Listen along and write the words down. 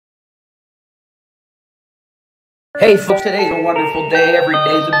Hey folks, today's a wonderful day. Every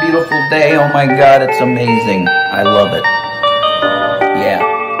day's a beautiful day. Oh my God, it's amazing. I love it. Yeah.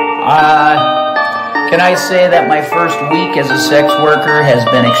 Can I say that my first week as a sex worker has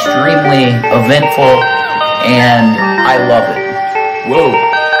been extremely eventful, and I love it. Whoa.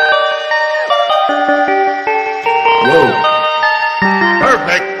 Whoa.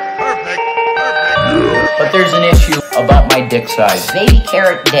 Perfect. But there's an issue about my dick size. Baby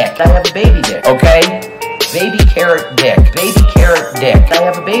carrot dick. I have a baby dick, okay? Baby carrot dick. Baby carrot dick. I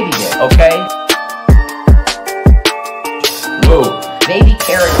have a baby dick, okay? Whoa. Baby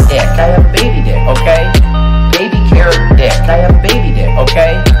carrot dick. I have a baby dick, okay? Baby carrot dick. I have a baby dick,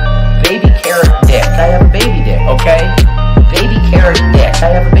 okay? Baby carrot dick. I have a baby dick, okay? Baby carrot dick.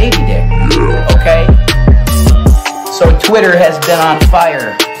 I have a baby dick, okay? So Twitter has been on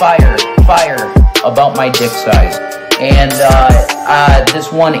fire about my dick size. And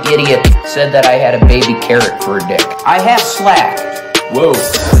this one idiot said that I had a baby carrot for a dick. I have slack. Whoa.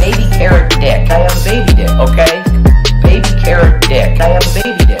 Baby carrot dick. I have a baby dick, okay? Baby carrot dick. I have a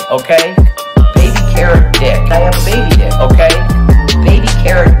baby dick, okay? Baby carrot dick. I have a baby dick, okay? Baby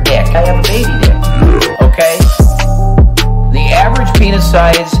carrot dick. I have a baby dick, okay? The average penis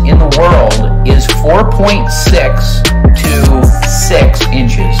size in the world is 4.6 to 6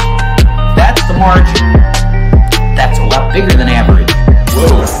 inches. That's the margin. That's a lot bigger than average.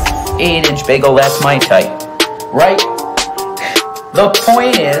 Whoa. 8-inch bagel, that's my type. Right? The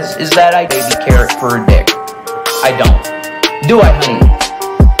point is that I baby carrot for a dick. I don't. Do I, honey?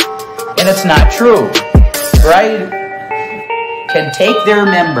 And it's not true. Right? Can take their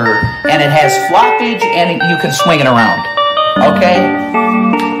member, and it has floppage, and you can swing it around. Okay?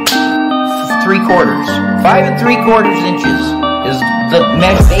 3/4. 5 3/4 inches is the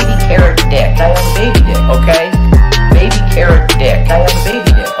measure. Baby carrot dick. I have a baby dick, okay? Baby carrot dick. I have a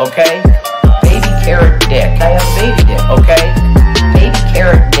baby dick, okay? Baby carrot dick. I have a baby dick, okay? Baby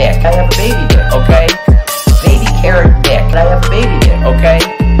carrot dick. I have a baby dick, okay? Baby carrot dick. I have a baby dick, okay?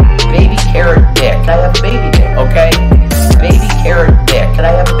 Baby carrot dick. I have a baby dick, okay? Baby carrot dick. I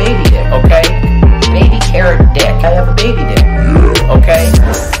have a baby dick, okay? Baby carrot dick. I have a baby dick, okay?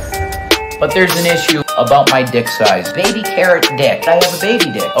 But there's an issue about my dick size. Baby carrot dick. I have a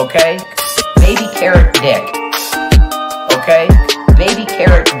baby dick, okay? Baby carrot dick. Okay? Baby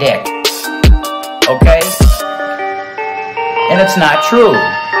carrot dick. Okay? And it's not true.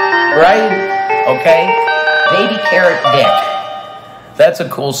 Right? Okay? Baby carrot dick. That's a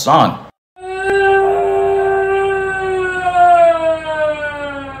cool song.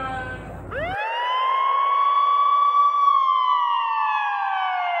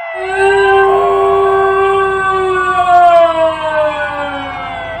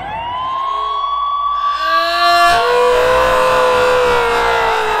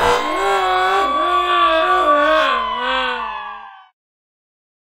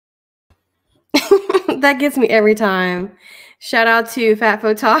 That gets me every time. Shout out to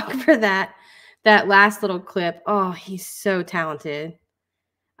Fatfo Talk for that last little clip. Oh, he's so talented.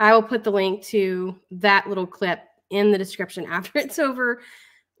 I will put the link to that little clip in the description after it's over.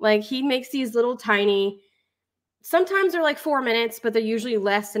 Like, he makes these little tiny, sometimes they're like 4 minutes, but they're usually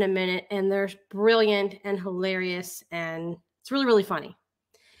less than a minute, and they're brilliant and hilarious, and it's really, really funny.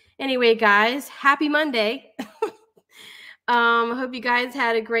 Anyway, guys, happy Monday. Hope you guys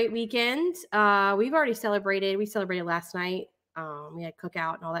had a great weekend. We've already celebrated. We celebrated last night. We had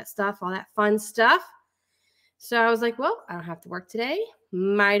cookout and all that stuff, all that fun stuff. So I was like, well, I don't have to work today.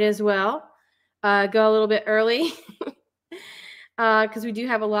 Might as well go a little bit early because we do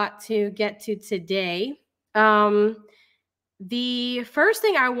have a lot to get to today. The first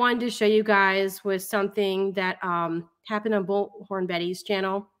thing I wanted to show you guys was something that happened on Bullhorn Betty's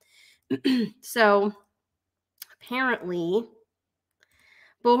channel. So apparently,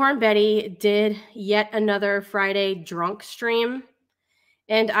 Bullhorn Betty did yet another Friday drunk stream.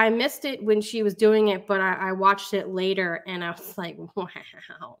 And I missed it when she was doing it, but I watched it later, and I was like,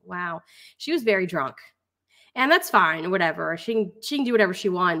 wow. She was very drunk. And that's fine, whatever. She can do whatever she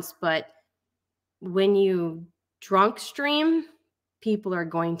wants, but when you drunk stream, people are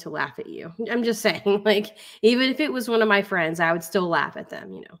going to laugh at you. I'm just saying, like, even if it was one of my friends, I would still laugh at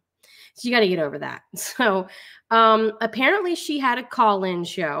them, you know. So you got to get over that. So apparently she had a call-in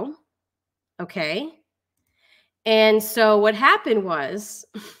show. Okay. And so what had happened was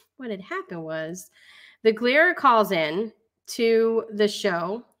the Glare calls in to the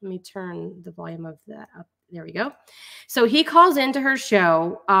show. Let me turn the volume of that up. There we go. So he calls into her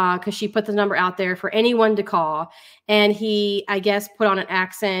show because she put the number out there for anyone to call. And he, I guess, put on an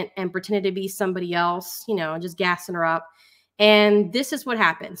accent and pretended to be somebody else, you know, just gassing her up. And this is what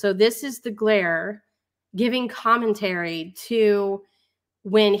happened. So this is the Glare giving commentary to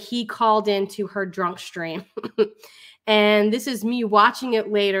when he called into her drunk stream. And this is me watching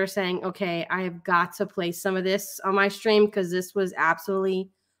it later saying, okay, I have got to play some of this on my stream because this was absolutely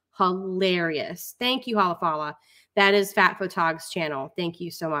hilarious. Thank you, Halafala. That is Fat Photog's channel. Thank you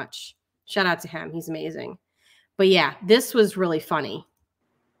so much. Shout out to him. He's amazing. But yeah, this was really funny.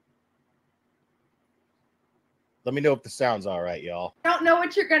 Let me know if the sound's all right, y'all. Don't know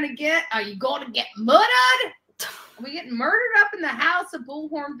what you're going to get. Are you going to get murdered? Are we getting murdered up in the house of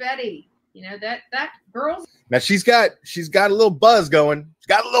Bullhorn Betty? You know, that girl's... Now she's got a little buzz going. She's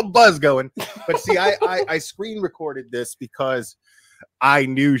got a little buzz going. But see, I screen recorded this because I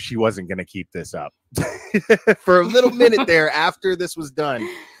knew she wasn't going to keep this up. For a little minute there after this was done,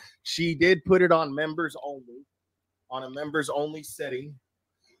 she did put it on members only, on a members only setting.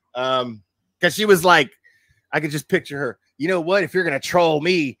 Because she was like, I could just picture her. You know what? If you're going to troll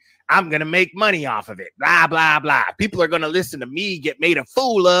me, I'm going to make money off of it. Blah, blah, blah. People are going to listen to me get made a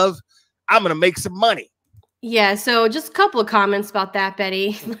fool of. I'm going to make some money. Yeah, so just a couple of comments about that,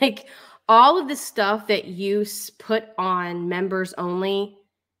 Betty. Like, all of the stuff that you put on members only,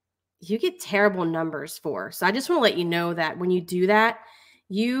 you get terrible numbers for. So I just want to let you know that when you do that,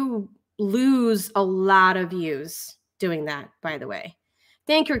 you lose a lot of views doing that, by the way.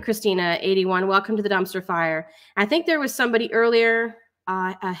 Thank you, Christina81. Welcome to the dumpster fire. I think there was somebody earlier,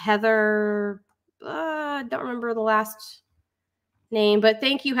 a Heather, I don't remember the last name, but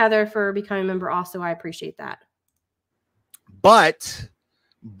thank you, Heather, for becoming a member also. I appreciate that. But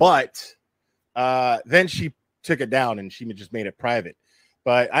then she took it down and she just made it private.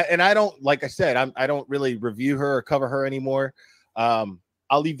 But I don't, like I said, I don't really review her or cover her anymore. I'll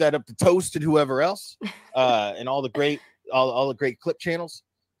leave that up to Toast and whoever else, and all the great clip channels.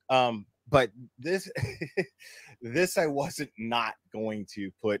 But this this I wasn't not going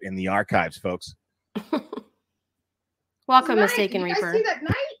to put in the archives, folks. Welcome, Mistaken Reaper. See that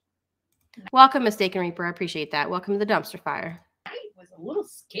night? Welcome, Mistaken Reaper. I appreciate that. Welcome to the dumpster fire. Night was a little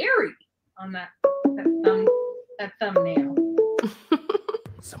scary on that thumbnail.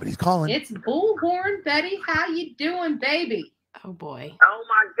 Somebody's calling. It's Bullhorn Betty. How you doing, baby? Oh boy. Oh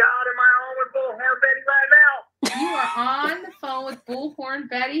my God, am I on with Bullhorn Betty right now? You are on the phone with Bullhorn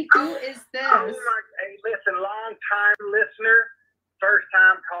Betty. Who is this? Oh my, hey, listen, long time listener, first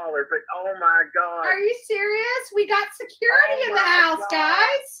time caller, but oh my God. Are you serious? We got security in the house, God.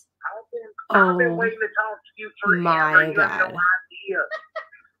 guys. I've been waiting to talk to you for my You God. have no idea.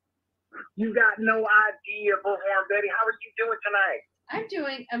 You got no idea, Bullhorn Betty. How are you doing tonight? I'm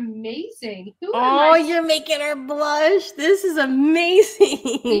doing amazing. Who Oh, am I you're making her blush. This is amazing.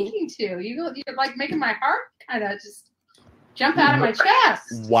 speaking to? You're like making my heart kind of just jump out of my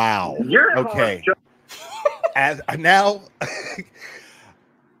chest. Wow. You're Okay. As now,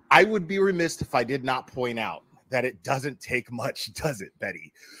 I would be remiss if I did not point out that it doesn't take much, does it,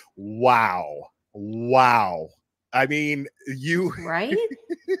 Betty? Wow. Wow. I mean, you Right?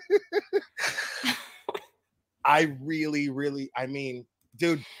 I really, I mean,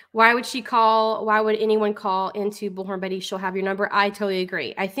 dude. Why would she call? Why would anyone call into Bullhorn Betty? She'll have your number. I totally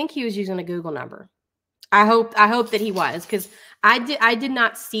agree. I think he was using a Google number. I hope that he was, because I did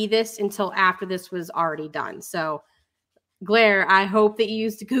not see this until after this was already done. So Glare, I hope that you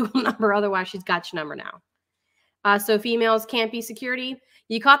used a Google number. Otherwise, she's got your number now. So females can't be security.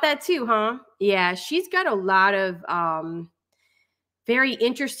 You caught that too, huh? Yeah, she's got a lot of very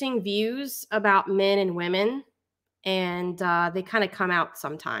interesting views about men and women. And they kind of come out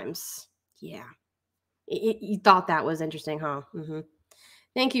sometimes. Yeah. You thought that was interesting, huh? Mm-hmm.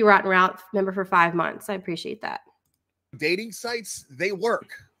 Thank you, Rotten Route, member for 5 months. I appreciate that. Dating sites, they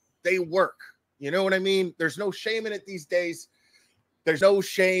work. They work. You know what I mean? There's no shame in it these days. There's no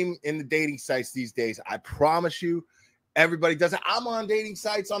shame in the dating sites these days. I promise you, everybody does it. I'm on dating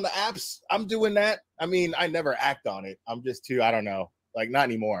sites on the apps. I'm doing that. I mean, I never act on it. I'm just too, I don't know, like not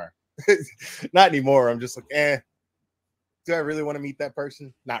anymore. Not anymore. I'm just like, do I really want to meet that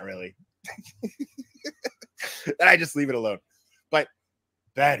person? Not really. And I just leave it alone. But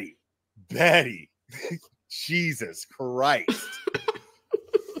Betty, Jesus Christ.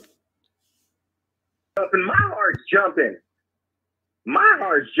 And my heart's jumping. My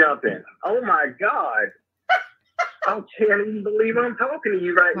heart's jumping. Oh my God. I can't even believe I'm talking to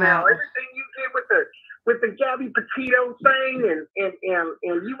you right now. Everything you did with the Gabby Petito thing and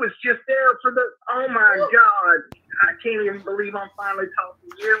you was just there for the, oh my God. I can't even believe I'm finally talking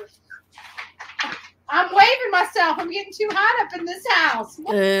to you. I'm waving myself. I'm getting too hot up in this house.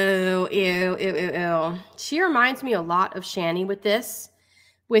 Ew. She reminds me a lot of Shanny with this.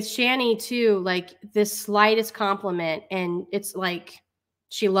 With Shanny too, like the slightest compliment, and it's like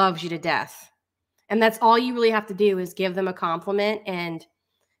she loves you to death. And that's all you really have to do is give them a compliment. And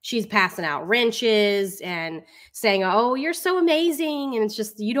she's passing out wrenches and saying, oh, you're so amazing. And it's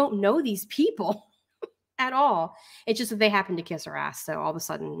just, you don't know these people at all. It's just that they happen to kiss her ass. So all of a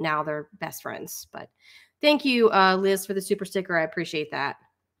sudden now they're best friends. But thank you, Liz, for the super sticker. I appreciate that.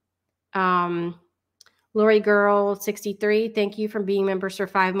 Lori Girl 63, thank you for being members for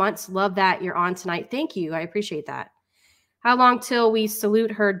 5 months. Love that you're on tonight. Thank you. I appreciate that. How long till we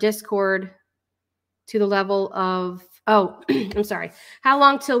salute her Discord to the level of, oh, I'm sorry. How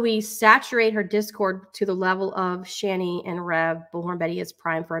long till we saturate her Discord to the level of Shanny and Rev? Bullhorn Betty is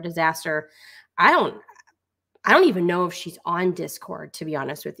prime for a disaster. I don't even know if she's on Discord, to be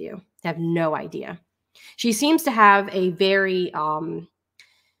honest with you. I have no idea. She seems to have a very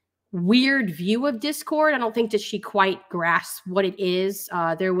weird view of Discord. I don't think that she quite grasps what it is.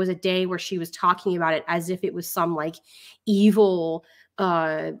 There was a day where she was talking about it as if it was some like evil,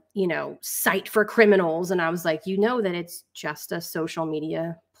 site for criminals. And I was like, that it's just a social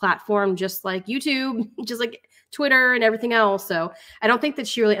media platform, just like YouTube, just like Twitter and everything else. So I don't think that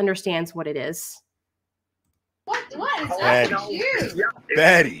she really understands what it is. What is Betty. up with you?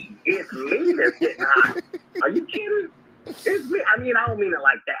 Betty. It's me that's getting hot. Are you kidding? It's me. I mean, I don't mean it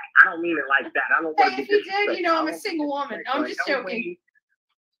like that. I don't want Hey, to if you did, I'm a single woman. I'm just joking.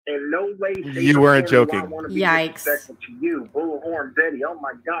 In no way. You weren't joking. Yikes. To you, Bullhorn Betty. Oh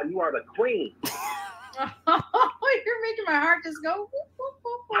my God, you are the queen. You're making my heart just go. Whoop, whoop,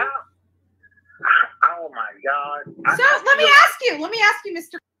 whoop, whoop. Oh my God. So let me ask you,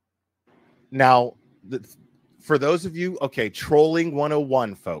 Mr. Now, for those of you, okay, trolling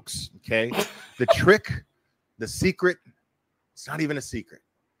 101, folks. Okay, the trick, the secret. It's not even a secret.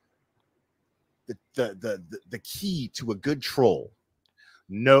 The key to a good troll.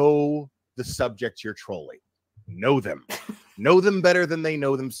 Know the subject you're trolling. Know them. Know them better than they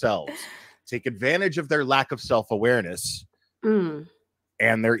know themselves. Take advantage of their lack of self-awareness and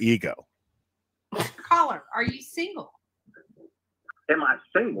their ego. Caller, are you single? Am I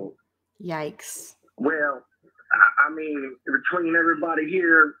single? Yikes. Well, I mean, between everybody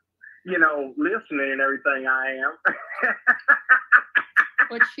here, listening and everything, I am.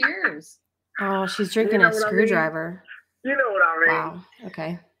 Well, cheers. Oh, she's drinking a screwdriver. You know what I mean? Wow.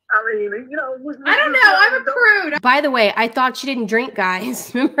 Okay. I mean, I don't know. I'm a prude. By the way, I thought she didn't drink,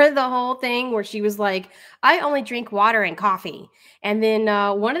 guys. Remember the whole thing where she was like, I only drink water and coffee. And then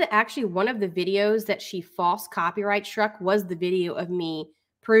one of the videos that she false copyright struck was the video of me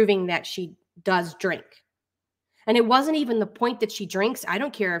proving that she does drink. And it wasn't even the point that she drinks. I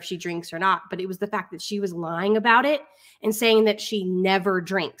don't care if she drinks or not, but it was the fact that she was lying about it and saying that she never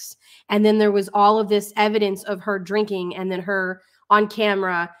drinks. And then there was all of this evidence of her drinking and then her on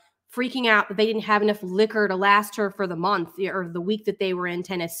camera freaking out that they didn't have enough liquor to last her for the month or the week that they were in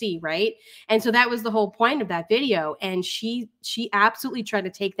Tennessee, right? And so that was the whole point of that video. And she absolutely tried to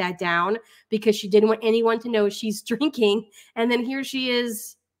take that down because she didn't want anyone to know she's drinking. And then here she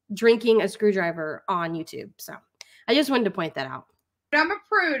is drinking a screwdriver on YouTube. So I just wanted to point that out. I'm a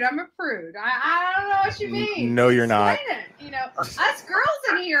prude. I don't know what you mean. No, you're not. Explain it. Us girls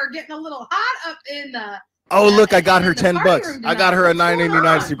in here are getting a little hot up in the. Oh, look, I got her $10. room I got her a tonight.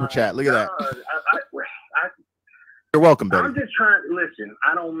 $9.99 super chat. Look at that. I You're welcome, Betty. I'm just trying to listen.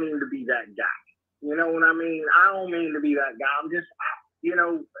 I don't mean to be that guy. You know what I mean? I don't mean to be that guy. I'm just,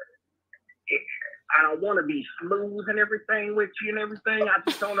 I don't want to be smooth and everything with you and everything. I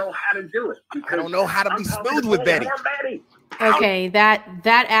just don't know how to do it. I don't know how to be smooth with Betty. Okay, that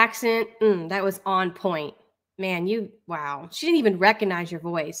accent, that was on point. Man, wow. She didn't even recognize your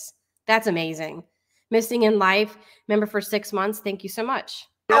voice. That's amazing. Missing in Life, member for 6 months. Thank you so much.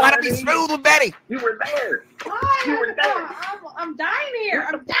 I know how to be smooth with Betty. You were there. You were there. I'm dying here.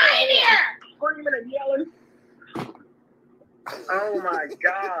 Screaming and yelling. Oh my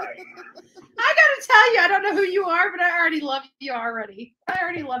God. I gotta tell you, I don't know who you are, but I already love you already.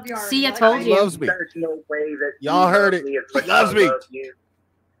 See, I told you. Loves me. There's no way that Y'all heard it. He Loves me.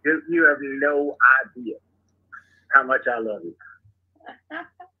 You have no idea how much I love you. I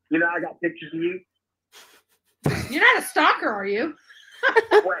got pictures of you. You're not a stalker, are you?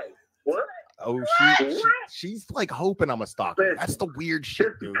 Wait, what? Oh, she's like hoping I'm a stalker. Listen, that's the weird shit,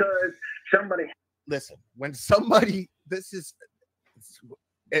 just dude. because somebody. Listen, when somebody, it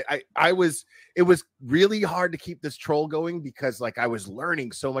was really hard to keep this troll going because like I was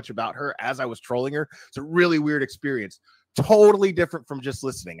learning so much about her as I was trolling her. It's a really weird experience. Totally different from just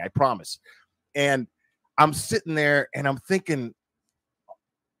listening, I promise. And I'm sitting there and I'm thinking,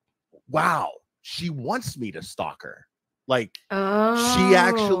 wow, she wants me to stalk her. Like she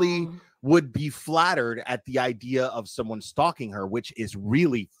actually would be flattered at the idea of someone stalking her, which is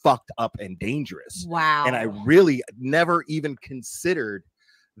really fucked up and dangerous. Wow. And I really never even considered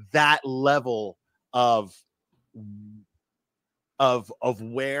that level of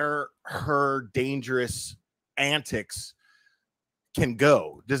where her dangerous antics can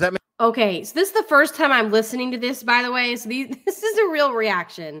go. Does that make Okay, so this is the first time I'm listening to this, by the way. So this is a real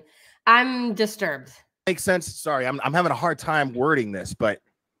reaction. I'm disturbed. makes sense? Sorry, I'm having a hard time wording this, but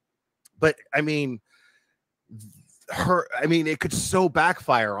I mean, it could so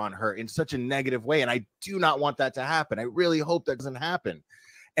backfire on her in such a negative way, and I do not want that to happen. I really hope that doesn't happen.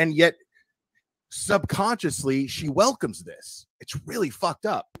 And yet, subconsciously, she welcomes this. It's really fucked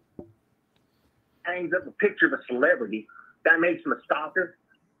up. Hangs up a picture of a celebrity. That makes him a stalker.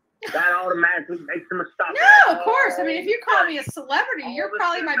 That automatically makes him a stalker. No, of course. I mean, if you call me a celebrity, you're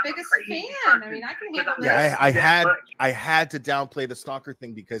probably my biggest fan. I mean, I can handle this. Yeah, I had to downplay the stalker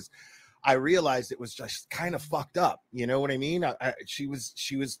thing because I realized it was just kind of fucked up. You know what I mean? She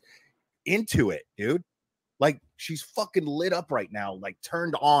was into it, dude. Like, she's fucking lit up right now, like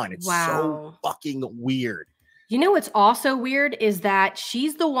turned on. It's so fucking weird. You know what's also weird is that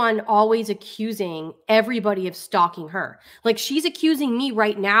she's the one always accusing everybody of stalking her. Like, she's accusing me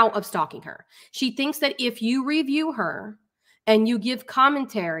right now of stalking her. She thinks that if you review her and you give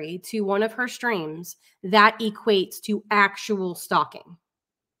commentary to one of her streams, that equates to actual stalking.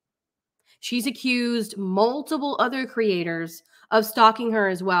 She's accused multiple other creators of stalking her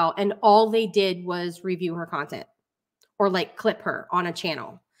as well, and all they did was review her content or like clip her on a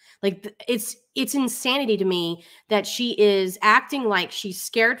channel. Like, it's insanity to me that she is acting like she's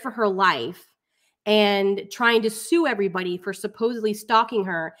scared for her life and trying to sue everybody for supposedly stalking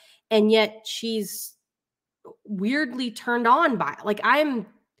her, and yet she's weirdly turned on by it. Like, I'm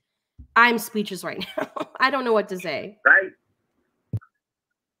speechless right now. I don't know what to say. Right?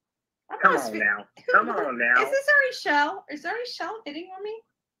 Come on now. Come on now. Is this already Shell? Is already Shell hitting on me?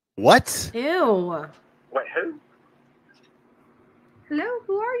 What? Ew. Wait, who? Hello,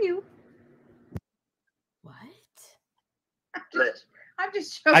 who are you? What? I'm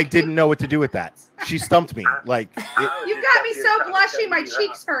just joking. I didn't know what to do with that. She stumped me. Like, You've got me so blushy, my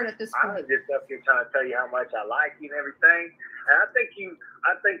cheeks hurt at this I point. was just up here trying to tell you how much I like you and everything. And I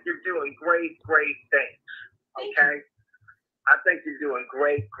think you're doing great things. Okay? I think you're doing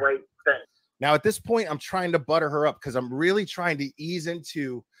great things. now at this point, I'm trying to butter her up because I'm really trying to ease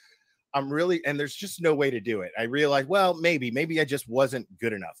into. And there's just no way to do it. I realized, well, maybe I just wasn't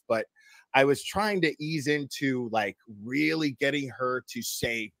good enough, but I was trying to ease into like really getting her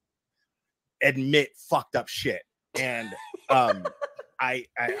to admit fucked up shit. And I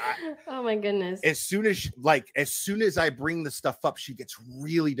oh my goodness. As soon as I bring the stuff up, she gets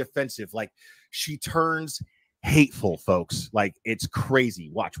really defensive. Like, she turns hateful, folks. Like, it's crazy.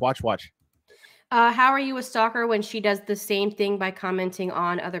 Watch. How are you a stalker when she does the same thing by commenting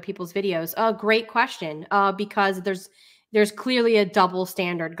on other people's videos? Great question. Because there's clearly a double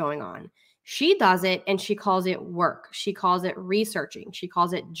standard going on. She does it and she calls it work. She calls it researching. She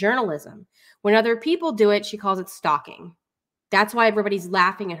calls it journalism. When other people do it, she calls it stalking. That's why everybody's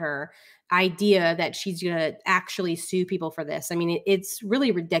laughing at her idea that she's going to actually sue people for this. I mean, it's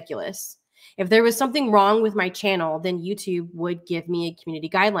really ridiculous. If there was something wrong with my channel, then YouTube would give me a community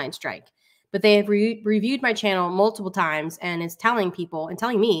guideline strike. But they have reviewed my channel multiple times and is telling people and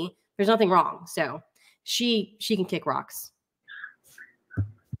telling me there's nothing wrong. So she can kick rocks.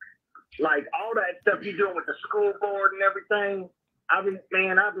 Like, all that stuff you're doing with the school board and everything, I've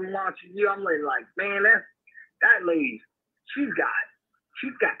been watching you. I'm like, man, that lady, she's got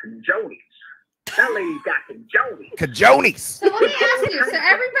cajoles. That lady's got cajoles. Cajoles. So let me ask you. So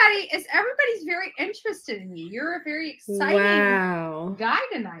everybody's very interested in you. You're a very exciting guy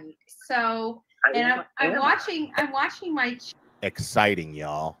tonight. So, and I'm watching my Exciting,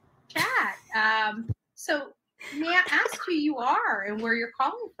 y'all. chat. So may I ask who you are and where you're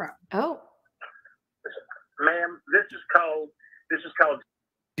calling from? Oh, Ma'am, this is called.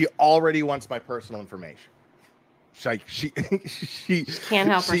 She already wants my personal information. She can't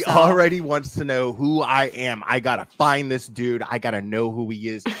help herself. She already wants to know who I am. I gotta find this dude. I gotta know who he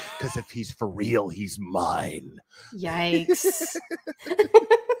is, because if he's for real, he's mine. Yikes.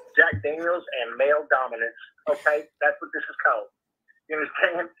 Jack Daniels and male dominance. Okay, that's what this is called. You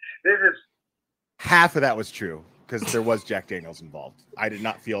understand? This is half of that was true, because there was Jack Daniels involved. I did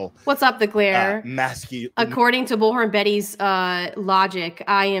not feel. What's up, the glare? Masculine. According to Bullhorn Betty's logic,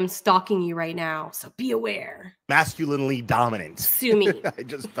 I am stalking you right now, so be aware. Masculinely dominant. Sue me. I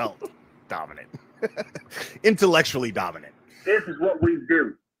just felt dominant. Intellectually dominant. This is what we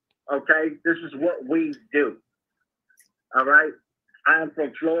do. Okay? This is what we do. All right? I am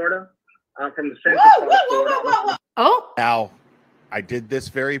from Florida. I'm from the central part of Florida. Oh, Now, I did this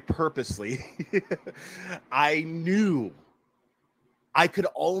very purposely. I knew I could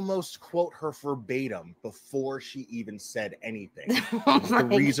almost quote her verbatim before she even said anything. It's the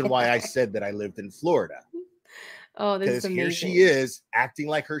reason why I said that I lived in Florida. Oh, this is Because amazing. here she is acting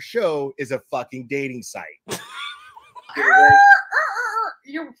like her show is a fucking dating site.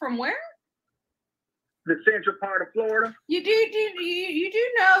 You're from where? The central part of Florida. You do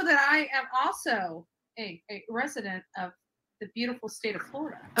know that I am also a resident of the beautiful state of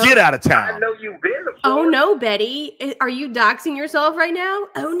Florida. Get out of I town. know you've been to Florida. Oh no, Betty. Are you doxing yourself right now?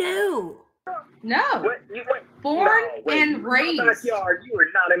 Oh no. No. What? You went Born no, and in raised. my backyard. You are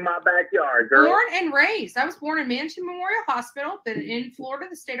not in my backyard, girl. Born and raised. I was born in Mansion Memorial Hospital. Been in Florida,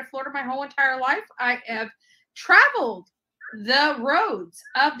 the state of Florida, my whole entire life. I have traveled the roads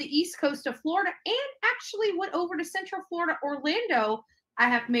of the east coast of Florida and actually went over to Central Florida, Orlando. I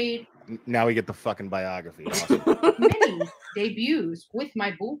have made Now we get the fucking biography. Awesome. many debuts with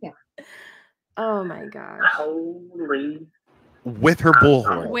my bullhorn. Oh my gosh. Holy. With her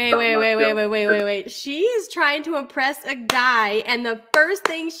bullhorn. Wait. She is trying to impress a guy, and the first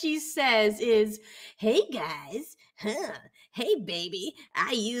thing she says is, "Hey guys, hey baby,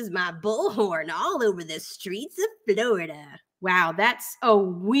 I use my bullhorn all over the streets of Florida." Wow, that's a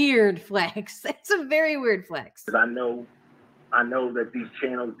weird flex. That's a very weird flex. I know that these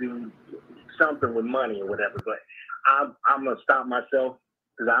channels do something with money or whatever, but I'm gonna stop myself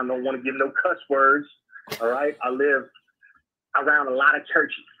because I don't want to give no cuss words. All right, I live around a lot of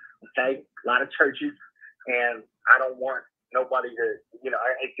churches, okay, a lot of churches, and I don't want nobody to,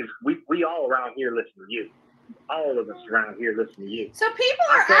 because we all around here listen to you. All of us around here listen to you. So people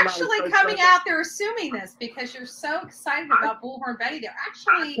are actually coming out there assuming this because you're so excited about Bullhorn Betty. They're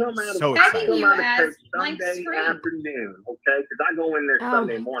actually So begging you excited. as blank Sunday screen. afternoon, okay? Because I go in there Oh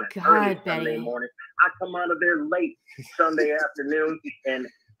Sunday my morning, God, early Betty. Sunday morning. I come out of there late Sunday afternoon, and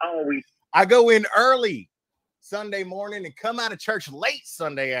always I go in early Sunday morning and come out of church late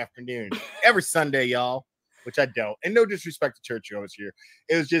Sunday afternoon. Every Sunday, y'all. Which I don't. And no disrespect to churchgoers here.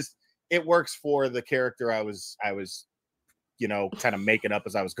 It was just, it works for the character I was kind of making up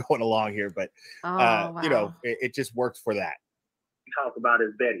as I was going along here. But Wow. it just worked for that. talk about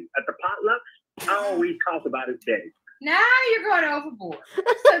is Betty. At the potlucks, all we talk about is Betty. Now you're going overboard.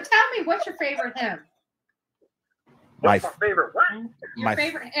 So tell me, what's your favorite hymn? What's my favorite what? Your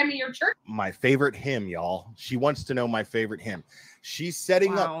favorite hymn in your church? My favorite hymn, y'all. She wants to know my favorite hymn. She's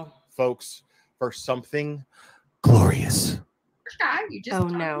setting up, folks, for something glorious. Guy, you just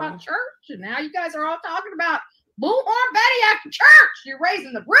talked no. about church, and now you guys are all talking about Bullhorn Betty after church. You're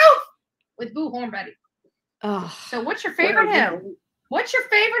raising the roof with Bullhorn Betty. Oh, So what's your favorite hymn? What's your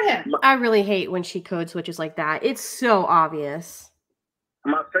favorite hymn? I really hate when she code switches like that. It's so obvious.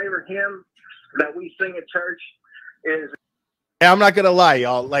 My favorite hymn that we sing at church is. And I'm not gonna lie,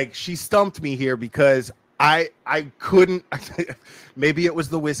 y'all. Like, she stumped me here because I couldn't. Maybe it was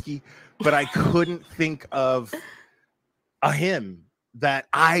the whiskey, but I couldn't think of a hymn that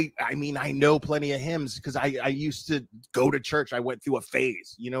I mean, I know plenty of hymns because I used to go to church. I went through a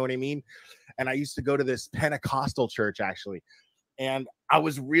phase, you know what I mean? And I used to go to this Pentecostal church actually. And I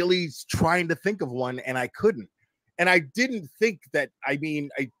was really trying to think of one and I couldn't. And I didn't think that,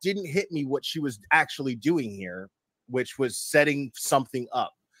 it didn't hit me what she was actually doing here, which was setting something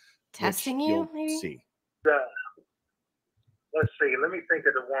up. Testing you, maybe? See. Let's see. Let me think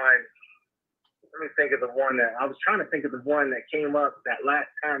of the one. That I was trying to think of the one that came up that last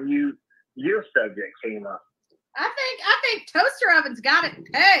time your subject came up. I think Toaster Oven's got it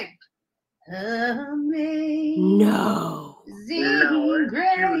pegged. No.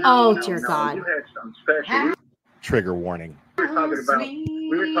 Oh, dear God. You had some special. Trigger warning. We were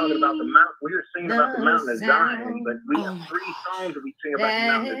talking about the mountain. We were singing about the mountain of Zion, but we have 3 songs that we sing about the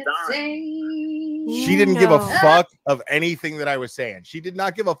mountain of Zion. She didn't give a fuck of anything that I was saying. She did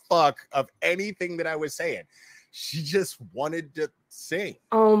not give a fuck of anything that I was saying. She just wanted to sing.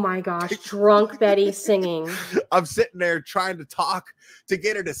 Oh my gosh, drunk Betty singing. I'm sitting there trying to talk to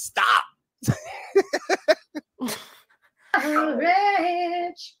get her to stop.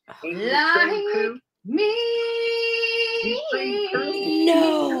 Rich like me.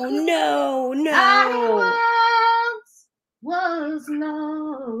 No. I once was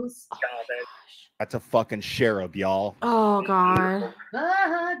lost. That's a fucking cherub, y'all. Oh God.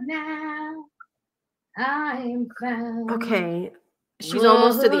 But now I'm found. Okay. She's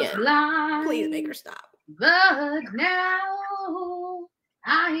almost to the end. Blind, Please make her stop. But now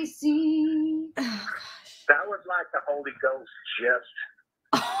I see. Oh gosh. That was like the Holy Ghost just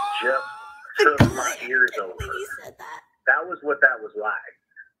took my ears over. He said that. That was what that was like.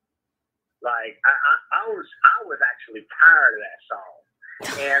 Like I was actually tired of that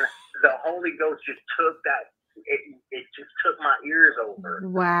song, and the Holy Ghost just took that. It just took my ears over.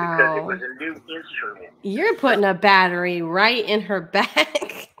 Wow. Because it was a new instrument. You're putting a battery right in her back.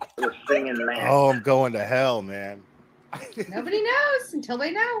 It was singing that. Oh, I'm going to hell, man. Nobody knows until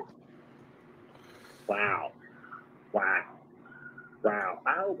they know. Wow. Wow. Wow.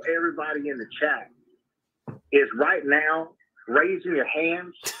 I hope everybody in the chat is right now raising your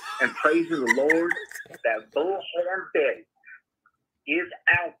hands and praising the Lord that Bullhorn Betty is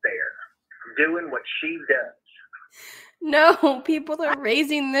out there doing what she does. No, people are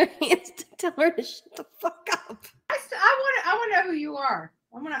raising their hands to tell her to shut the fuck up. I want to know who you are.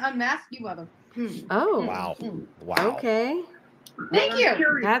 I want to unmask you, other. Oh. Wow. Wow. Okay. Thank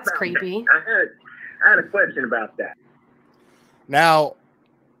you. That's creepy. I had a question about that. Now,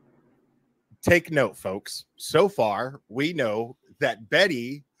 take note, folks. So far, we know that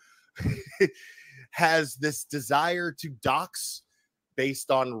Betty has this desire to dox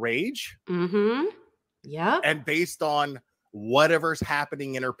based on rage. Mm-hmm. Yep. And based on whatever's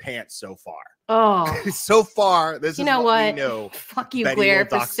happening in her pants so far. Oh. So far, this you is know what what? we know. Fuck you, Betty Blair, will for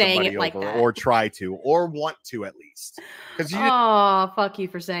dox saying somebody it like over, that. or try to, or want to at least. Because you Oh, fuck you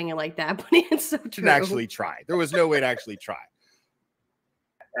for saying it like that, but it's so true. didn't actually try. There was no way to actually try.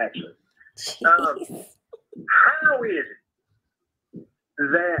 Actually, Jeez. how is it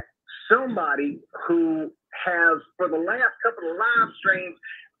that somebody who has, for the last couple of live streams,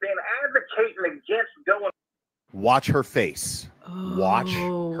 been advocating against going? Watch her face. Watch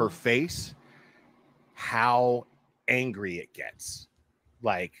Oh. her face. How angry it gets.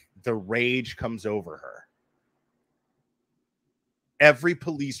 Like the rage comes over her. Every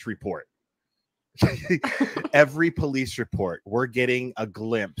police report, we're getting a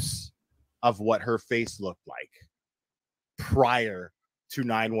glimpse of what her face looked like prior to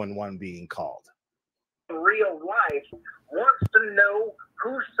 911 being called. Real life wants to know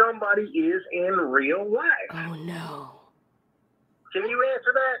who somebody is in real life. Oh no. Can you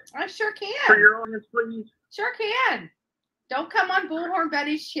answer that I sure for can. your audience, please? Sure can. Don't come on Bullhorn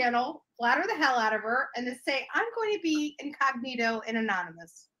Betty's channel, flatter the hell out of her, and then say, I'm going to be incognito and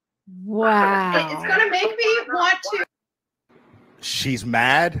anonymous. Wow. It's going to make me want to. She's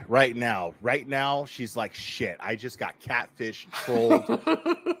mad right now. Right now, she's like, shit, I just got catfish, trolled,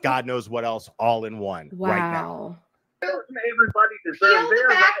 God knows what else, all in one right now. Wow. Everybody deserves Peel their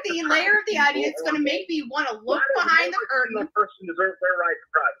back right the to layer of the privacy. onion. It's going to make me want to Why look does behind the every curtain. single person deserve their right to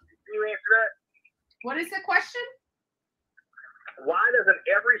privacy? Can you answer that? What is the question? Why doesn't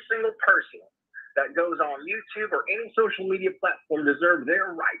every single person that goes on YouTube or any social media platform deserve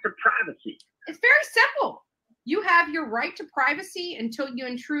their right to privacy? It's very simple. You have your right to privacy until you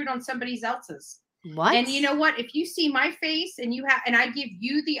intrude on somebody else's. What? And you know what? If you see my face and you have, and I give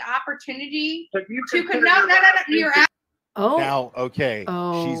you the opportunity So you to, consider no, your right to you're be- out. Oh. Now, okay, she's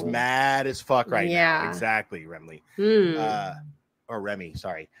Oh. mad as fuck right Yeah. now. Exactly, Remley. Hmm. Or Remy,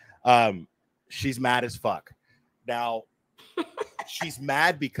 sorry. She's mad as fuck. Now, she's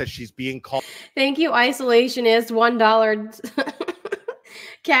mad because she's being called. Thank you, isolationist. $1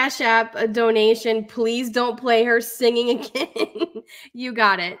 Cash App a donation. Please don't play her singing again. You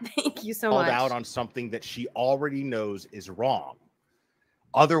got it. Thank you so called much. out on something that she already knows is wrong.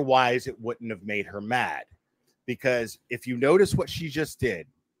 Otherwise, it wouldn't have made her mad. Because if you notice what she just did,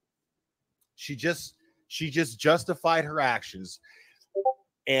 she just justified her actions.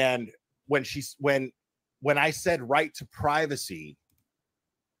 And when I said right to privacy,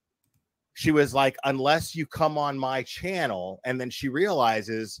 she was like, unless you come on my channel, and then she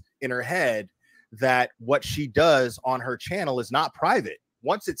realizes in her head that what she does on her channel is not private.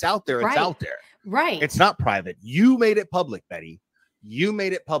 Once it's out there, it's out there. Right. It's not private. You made it public, Betty. You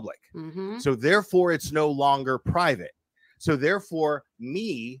made it public. Mm-hmm. So therefore, it's no longer private. So therefore,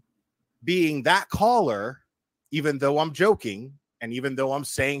 me being that caller, even though I'm joking, and even though I'm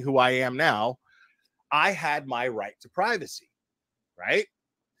saying who I am now, I had my right to privacy, right?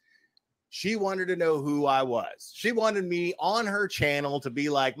 She wanted to know who I was. She wanted me on her channel to be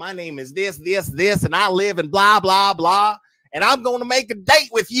like, my name is this, this, this, and I live in blah, blah, blah, and I'm going to make a date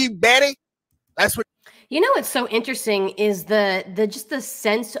with you, Betty. That's what. You know what's so interesting is the just the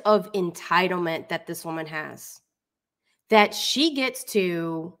sense of entitlement that this woman has. That she gets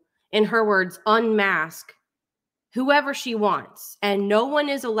to, in her words, unmask whoever she wants, and no one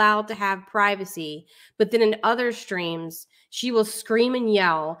is allowed to have privacy. But then in other streams, she will scream and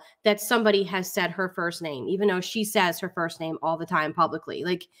yell that somebody has said her first name, even though she says her first name all the time publicly.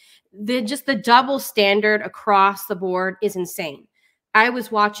 Like the double standard across the board is insane. I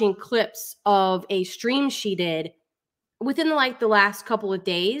was watching clips of a stream she did within the last couple of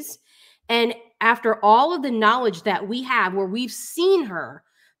days, And after all of the knowledge that we have, where we've seen her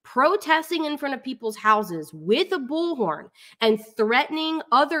protesting in front of people's houses with a bullhorn and threatening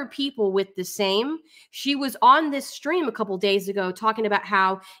other people with the same, she was on this stream a couple days ago talking about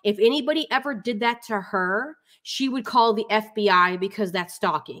how if anybody ever did that to her, she would call the FBI because that's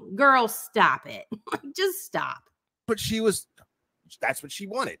stalking. Girl, stop it. Just stop. But that's what she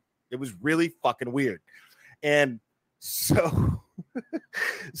wanted. It was really fucking weird. And so,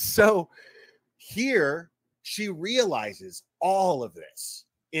 so here she realizes all of this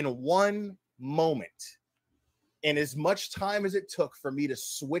in one moment. And as much time as it took for me to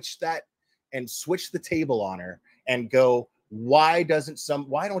switch that and switch the table on her and go, why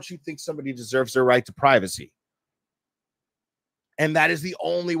don't you think somebody deserves their right to privacy? And that is the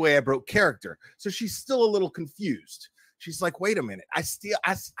only way I broke character. So she's still a little confused. She's like, wait a minute. I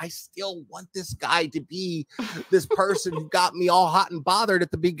still want this guy to be this person who got me all hot and bothered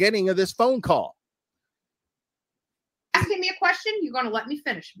at the beginning of this phone call. Asking me a question, you're going to let me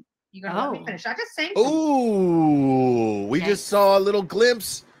finish. You're going to let me finish. I just saying. Ooh, we just saw a little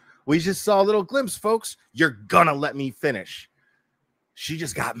glimpse. Folks. You're going to let me finish. She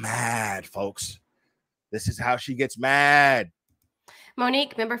just got mad, folks. This is how she gets mad.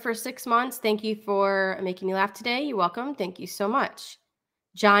 Monique, member for 6 months. Thank you for making me laugh today. You're welcome. Thank you so much.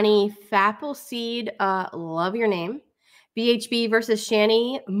 Johnny Fappleseed, love your name. BHB versus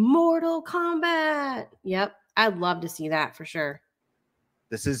Shanny, Mortal Kombat. Yep, I'd love to see that for sure.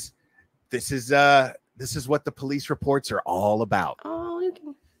 This is what the police reports are all about. Oh,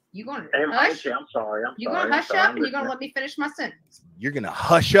 you going to hush? I'm sorry. You're going to hush up and you're going to let me finish my sentence. You're going to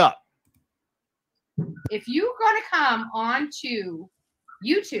hush up. If you're going to come on to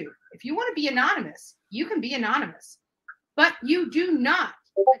YouTube, if you want to be anonymous, you can be anonymous. But you do not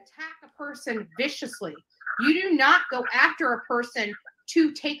attack a person viciously. You do not go after a person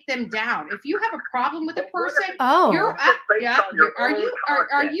to take them down. If you have a problem with a person, are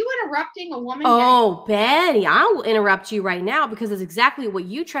you interrupting a woman? Oh, Betty, I will interrupt you right now because it's exactly what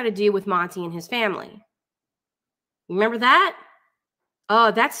you try to do with Monty and his family. Remember that?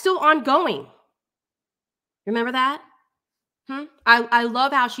 That's still ongoing. Remember that? I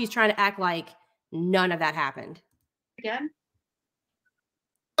love how she's trying to act like none of that happened. Again?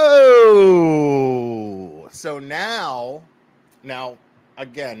 Oh, so now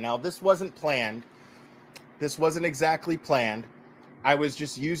this wasn't planned. This wasn't exactly planned. I was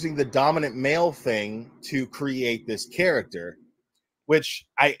just using the dominant male thing to create this character, which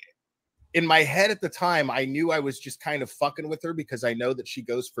in my head at the time, I knew I was just kind of fucking with her because I know that she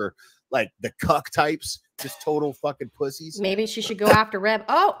goes for like the cuck types, just total fucking pussies. Maybe she should go after Reb.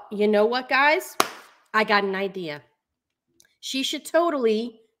 Oh, you know what, guys? I got an idea. She should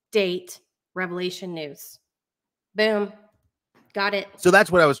totally date Revelation News. Boom. Got it. So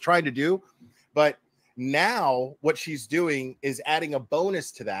that's what I was trying to do. But now what she's doing is adding a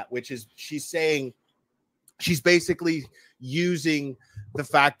bonus to that, which is she's basically using the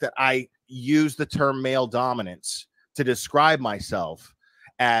fact that I use the term male dominance to describe myself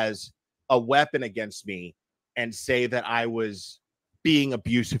as a weapon against me and say that I was being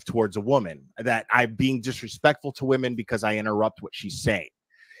abusive towards a woman, that I'm being disrespectful to women because I interrupt what she's saying,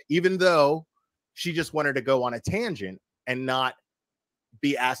 even though she just wanted to go on a tangent and not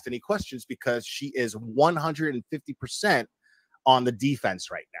be asked any questions because she is 150% on the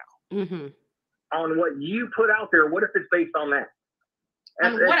defense right now. Mm-hmm. On what you put out there, what if it's based on that?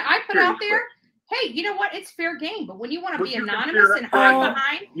 And what I put out there, hey, you know what? It's fair game. But when you want to be anonymous and hide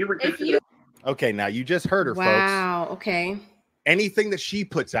behind, okay, now you just heard her, folks. Wow. Okay. Anything that she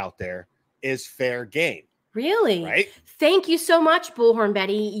puts out there is fair game. Really? Right? Thank you so much, Bullhorn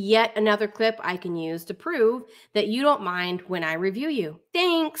Betty. Yet another clip I can use to prove that you don't mind when I review you.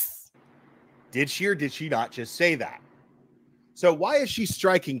 Thanks. Did she or did she not just say that? So why is she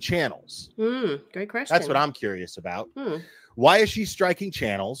striking channels? Great question. That's what I'm curious about. Why is she striking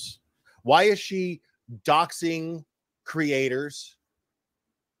channels? Why is she doxing creators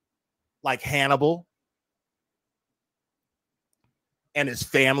like Hannibal and his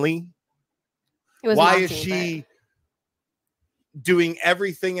family? Why is she doing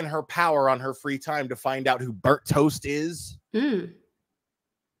everything in her power on her free time to find out who Burnt Toast is?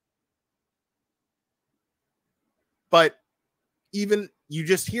 But even you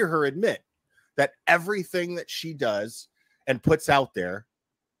just hear her admit that everything that she does and puts out there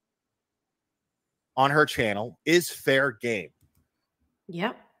on her channel is fair game.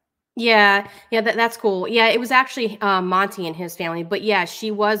 Yep. Yeah, that's cool. Yeah, it was actually Monty and his family, but yeah,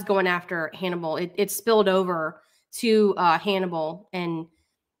 she was going after Hannibal. It spilled over to Hannibal and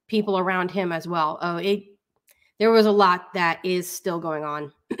people around him as well. There was a lot that is still going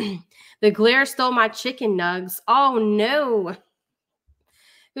on. The glare stole my chicken nugs. Oh no.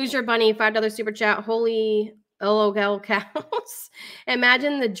 Who's your bunny? $5 super chat. Holy LOL cows.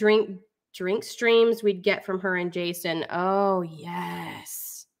 Imagine the drink streams we'd get from her and Jason. Oh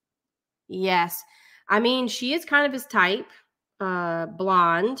yes. Yes. I mean, she is kind of his type.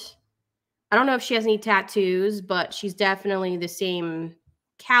 Blonde. I don't know if she has any tattoos, but she's definitely the same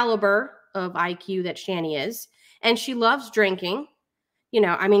caliber of IQ that Shanny is. And she loves drinking. You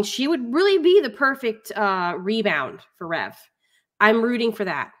know, I mean, she would really be the perfect rebound for Rev. I'm rooting for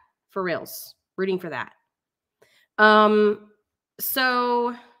that. For reals. Rooting for that.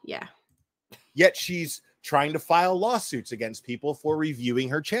 So, yeah. Yet she's trying to file lawsuits against people for reviewing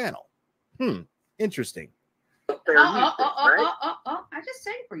her channel. Interesting. I just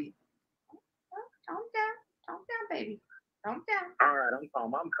sang for you. Calm down, baby. Calm down. All right, I'm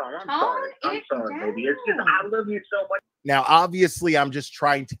calm. I'm sorry, baby. It's just I love you so much. Now, obviously, I'm just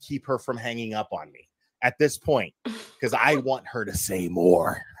trying to keep her from hanging up on me at this point because I want her to say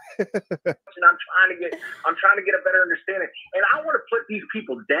more. And I'm trying to get a better understanding, and I want to put these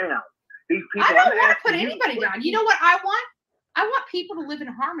people down. These people. I don't want to put anybody down. You know what I want? I want people to live in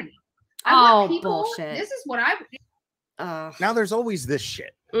harmony. I want people, bullshit. This is what I. Now, there's always this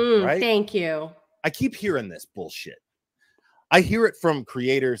shit, right? Thank you. I keep hearing this bullshit. I hear it from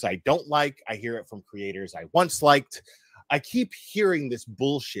creators I don't like. I hear it from creators I once liked. I keep hearing this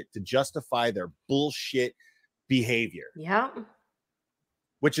bullshit to justify their bullshit behavior. Yeah.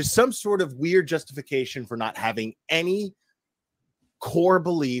 Which is some sort of weird justification for not having any core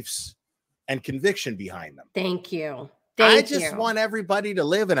beliefs and conviction behind them. Thank you. I just want everybody to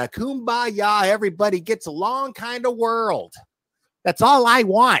live in a kumbaya, everybody gets along kind of world. That's all I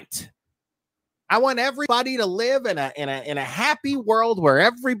want. I want everybody to live in a happy world where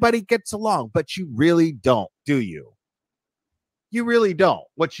everybody gets along, but you really don't, do you? You really don't.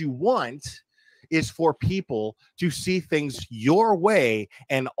 What you want is for people to see things your way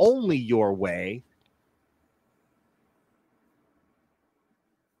and only your way.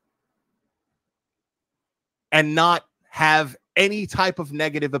 And not have any type of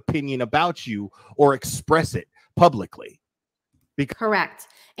negative opinion about you or express it publicly. Correct.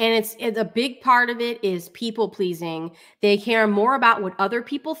 And it's a big part of it is people pleasing. They care more about what other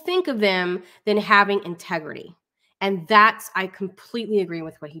people think of them than having integrity. And I completely agree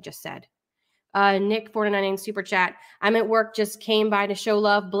with what he just said. Nick 499 super chat. I'm at work, just came by to show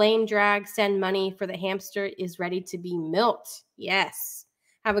love. Blame drag, send money for the hamster is ready to be milked. Yes.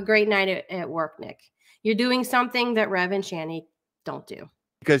 Have a great night at work, Nick. You're doing something that Rev and Shanny don't do.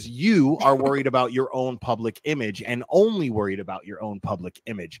 Because you are worried about your own public image and only worried about your own public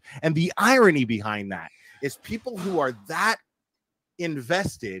image. And the irony behind that is people who are that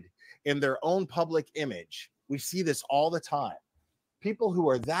invested in their own public image. We see this all the time. People who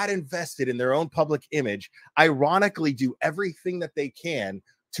are that invested in their own public image, ironically, do everything that they can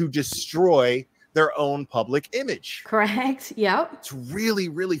to destroy their own public image. Correct. Yep. It's really,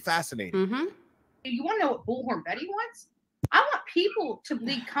 really fascinating. Mm-hmm. You want to know what Bullhorn Betty wants? I want people to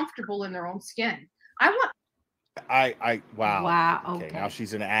be comfortable in their own skin. Wow. Okay. Now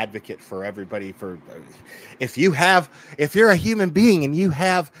she's an advocate for everybody. For if you're a human being and you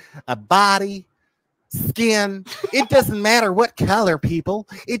have a body, skin, it doesn't matter what color, people.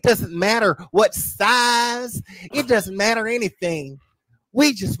 It doesn't matter what size. It doesn't matter anything.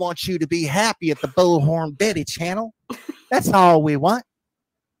 We just want you to be happy at the Bullhorn Betty channel. That's all we want.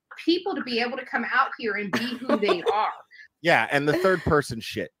 People to be able to come out here and be who they are. Yeah, and the third person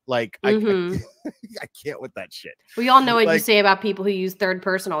shit. Like, I can't with that shit. We all know what you say about people who use third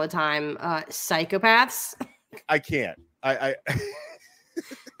person all the time. Psychopaths. I can't. I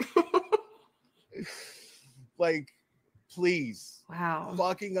like, please. Wow.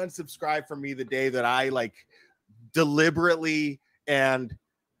 Fucking unsubscribe from me the day that I like deliberately and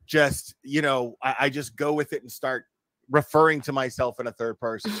just, I just go with it and start referring to myself in a third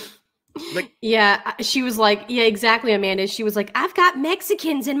person. Like, yeah, she was like, yeah, exactly, Amanda. She was like, I've got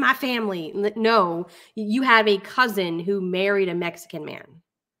Mexicans in my family. No, you have a cousin who married a Mexican man.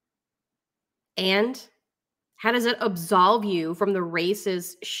 And how does it absolve you from the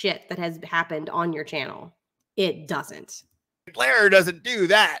racist shit that has happened on your channel? It doesn't. Glare doesn't do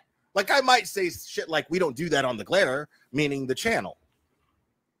that. Like, I might say shit like, we don't do that on the Glare, meaning the channel.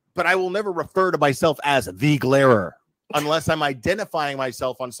 But I will never refer to myself as the Glarer unless I'm identifying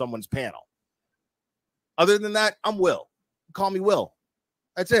myself on someone's panel. Other than that, I'm Will. Call me Will.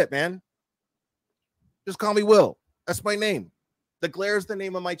 That's it, man. Just call me Will. That's my name. The Glare is the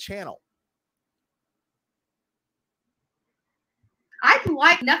name of my channel. I'd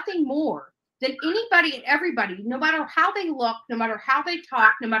like nothing more than anybody and everybody, no matter how they look, no matter how they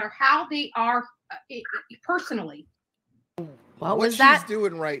talk, no matter how they are personally. What what was that? she's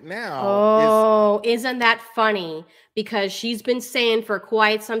doing right now Oh, isn't that funny? Because she's been saying for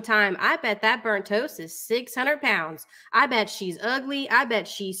quite some time, I bet that burnt toast is 600 pounds. I bet she's ugly. I bet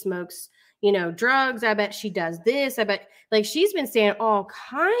she smokes, you know, drugs. I bet she does this. I bet, like, she's been saying all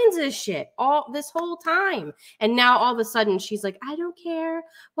kinds of shit all this whole time. And now all of a sudden she's like, I don't care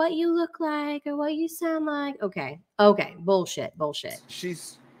what you look like or what you sound like. Okay. Okay. Bullshit. Bullshit.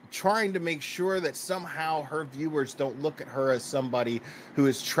 she's trying to make sure that somehow her viewers don't look at her as somebody who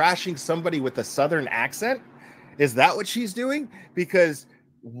is trashing somebody with a Southern accent. Is that what she's doing? Because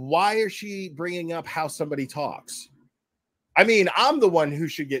why is she bringing up how somebody talks? I mean, I'm the one who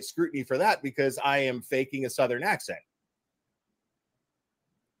should get scrutiny for that because I am faking a Southern accent.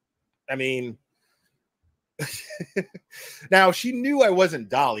 I mean, now she knew I wasn't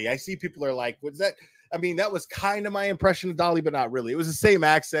Dolly. I see people are like, was that? I mean, that was kind of my impression of Dolly, but not really. It was the same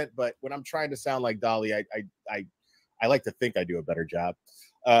accent, but when I'm trying to sound like Dolly, I like to think I do a better job.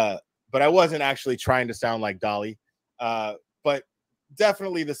 But I wasn't actually trying to sound like Dolly. But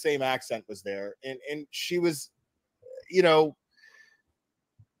definitely the same accent was there. And she was, you know,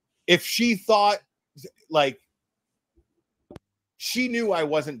 if she thought like she knew I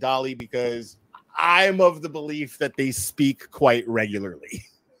wasn't Dolly because I'm of the belief that they speak quite regularly.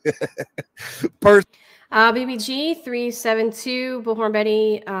 BBG 372 Bullhorn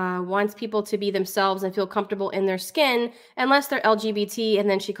Betty wants people to be themselves and feel comfortable in their skin unless they're LGBT, and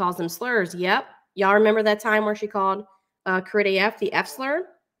then she calls them slurs. Yep. Y'all remember that time where she called Crit AF the F slur?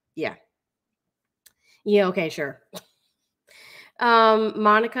 Yeah. Yeah, okay, sure.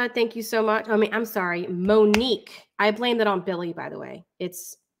 Monica, thank you so much. I mean, I'm sorry, Monique. I blame that on Billy, by the way.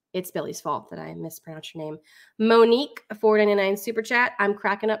 It's Billy's fault that I mispronounced your name. Monique, $4.99 super chat. I'm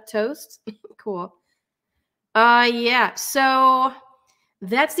cracking up toast. Cool. Yeah, so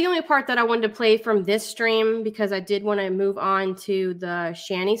that's the only part that I wanted to play from this stream because I did want to move on to the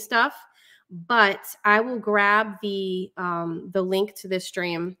Shanny stuff. But I will grab the link to this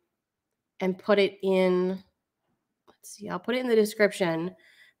stream and put it in. Let's see, I'll put it in the description.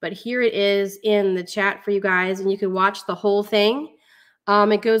 But here it is in the chat for you guys, and you can watch the whole thing.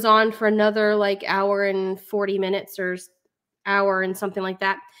 It goes on for another like hour and 40 minutes or hour and something like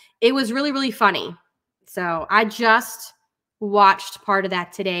that. It was really, really funny. So I just watched part of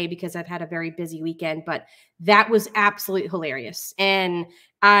that today because I've had a very busy weekend, but that was absolutely hilarious. And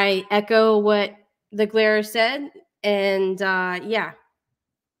I echo what the Glare said. And yeah,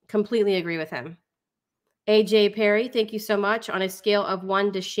 completely agree with him. AJ Perry, thank you so much. On a scale of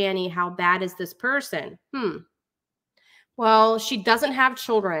 1 to Shanny, how bad is this person? Well, she doesn't have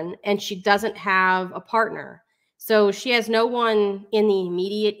children and she doesn't have a partner. So she has no one in the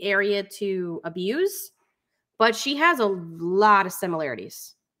immediate area to abuse, but she has a lot of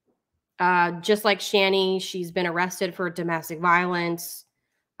similarities. Just like Shanny, she's been arrested for domestic violence.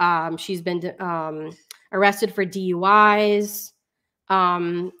 She's been arrested for DUIs.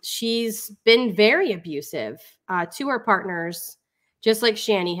 She's been very abusive to her partners, just like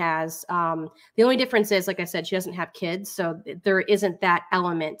Shanny has. The only difference is, like I said, she doesn't have kids, so there isn't that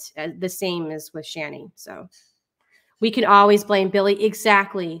element the same as with Shanny. So we can always blame Billy.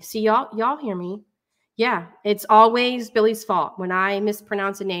 Exactly. See, y'all hear me? Yeah, it's always Billy's fault. When I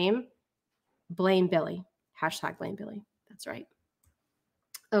mispronounce a name, blame Billy. Hashtag blame Billy. That's right.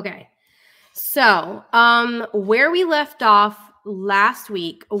 Okay. So where we left off last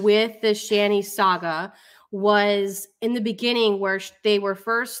week with the Shanny saga was in the beginning where they were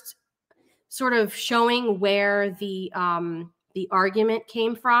first sort of showing where the argument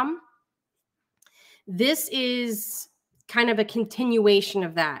came from. This is kind of a continuation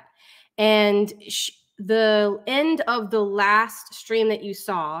of that. And the end of the last stream that you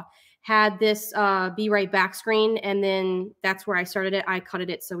saw had this be right back screen. And then that's where I started it. I cut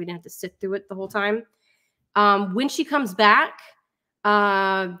it so we didn't have to sit through it the whole time. When she comes back,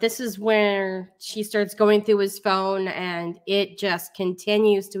 this is where she starts going through his phone and it just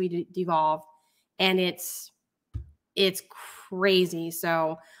continues to devolve. And it's crazy.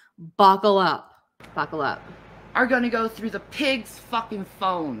 So buckle up. Buckle up. Are going to go through the pig's fucking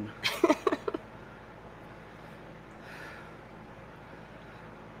phone.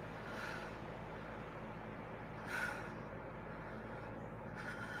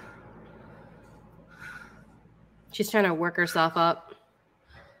 She's trying to work herself up.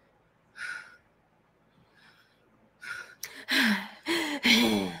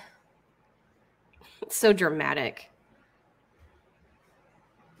 It's so dramatic.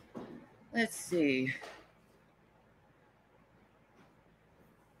 Let's see.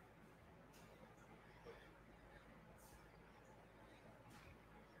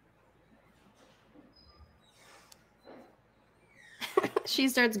 she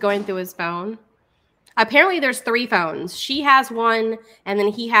starts going through his phone. Apparently, there's 3 phones. She has one, and then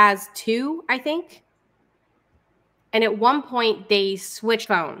he has 2, I think. And at one point, they switch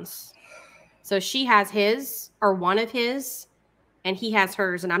phones. So she has his, or one of his, and he has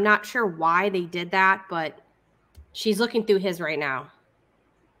hers. And I'm not sure why they did that, but she's looking through his right now.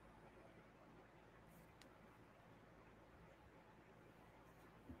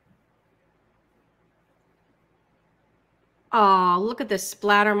 Oh, look at the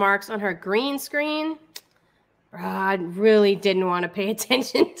splatter marks on her green screen. I really didn't want to pay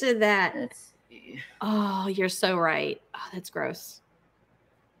attention to that. Oh, you're so right. Oh, that's gross.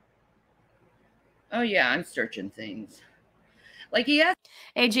 Oh, yeah, I'm searching things. Like he has.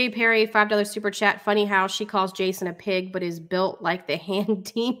 AJ Perry, $5 super chat. Funny how she calls Jason a pig, but is built like the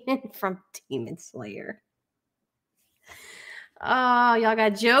hand demon from Demon Slayer. Oh, y'all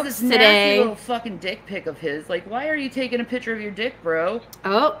got jokes This today. nasty little fucking dick pic of his. Like, why are you taking a picture of your dick, bro?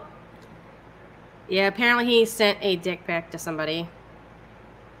 Oh. Yeah, apparently he sent a dick pic to somebody.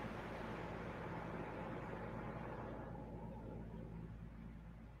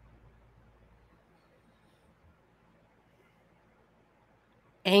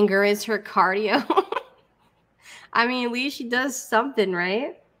 Anger is her cardio. I mean, at least she does something,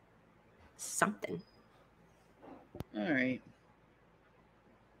 right? Something. All right.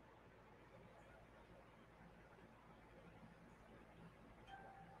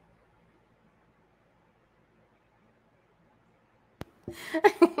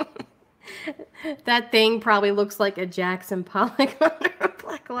 That thing probably looks like a Jackson Pollock under a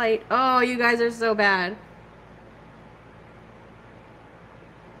black light. Oh, you guys are so bad.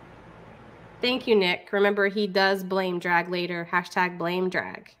 Thank you, Nick. Remember, he does blame drag later. Hashtag blame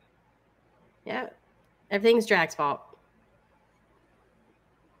drag. Yeah. Everything's drag's fault.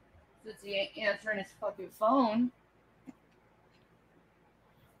 Since he ain't answering his fucking phone.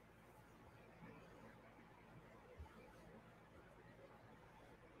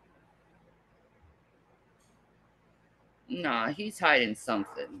 Nah, he's hiding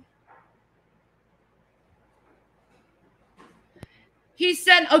something. He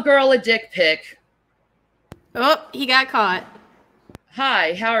sent a girl a dick pic. Oh, he got caught.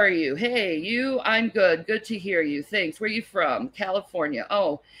 Hi, how are you? Hey, you? I'm good. Good to hear you. Thanks. Where you from? California.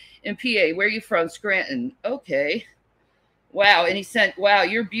 Oh, in PA. Where you from? Scranton. Okay. Wow. And he sent, wow,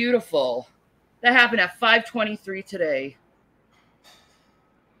 you're beautiful. That happened at 5:23 today.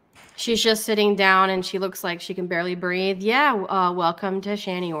 She's just sitting down and she looks like she can barely breathe. Yeah, welcome to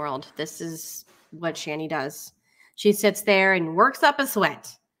Shanny World. This is what Shanny does. She sits there and works up a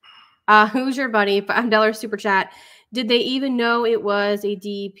sweat. Who's your buddy? $5 super chat. Did they even know it was a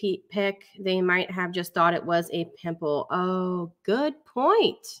DP pic? They might have just thought it was a pimple. Oh, good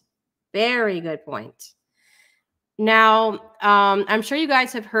point. Very good point. Now, I'm sure you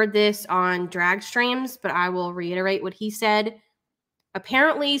guys have heard this on drag streams, but I will reiterate what he said.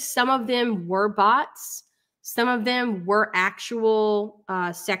 Apparently, some of them were bots. Some of them were actual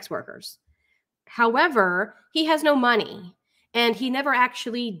sex workers. However, he has no money, and he never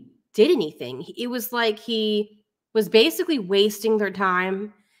actually did anything. It was like he was basically wasting their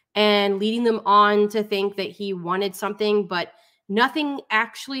time and leading them on to think that he wanted something, but nothing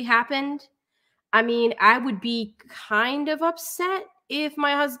actually happened. I mean, I would be kind of upset if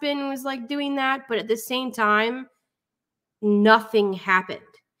my husband was like doing that, but at the same time, nothing happened.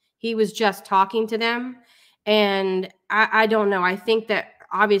 He was just talking to them. And I don't know. I think that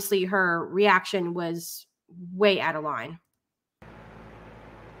obviously her reaction was way out of line.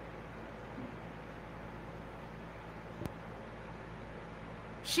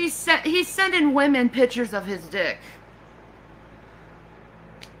 He's sending women pictures of his dick.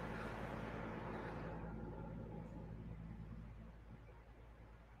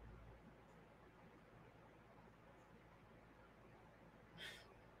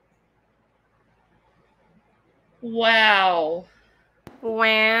 Wow.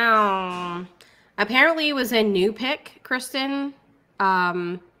 Wow. Apparently it was a new pick, Kristen.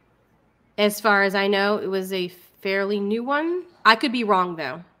 As far as I know, it was a fairly new one. I could be wrong,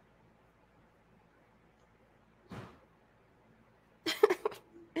 though.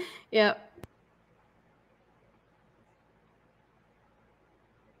 Yep.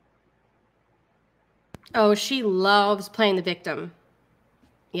 Oh, she loves playing the victim.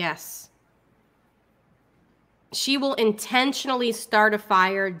 Yes. She will intentionally start a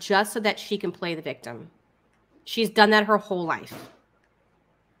fire just so that she can play the victim. She's done that her whole life.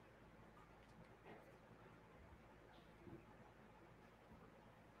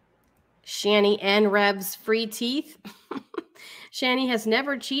 Shanny and Rev's free teeth. Shanny has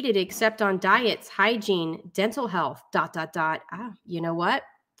never cheated except on diets, hygiene, dental health, ... Ah, you know what?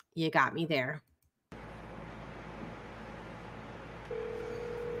 You got me there.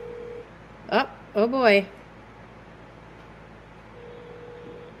 Oh boy.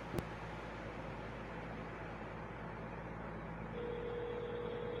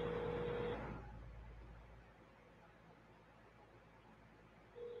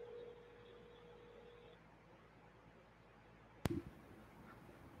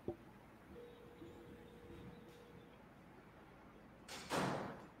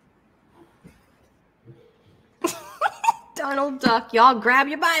 Donald Duck, y'all grab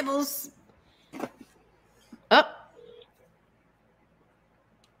your Bibles. Oh.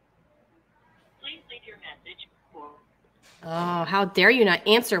 Please leave your message for... Oh, how dare you not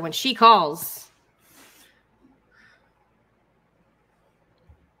answer when she calls?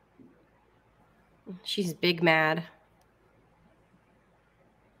 She's big mad.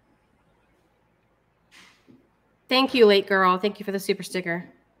 Thank you, late girl. Thank you for the super sticker.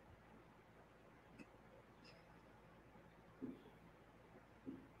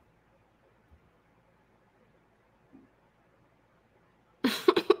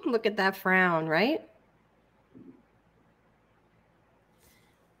 Look at that frown, right?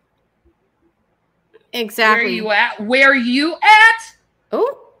 Exactly. Where you at? Where you at?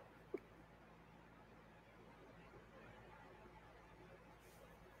 Oh.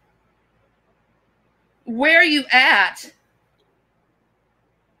 Where you at?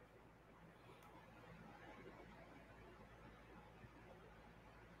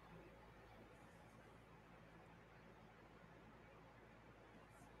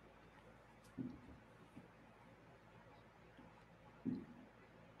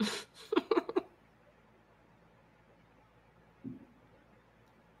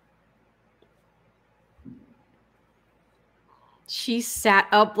 She sat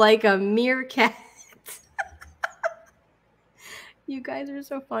up like a meerkat. You guys are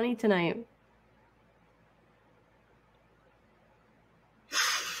so funny tonight.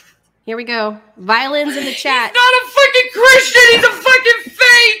 Here we go. Violins in the chat. He's not a fucking Christian. He's a fucking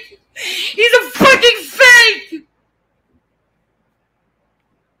fake. He's a fucking fake.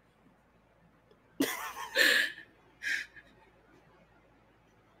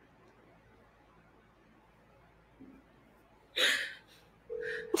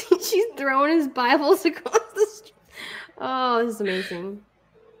 She's throwing his Bibles across the street. Oh, this is amazing.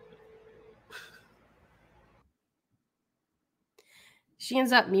 She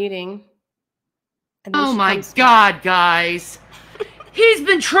ends up muting. And then Oh she my comes God, back. guys. He's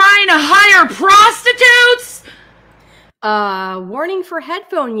been trying to hire prostitutes. Warning for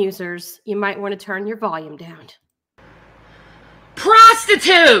headphone users. You might want to turn your volume down.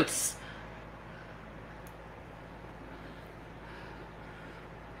 Prostitutes.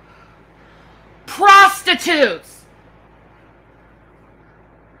 Prostitutes.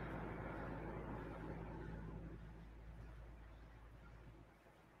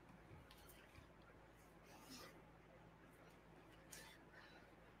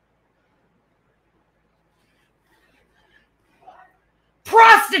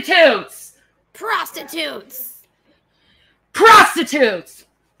 Prostitutes. Prostitutes. Prostitutes.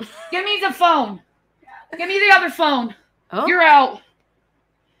 Give me the phone. Give me the other phone. Oh. You're out.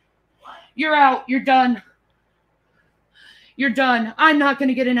 You're out. You're done. You're done. I'm not going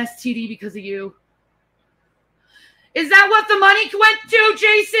to get an STD because of you. Is that what the money went to,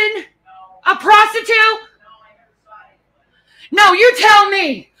 Jason? No. A prostitute? No, I never saw it. No, you tell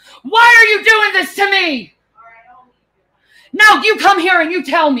me. Why are you doing this to me? All right, no, you come here and you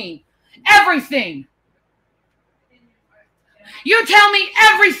tell me everything. You tell me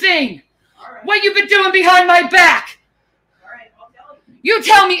everything. All right. What you've been doing behind my back. All right, I'll tell you. You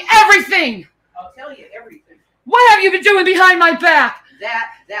tell me everything. I'll tell you everything. What have you been doing behind my back?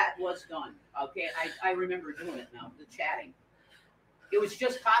 That was done. Okay, I remember doing it now, the chatting. It was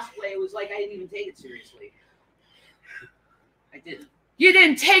just cosplay. It was like I didn't even take it seriously. I didn't. You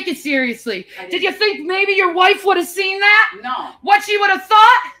didn't take it seriously. Did you think maybe your wife would have seen that? No. What she would have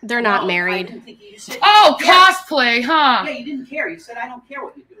thought? They're not I married. didn't think you said Oh, cosplay, huh? Yeah, you didn't care. You said, I don't care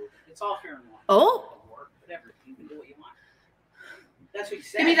what you do. It's all fair and law. Oh. Whatever. You can do what you want. That's what you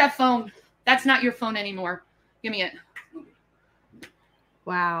said. Give me that phone. That's not your phone anymore. Give me it.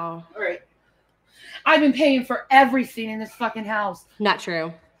 Wow. All right. I've been paying for everything in this fucking house. Not true.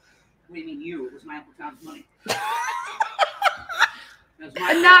 What do you mean you? It was my Uncle Tom's money.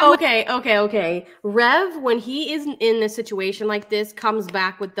 Okay. Rev, when he is in a situation like this, comes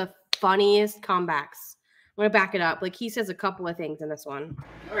back with the funniest comebacks. I'm going to back it up. Like, he says a couple of things in this one.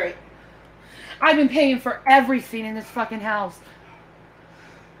 All right. I've been paying for everything in this fucking house.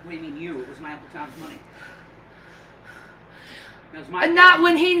 What do you mean you? It was my Uncle Tom's money. It was my And not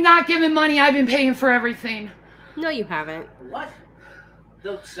when he's not giving money, I've been paying for everything. No, you haven't. What?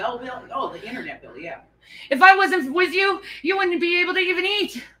 The cell bill? Oh, the internet bill, yeah. If I wasn't with you, you wouldn't be able to even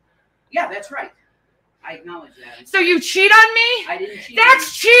eat. Yeah, that's right. I acknowledge that. So you cheat on me? I didn't cheat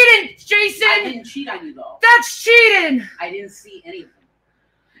That's on you. cheating, Jason! I didn't cheat on you, though. That's cheating! I didn't see anything.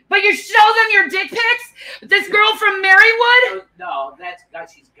 But you show them your dick pics? This girl from Marywood? No, that's God,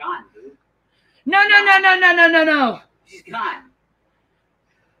 she's gone, dude. No. She's gone.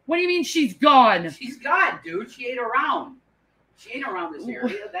 What do you mean she's gone? She's gone, dude. She ain't around. She ain't around this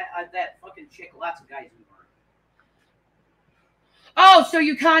area. That fucking chick, lots of guys knew her. Oh, so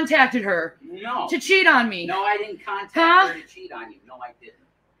you contacted her No. to cheat on me? No, I didn't contact her to cheat on you. No, I didn't.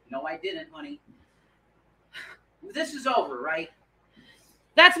 No, I didn't, honey. This is over, right?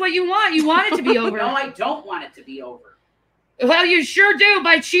 That's what you want. You want it to be over. No, I don't want it to be over. Well, you sure do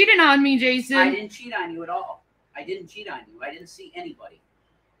by cheating on me, Jason. I didn't cheat on you at all. I didn't cheat on you. I didn't see anybody.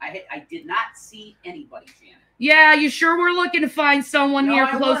 I did not see anybody, Shannon. Yeah, you sure were looking to find someone No, here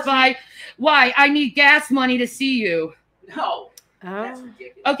I close wasn't. by. Why? I need gas money to see you. No. That's Oh.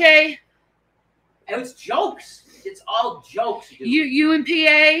 ridiculous. Okay? And it's jokes. It's all jokes, dude. You and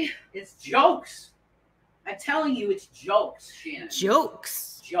PA? It's jokes. I'm telling you, it's jokes, Shannon.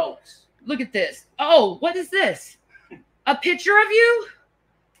 Jokes. Jokes. Look at this. Oh, what is this? A picture of you?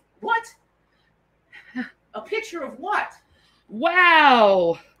 What? A picture of what?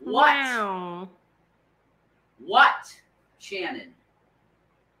 Wow. What? Wow. What, Shannon?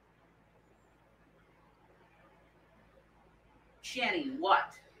 Shanny,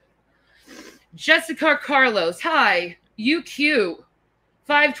 what? Jessica Carlos. Hi. You cute.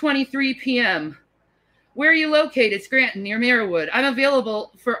 5:23 p.m. Where are you located? Scranton, near Marywood. I'm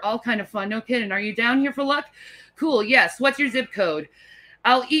available for all kind of fun. No kidding. Are you down here for luck? Cool. Yes. What's your zip code?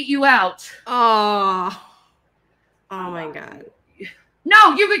 I'll eat you out. Oh. Oh my God.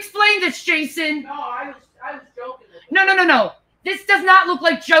 No, you've explained this, Jason. No, I was joking. No. This does not look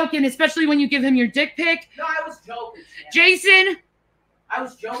like joking, especially when you give him your dick pic. No, I was joking, Shannon. Jason, I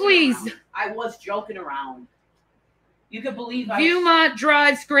was joking please. around. I was joking around. You could believe I was... Viewmont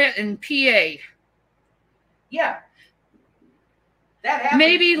Drive, Scranton, PA. Yeah. That happened.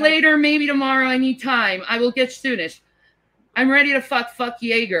 Maybe later, maybe tomorrow. I need time. I will get soonish. I'm ready to fuck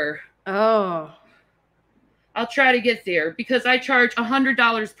Jaeger. Oh. I'll try to get there because I charge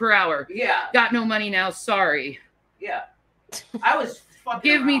 $100 per hour. Yeah. Got no money now. Sorry. Yeah. I was fucking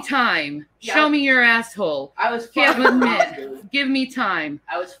Give me around. time. Yeah. Show me your asshole. I was Can't fucking around, admit. dude. Give me time.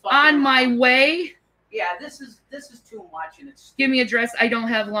 I was fucking On my around. way. Yeah, this is too much, and it's... Give me address. I don't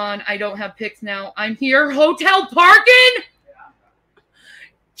have lawn. I don't have pics now. I'm here. Hotel parking?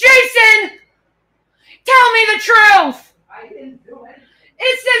 Jason! Tell me the truth! I didn't do anything.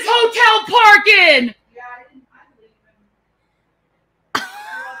 It says hotel parking! Yeah, I believe him. I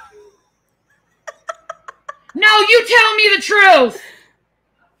love you. No, you tell me the truth!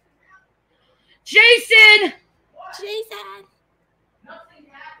 Jason! What? Jason. Nothing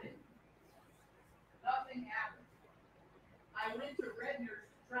happened. Nothing happened. I went to Redner's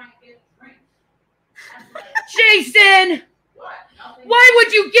to try and get drinks. That's what I- Jason! What? Nothing. Why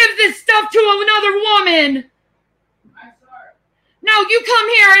would you give this stuff to another woman? I'm sorry. No, you come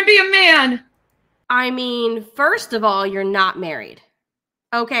here and be a man. I mean, first of all, you're not married.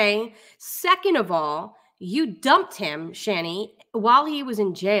 Okay. Second of all, you dumped him, Shanny, while he was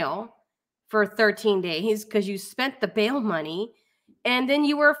in jail for 13 days because you spent the bail money and then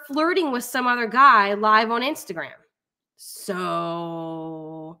you were flirting with some other guy live on Instagram.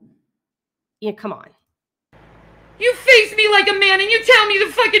 So, yeah, come on. You face me like a man and you tell me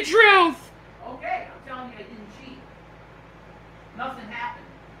the fucking truth. Okay, I'm telling you I didn't cheat. Nothing happened.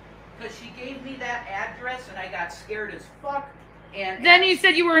 Because she gave me that address and I got scared as fuck. And Then you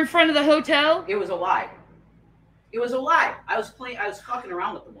said you were in front of the hotel? it was a lie. It was a lie. I was fucking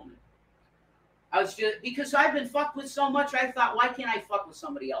around with the woman. I was just, because I've been fucked with so much, I thought, why can't I fuck with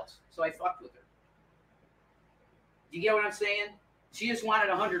somebody else? So I fucked with her. Do you get what I'm saying? She just wanted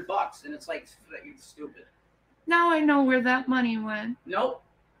 $100, and it's like, you're stupid. Now I know where that money went. Nope,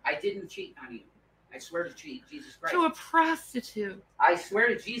 I didn't cheat on you. I swear to Jesus Christ. To a prostitute. I swear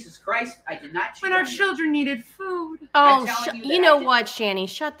to Jesus Christ, I did not cheat When our on you. children needed food. Oh, I'm telling you that you know I did- what, Shanny?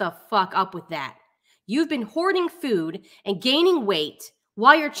 Shut the fuck up with that. You've been hoarding food and gaining weight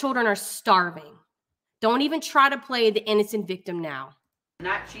while your children are starving. Don't even try to play the innocent victim now. I did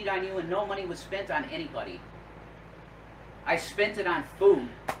not cheat on you, and no money was spent on anybody. I spent it on food.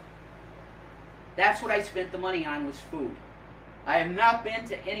 That's what I spent the money on, was food. I have not been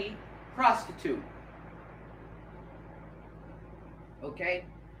to any prostitute. Okay?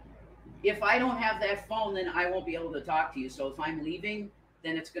 if I don't have that phone, then I won't be able to talk to you. So if I'm leaving,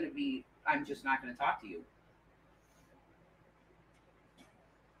 then it's going to be, I'm just not going to talk to you.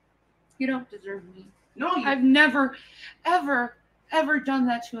 You don't deserve me. No, you. I've never, ever, ever done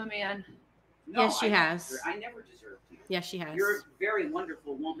that to a man. No, Yes, she has. I never deserved you. Yes, she has. You're a very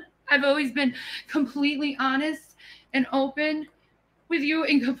wonderful woman. I've always been completely honest and open with you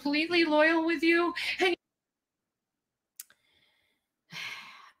and completely loyal with you. And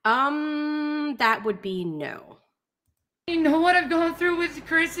that would be no. you know what I've gone through with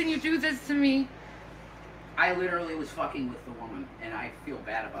Chris, and you do this to me. I literally was fucking with the woman, and I feel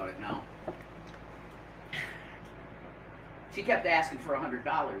bad about it now. She kept asking for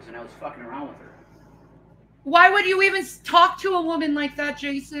 $100, and I was fucking around with her. Why would you even talk to a woman like that,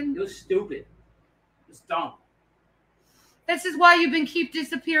 Jason? It was stupid. It was dumb. This is why you've been keep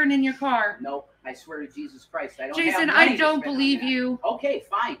disappearing in your car. Nope. I swear to Jesus Christ, I don't Jason, have money I don't to spend believe on that. you. Okay,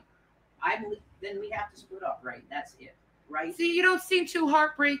 fine. Then we have to split up, right? That's it, right? See, you don't seem too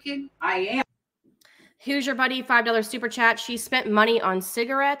heartbreaking. I am. Who's your buddy? $5 super chat. She spent money on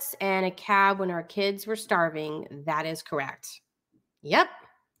cigarettes and a cab when her kids were starving. That is correct. Yep.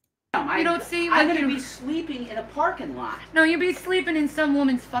 You don't seem I'm like going to you- be sleeping in a parking lot. No, you'd be sleeping in some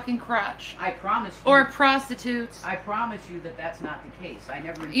woman's fucking crotch. I promise you. Or a prostitute. I promise you that that's not the case. I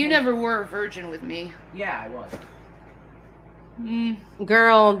never. You intended- never were a virgin with me. Yeah, I was.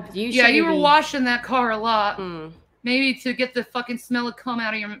 Girl, you Yeah, should you were be- washing that car a lot. Mm. Maybe to get the fucking smell of cum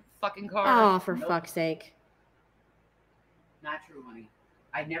out of your fucking car. Oh, for Nope. fuck's sake. Not true, honey.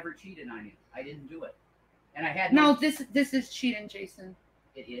 I never cheated on you. I didn't do it. And I had No, this is cheating, Jason.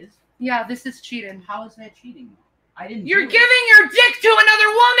 It is? Yeah, this is cheating. How is that cheating? I didn't. You're do it. giving your dick to another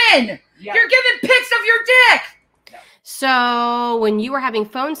woman. Yeah. You're giving pics of your dick. So when you were having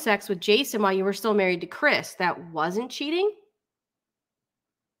phone sex with Jason while you were still married to Chris, that wasn't cheating?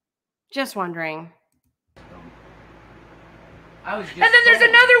 Just wondering. I was just. And then there's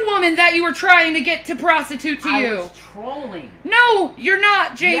trolling. another woman that you were trying to get to prostitute to I you. was trolling. No, you're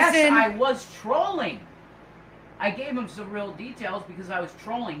not, Jason. Yes, I was trolling. I gave him some real details because I was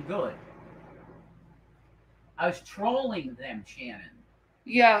trolling good. I was trolling them, Shannon.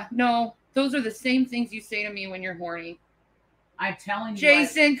 Yeah, no. Those are the same things you say to me when you're horny. I'm telling you.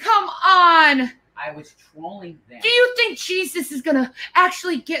 Jason, come on. I was trolling them. Do you think Jesus is gonna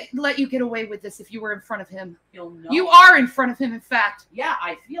actually let you get away with this if you were in front of him? He'll know. You are in front of him, in fact. Yeah,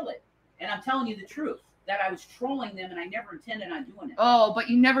 I feel it. And I'm telling you the truth. That I was trolling them and I never intended on doing it. Oh, but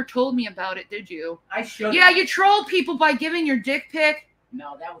you never told me about it, did you? I should. Yeah, you trolled people by giving your dick pic.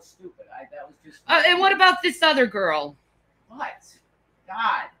 No, that was stupid. That was just. And what about this other girl? What?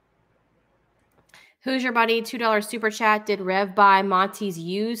 God. Who's your buddy? $2 super chat. Did Rev buy Monty's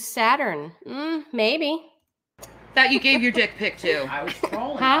used Saturn? Maybe. That you gave your dick pic to. I was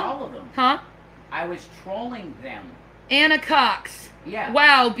trolling Huh? all of them. Huh? I was trolling them. Anna Cox. Yeah.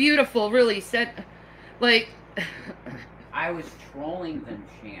 Wow, beautiful. Really said, like. I was trolling them,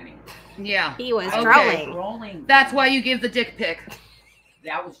 Shanny. He Yeah. was Okay. trolling. Trolling them. That's why you give the dick pic.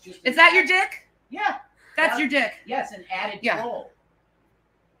 That was just. Is that your dick? Yeah. That's your dick. Yes, an added Yeah. troll.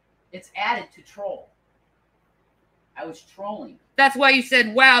 It's added to troll. I was trolling. That's why you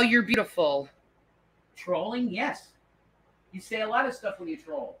said, wow, you're beautiful. Trolling? Yes. You say a lot of stuff when you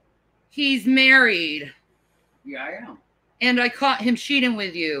troll. He's married. Yeah, I am. And I caught him cheating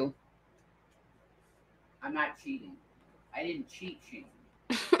with you. I'm not cheating. I didn't cheat, Shane.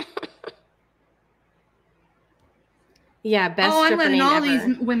 Yeah, best I'm stripper letting name all ever.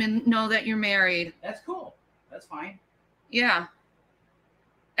 these women know that you're married. That's cool. That's fine. Yeah.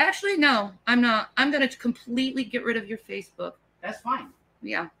 Actually, no, I'm not. I'm going to completely get rid of your Facebook. That's fine.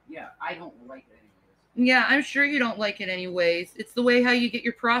 Yeah. Yeah, I don't like it anyways. Yeah, I'm sure you don't like it anyways. It's the way how you get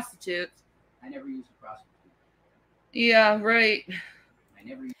your prostitutes. I never use a prostitute. Yeah, right. I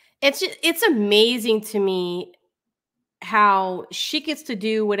never use. It's amazing to me how she gets to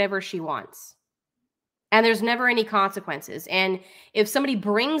do whatever she wants. And there's never any consequences. And if somebody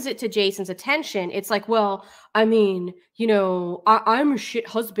brings it to Jason's attention, it's like, well, I mean, you know, I'm a shit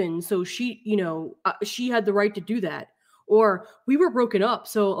husband. So she, you know, she had the right to do that. Or we were broken up.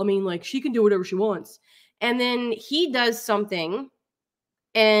 So, I mean, like, she can do whatever she wants. And then he does something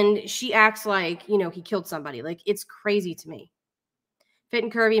and she acts like, you know, he killed somebody. Like, it's crazy to me. Fit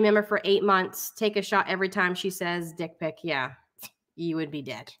and Curvy member for 8 months. Take a shot every time she says dick pic. Yeah, you would be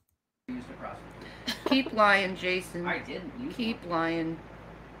dead. Use a prostitute. Keep lying, Jason. I didn't use. Keep lying.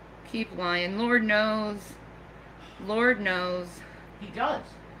 Keep lying. Lord knows. Lord knows. He does.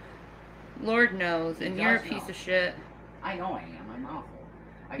 Lord knows. He And you're a does piece know. of shit. I know I am. I'm awful.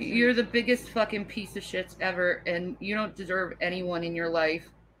 I shouldn't- You're the biggest fucking piece of shit ever, and you don't deserve anyone in your life.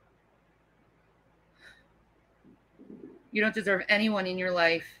 You don't deserve anyone in your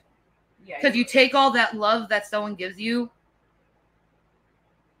life. Yeah. Because you take all that love that someone gives you,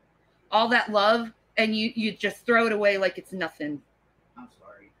 all that love, and you just throw it away like it's nothing. I'm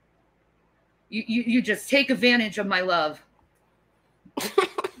sorry. You just take advantage of my love. It's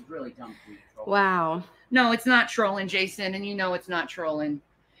really dumb for you to troll. Wow. No, it's not trolling, Jason, and you know it's not trolling.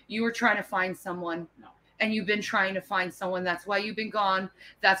 You were trying to find someone. No. And you've been trying to find someone. That's why you've been gone.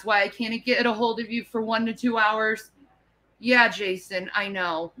 That's why I can't get a hold of you for 1 to 2 hours. Yeah, Jason, I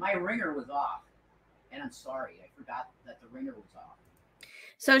know. My ringer was off. And I'm sorry. I forgot that the ringer was off.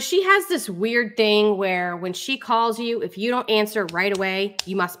 So she has this weird thing where when she calls you, if you don't answer right away,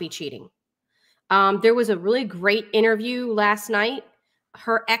 you must be cheating. There was a really great interview last night.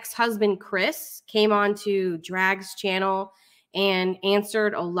 Her ex-husband, Chris, came on to Drag's channel and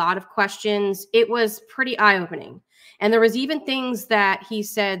answered a lot of questions. It was pretty eye-opening. And there was even things that he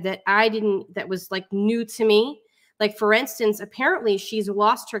said that that was like new to me. Like, for instance, apparently she's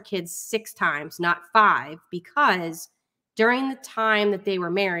lost her kids 6 times, not 5, because during the time that they were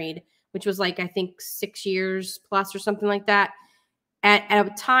married, which was like, I think 6 years plus or something like that, at a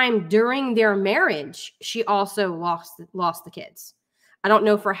time during their marriage, she also lost the kids. I don't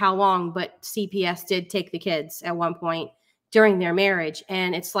know for how long, but CPS did take the kids at one point during their marriage.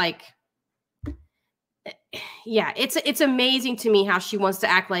 And it's like, yeah, it's amazing to me how she wants to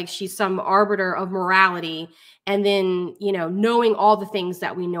act like she's some arbiter of morality, and then, you know, knowing all the things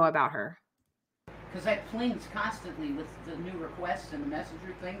that we know about her. Because that plings constantly with the new requests and the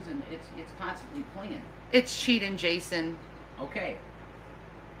messenger things, and it's constantly plinging. It's cheating, Jason. Okay.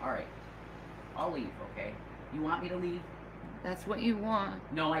 All right. I'll leave, okay? You want me to leave? That's what you want.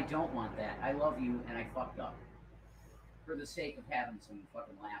 No, I don't want that. I love you, and I fucked up. For the sake of having some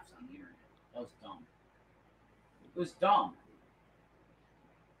fucking laughs on the internet. That was dumb. It was dumb.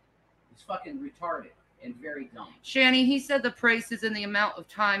 It's fucking retarded and very dumb. Shanny, he said the prices and the amount of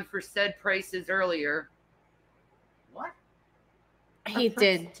time for said prices earlier. What? He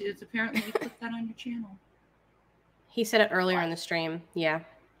did. It's apparently you put that on your channel. He said it earlier in the stream. Yeah.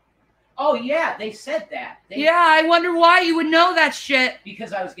 Oh, yeah, they said that. Yeah, I wonder why you would know that shit.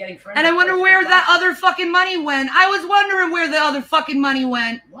 Because I was getting friends. And I wonder where that other fucking money went. I was wondering where the other fucking money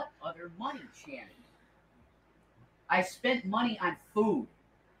went. What other money, Shanny? I spent money on food.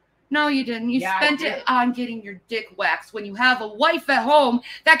 No, you didn't. You Yeah, spent it on getting your dick waxed when you have a wife at home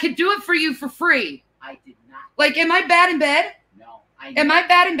that could do it for you for free. I did not. Like, am I bad in bed? No. Am I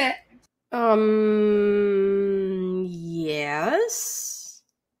bad in bed? Yes.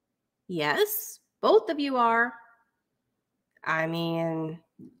 Yes, both of you are. I mean,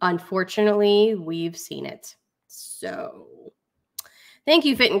 unfortunately, we've seen it. So thank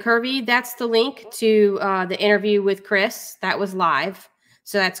you, Fit and Curvy. That's the link to the interview with Chris. That was live.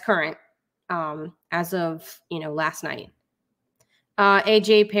 So that's current as of, last night.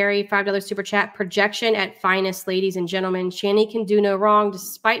 AJ Perry, $5 super chat. Projection at finest, ladies and gentlemen. Shanny can do no wrong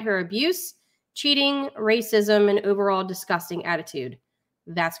despite her abuse, cheating, racism, and overall disgusting attitude.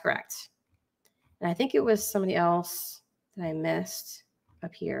 That's correct. And I think it was somebody else that I missed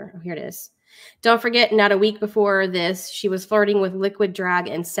up here. Oh, here it is. Don't forget, not a week before this, she was flirting with Liquid Drag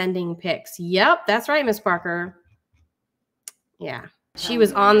and sending pics. Yep, that's right, Miss Parker. Yeah, she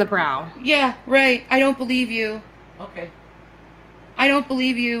was on the prowl. Yeah, right. I don't believe you. Okay. I don't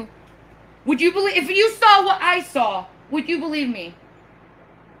believe you. Would you believe, if you saw what I saw, would you believe me?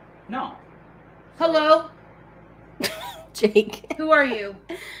 No. Hello? Jake. Who are you?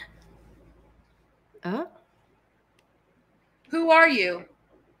 Who are you?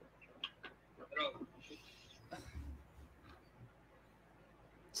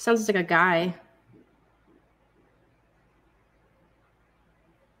 Sounds like a guy.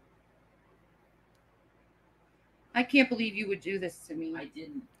 I can't believe you would do this to me. I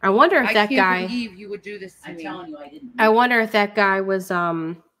didn't. I wonder if that I guy. can't believe you would do this to I'm me. telling you, I didn't. I wonder if that guy was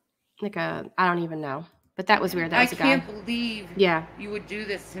like a. I don't even know. But that was weird. That was a guy. I can't believe Yeah. you would do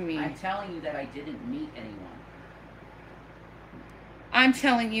this to me. I'm telling you that I didn't meet anyone. I'm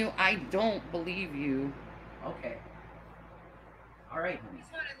telling you, I don't believe you. Okay. All right, honey. I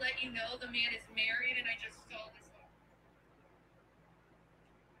just want to let you know the man is married, and I just saw this.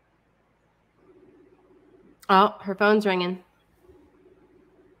 Oh, her phone's ringing.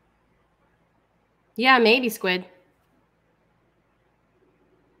 Yeah, maybe, Squid.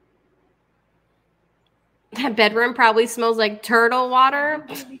 That bedroom probably smells like turtle water. I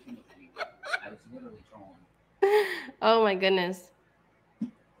was literally trolling. Oh my goodness.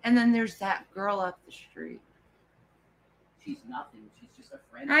 And then there's that girl up the street. She's nothing. She's just a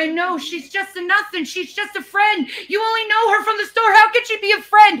friend. I know, she's just a nothing. She's just a friend. You only know her from the store. How could she be a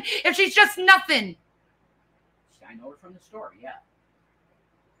friend if she's just nothing? I I know her from the store, yeah.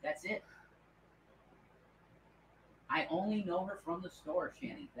 That's it. I only know her from the store,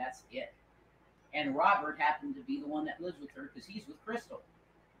 Shanny. That's it. And Robert happened to be the one that lives with her because he's with Crystal.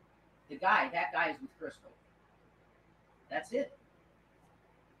 That guy is with Crystal. That's it.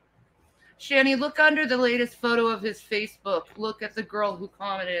 Shanny, look under the latest photo of his Facebook. Look at the girl who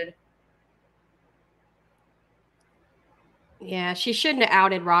commented. Yeah, she shouldn't have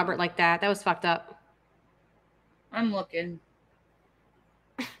outed Robert like that. That was fucked up. I'm looking.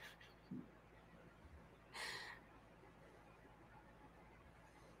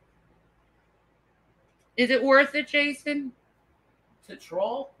 Is it worth it, Jason? To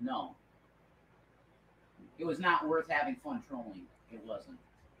troll? No. It was not worth having fun trolling. It wasn't.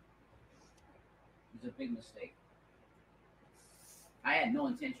 It was a big mistake. I had no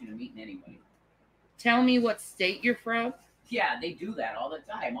intention of meeting anybody. Tell me what state you're from. Yeah, they do that all the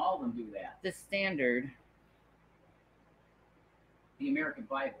time. All of them do that. The Standard. The American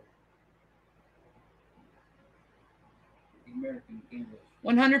Bible. The American English.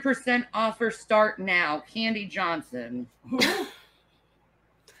 100% offer start now. Candy Johnson.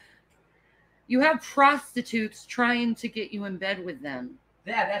 You have prostitutes trying to get you in bed with them.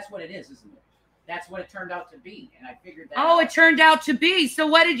 Yeah, that's what it is, isn't it? That's what it turned out to be. And I figured that Oh, out. it turned out to be. So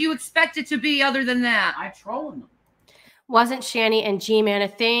what did you expect it to be other than that? I'm trolling them. Wasn't Shanny and G-Man a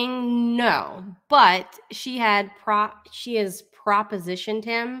thing? No. But she has propositioned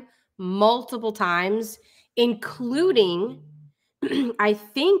him multiple times, including I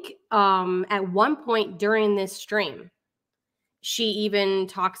think at one point during this stream, she even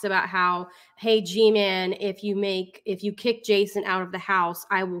talks about how, hey, G-Man, if you kick Jason out of the house,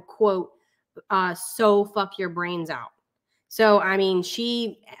 I will quote, so fuck your brains out. So, I mean,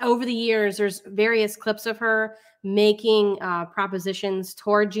 she, over the years, there's various clips of her making propositions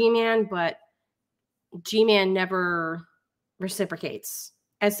toward G-Man, but G-Man never reciprocates,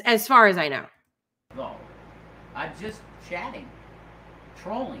 as far as I know. No, I'm just chatting,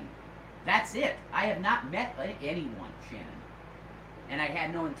 trolling. That's it. I have not met anyone, Shannon. And I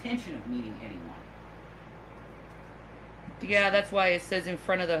had no intention of meeting anyone. Yeah, that's why it says in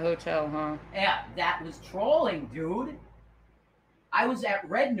front of the hotel, huh? Yeah, that was trolling, dude. I was at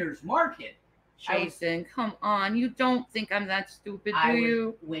Redner's Market. Jason, come on. You don't think I'm that stupid, do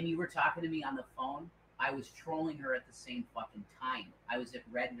you? When you were talking to me on the phone, I was trolling her at the same fucking time. I was at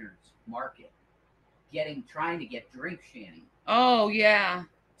Redner's Market, trying to get drinks, Shanny. Oh, yeah.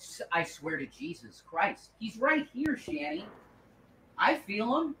 I swear to Jesus Christ. He's right here, Shanny. I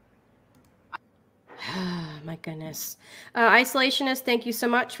feel him. My goodness. Isolationist, thank you so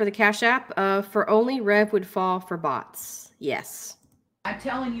much for the Cash App. For only Rev would fall for bots. Yes. I'm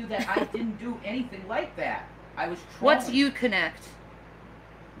telling you that I didn't do anything like that. I was trolling. What's Uconnect?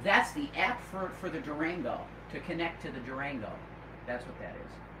 That's the app for the Durango, to connect to the Durango. That's what that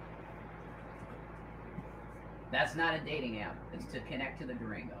is. That's not a dating app. It's to connect to the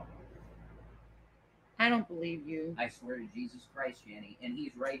Durango. I don't believe you. I swear to Jesus Christ, Shanny, and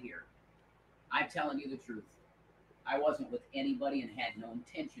he's right here. I'm telling you the truth. I wasn't with anybody and had no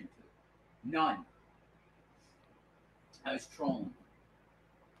intention to. None. I was trolling.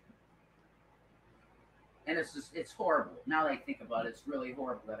 And it's horrible. Now that I think about it, it's really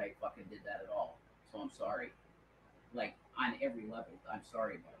horrible that I fucking did that at all. So I'm sorry. Like, on every level, I'm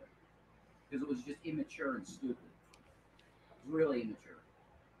sorry about it. Because it was just immature and stupid. It was really immature.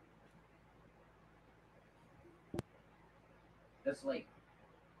 That's like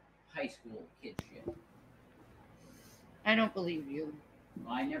high school kid shit. I don't believe you.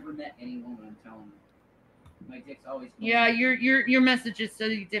 Well, I never met any woman, I'm telling you. My dick's always... Yeah, your messages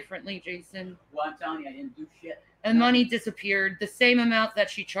say differently, Jason. Well, I'm telling you, I didn't do shit. And money disappeared, the same amount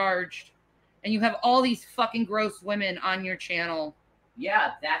that she charged. And you have all these fucking gross women on your channel.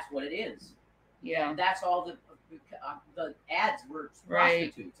 Yeah, that's what it is. Yeah. And that's all the ads were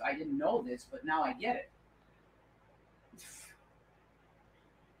prostitutes. Right. I didn't know this, but now I get it.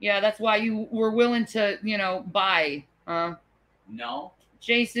 Yeah, that's why you were willing to, buy, huh? No.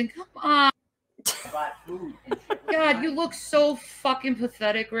 Jason, come on. I bought food and shit. God, you look so fucking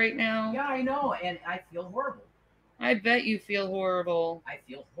pathetic right now. Yeah, I know, and I feel horrible. I bet you feel horrible. I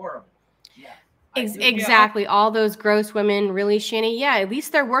feel horrible. Yeah. Exactly. All those gross women, really, Shanny? Yeah, at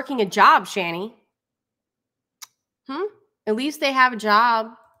least they're working a job, Shanny. At least they have a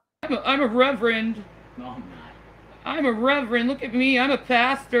job. I'm a reverend. No, I'm not. I'm a reverend. Look at me. I'm a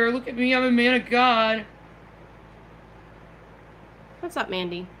pastor. Look at me. I'm a man of God. What's up,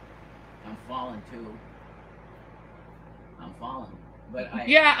 Mandy? I'm falling too. I'm falling. But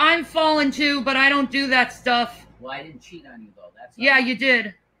Yeah, I'm falling too, but I don't do that stuff. Well, I didn't cheat on you, though. That's yeah, you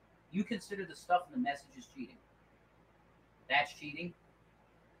did. You consider the stuff in the messages cheating? That's cheating.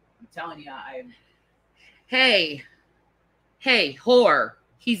 I'm telling you, Hey, whore.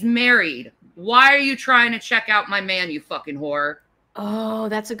 He's married. Why are you trying to check out my man, you fucking whore? Oh,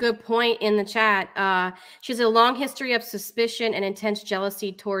 that's a good point in the chat. She has a long history of suspicion and intense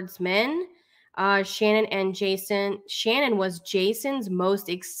jealousy towards men. Shannon was Jason's most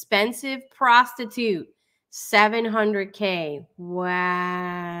expensive prostitute. $700K.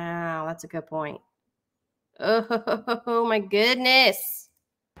 Wow, that's a good point. Oh my goodness.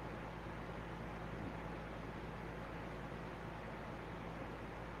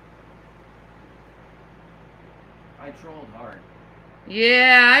 I trolled hard.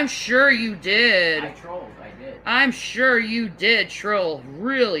 Yeah, I'm sure you did. I trolled. I did. I'm sure you did troll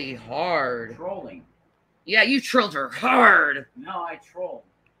really hard. Trolling. Yeah, you trolled her hard. No, I trolled.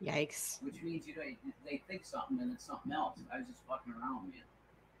 Yikes. Which means they think something and it's something else. I was just fucking around, man.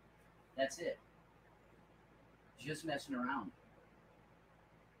 That's it. Just messing around.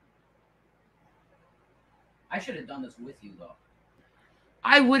 I should have done this with you, though.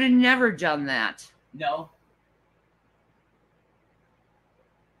 I would have never done that. No.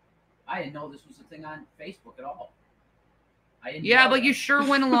 I didn't know this was a thing on Facebook at all. I didn't. Yeah, know but that. you sure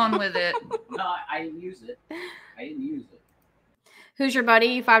went along with it. No, I didn't use it. I didn't use it. Who's your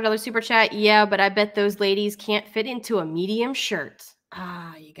buddy? $5 super chat. Yeah, but I bet those ladies can't fit into a medium shirt.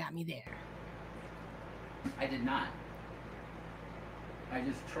 Ah, you got me there. I did not. I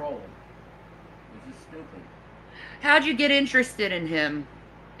just trolled. It was just stupid. How'd you get interested in him?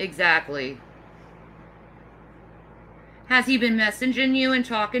 Exactly. Has he been messaging you and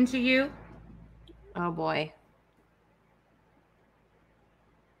talking to you? Oh boy.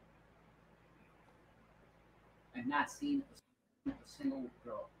 I've not seen a single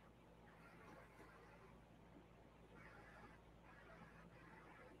girl.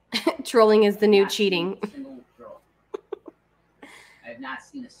 Trolling is the new Not cheating. seen a single girl. I have not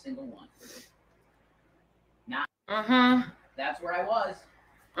seen a single one. Not. Uh-huh. That's where I was.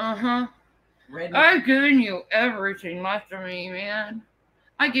 Uh-huh. Red. I've given you everything left of me, man.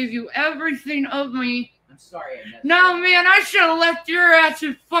 I give you everything of me. I'm sorry I messed No, up. man, I should have left your ass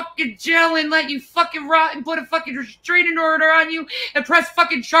in fucking jail and let you fucking rot and put a fucking restraining order on you and press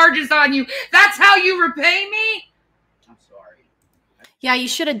fucking charges on you. That's how you repay me? I'm sorry. Yeah, you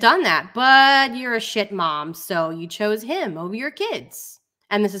should have done that, but you're a shit mom, so you chose him over your kids.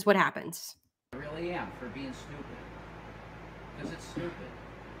 And this is what happens. I really am for being stupid. Because it's stupid.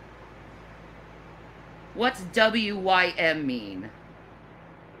 What's WYM mean?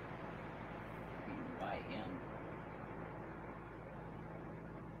 WYM.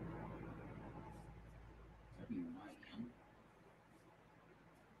 WYM.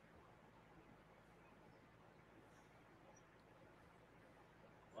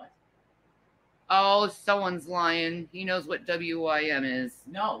 What? Oh, someone's lying. He knows what WYM is.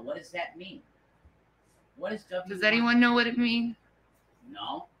 No, what does that mean? What is WYM? Does anyone know what it means?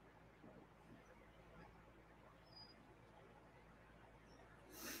 No.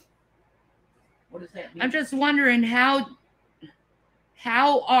 What does that mean? I'm just wondering how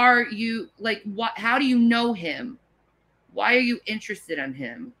are you, like, what? How do you know him? Why are you interested in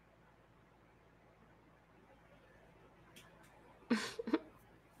him? What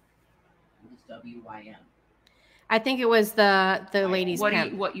is WYM? I think it was the lady's What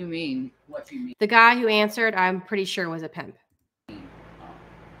pimp. what you mean? What you mean? The guy who answered, I'm pretty sure was a pimp.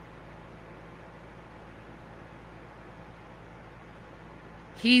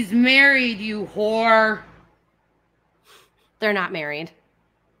 He's married, you whore. They're not married.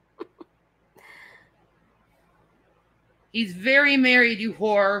 He's very married, you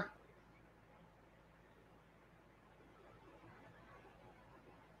whore.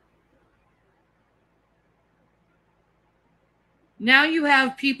 Now you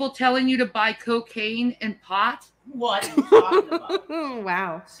have people telling you to buy cocaine and pot? What are you talking about?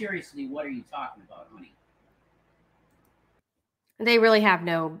 Wow. Seriously, what are you talking about, honey? They really have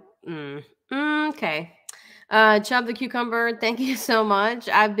no... okay. Chub the Cucumber, thank you so much.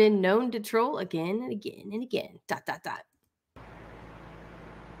 I've been known to troll again and again and again. ...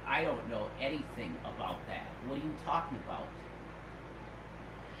 I don't know anything about that. What are you talking about?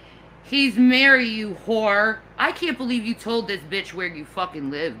 He's married, you whore. I can't believe you told this bitch where you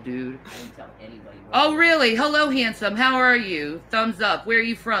fucking live, dude. I didn't tell anybody. Oh, really? Hello, handsome. How are you? Thumbs up. Where are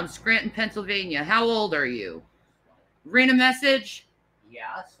you from? Scranton, Pennsylvania. How old are you? Ran a message?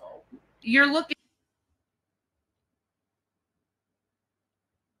 Yeah, so. You're looking.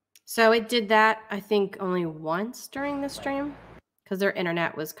 So it did that, I think, only once during the stream. Because their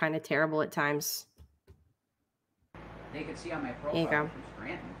internet was kind of terrible at times. They could see on my There you profile go. from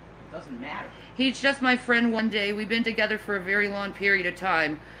Scranton. Doesn't matter. He's just my friend one day. We've been together for a very long period of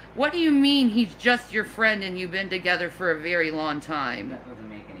time. What do you mean he's just your friend and you've been together for a very long time? That doesn't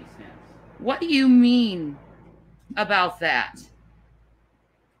make any sense. What do you mean about that?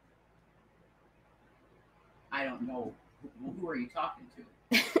 I don't know. Who are you talking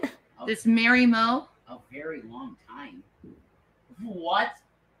to? This Mary Mo? A very long time. What?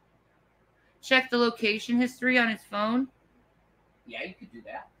 Check the location history on his phone? Yeah, you could do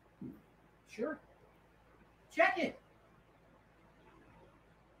that. Sure. Check it.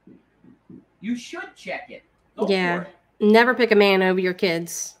 You should check it. Go Yeah. for it. Never pick a man over your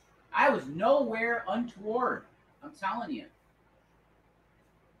kids. I was nowhere untoward. I'm telling you.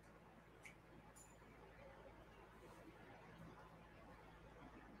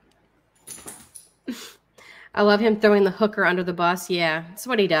 I love him throwing the hooker under the bus. Yeah, that's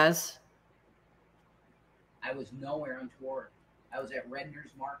what he does. I was nowhere untoward. I was at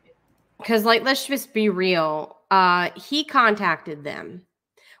Redner's Market. Because, like, let's just be real. He contacted them.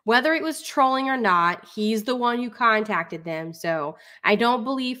 Whether it was trolling or not, he's the one who contacted them. So I don't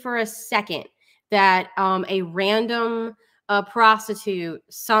believe for a second that a random prostitute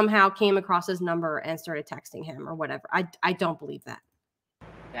somehow came across his number and started texting him or whatever. I don't believe that.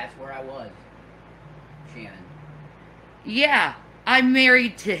 That's where I was, Shannon. Yeah, I'm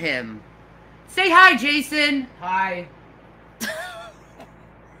married to him. Say hi, Jason. Hi.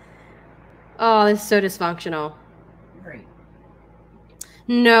 Oh, this is so dysfunctional. Mary.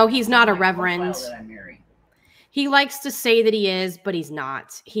 No, he's not a My reverend. profile that I'm married. He likes to say that he is, but he's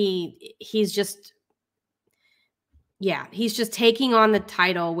not. He's just, yeah, he's just taking on the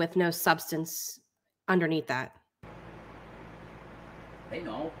title with no substance underneath that. They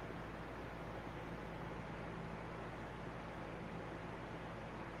know.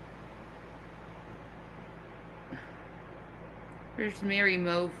 Where's Mary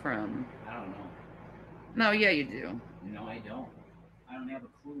Mo from? I don't know. No, yeah, you do. No, I don't. I don't have a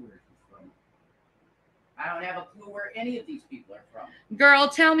clue where she's from. I don't have a clue where any of these people are from. Girl,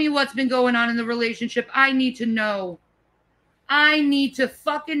 tell me what's been going on in the relationship. I need to know. I need to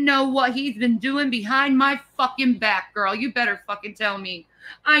fucking know what he's been doing behind my fucking back, girl. You better fucking tell me.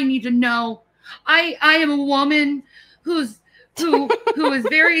 I need to know. I am a woman who is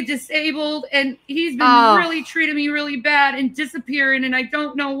very disabled, and he's been really treating me really bad and disappearing, and I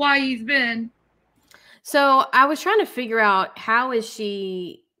don't know why he's been. So I was trying to figure out how is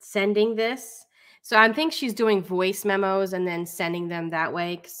she sending this. So I think she's doing voice memos and then sending them that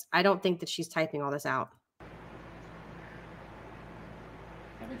way, because I don't think that she's typing all this out.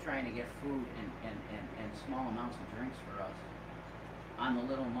 I've been trying to get food and small amounts of drinks for us. On the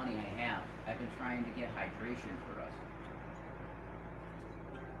little money I have, I've been trying to get hydration for us.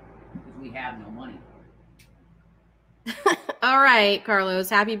 Because we have no money. All right, Carlos.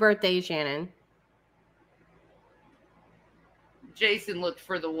 Happy birthday, Shannon. Jason looked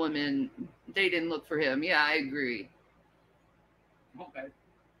for the woman. They didn't look for him. Yeah, I agree. Okay.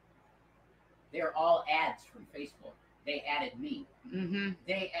 They are all ads from Facebook. They added me. Mm-hmm.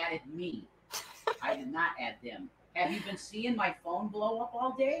 They added me. I did not add them. Have you been seeing my phone blow up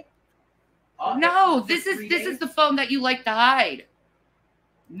all day? No, this is the phone that you like to hide.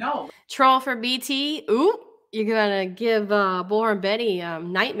 No. Troll for BT. Ooh, you're gonna give Bullhorn Betty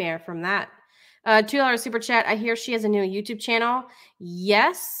nightmare from that. $2 super chat. I hear she has a new YouTube channel.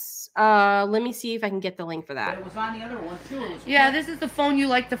 Yes. Let me see if I can get the link for that. But it was on the other one too. It was Yeah, this is the phone you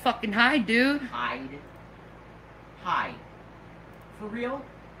like to fucking hide, dude. Hide. Hide. For real?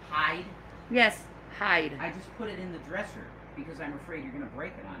 Hide. Yes, hide. I just put it in the dresser because I'm afraid you're gonna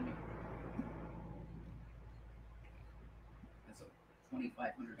break it on me. That's a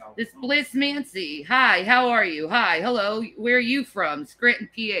 $2,500. This phone. Bliss Mancy. Hi, how are you? Hi, hello. Where are you from? Scranton,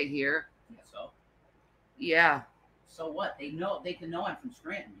 PA here. Yeah, so? Yeah. So what? They can know I'm from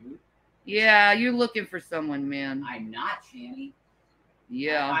Scranton, dude. Yeah, you're looking for someone, man. I'm not, Shanny.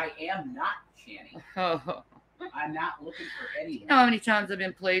 Yeah. I am not, Shanny. Oh. I'm not looking for anyone. You know how many times I've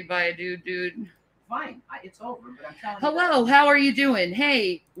been played by a dude? Fine, it's over, but I'm telling you. Hello, how are you doing?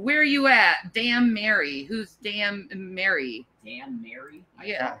 Hey, where are you at? Damn Mary. Who's Damn Mary? Damn Mary?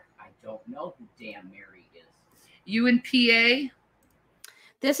 Yeah. I don't know who Damn Mary is. You in PA?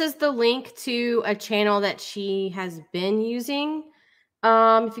 This is the link to a channel that she has been using.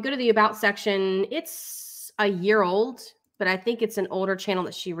 If you go to the About section, it's a year old, but I think it's an older channel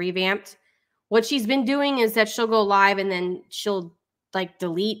that she revamped. What she's been doing is that she'll go live and then she'll like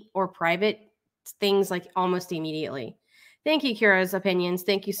delete or private things like almost immediately. Thank you, Kira's opinions.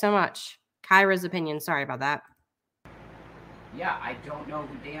 Thank you so much. Kyra's opinions. Sorry about that. Yeah, I don't know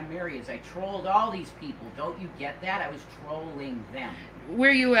who Dan Mary is. I trolled all these people. Don't you get that? I was trolling them.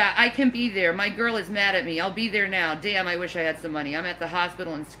 Where you at? I can be there. My girl is mad at me. I'll be there now. Damn, I wish I had some money. I'm at the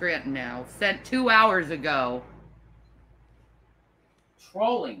hospital in Scranton now. Sent 2 hours ago.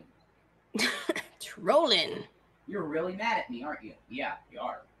 Trolling. Trolling. You're really mad at me, aren't you? Yeah, you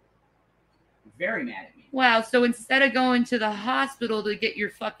are. Very mad at me. Wow, so instead of going to the hospital to get your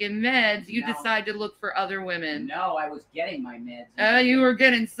fucking meds, you No. decide to look for other women. No, I was getting my meds. You were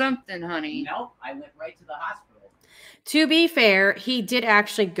getting something, honey. No, I went right to the hospital. To be fair, he did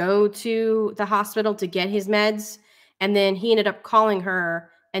actually go to the hospital to get his meds. And then he ended up calling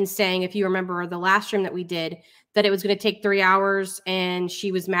her and saying, if you remember the last stream that we did, that it was going to take 3 hours. And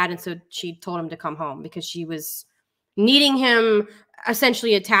she was mad. And so she told him to come home because she was needing him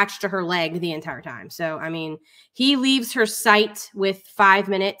essentially attached to her leg the entire time. So, I mean, he leaves her sight with 5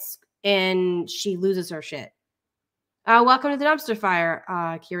 minutes and she loses her shit. Welcome to the dumpster fire,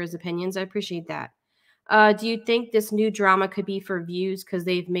 Kira's opinions. I appreciate that. Do you think this new drama could be for views because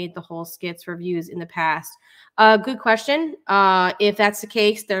they've made the whole skits for views in the past? Good question. If that's the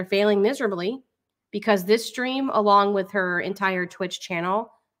case, they're failing miserably because this stream, along with her entire Twitch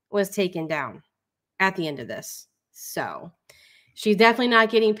channel, was taken down at the end of this. So she's definitely not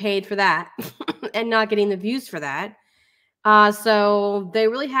getting paid for that and not getting the views for that. So they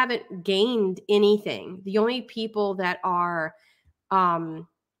really haven't gained anything. The only people that are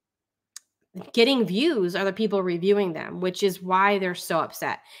getting views are the people reviewing them, which is why they're so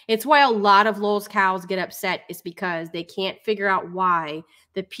upset. It's why a lot of Lowell's cows get upset, is because they can't figure out why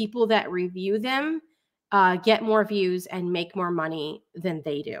the people that review them get more views and make more money than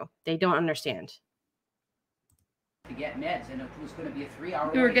they do. They don't understand. To get meds, and it was going to be a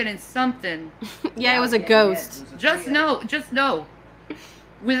 3-hour. You were getting something. Yeah, it was a ghost. Just know,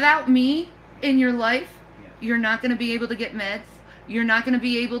 without me in your life, you're not going to be able to get meds. You're not going to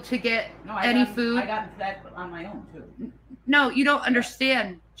be able to get any food. I got that on my own, too. No, you don't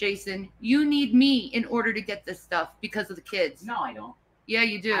understand, Jason. You need me in order to get this stuff because of the kids. No, I don't. Yeah,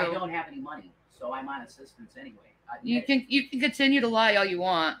 you do. I don't have any money, so I'm on assistance anyway. You can continue to lie all you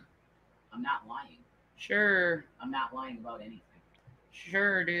want. I'm not lying. Sure. I'm not lying about anything.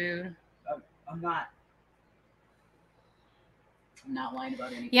 Sure, dude. I'm not lying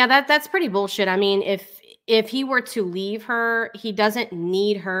about anything. Yeah, that's pretty bullshit. I mean, if he were to leave her, he doesn't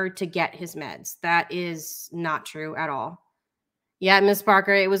need her to get his meds. That is not true at all. Yeah, Miss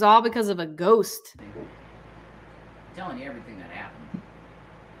Parker, it was all because of a ghost. I'm telling you everything that happened,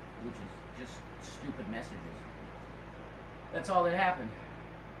 which is just stupid messages. That's all that happened.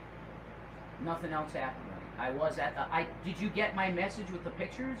 Nothing else happened. I was at the. Did you get my message with the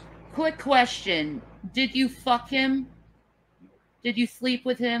pictures? Quick question. Did you fuck him? Did you sleep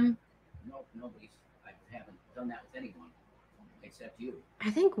with him? No, nobody's. I haven't done that with anyone except you. I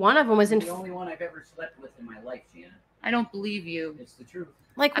think one of them was in. The only one I've ever slept with in my life, Shannon. I don't believe you. It's the truth.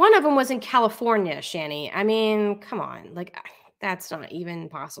 Like one of them was in California, Shanny. I mean, come on. Like that's not even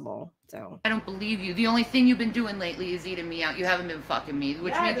possible. So I don't believe you. The only thing you've been doing lately is eating me out. You haven't been fucking me,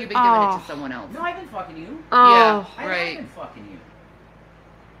 which Yeah, means you've been giving it to someone else. No, I've been fucking you. Oh, yeah, I right. have been fucking you.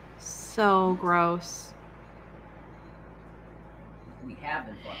 So gross. We have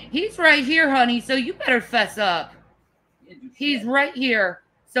been fucking. He's right here, honey, so you better fess up. He's right here.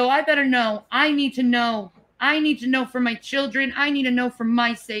 So I better know. I need to know. I need to know for my children. I need to know for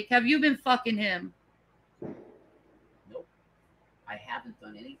my sake. Have you been fucking him? Nope. I haven't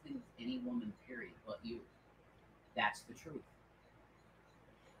done anything with any woman, period, but you. That's the truth.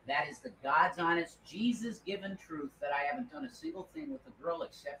 That is the God's honest, Jesus-given truth that I haven't done a single thing with a girl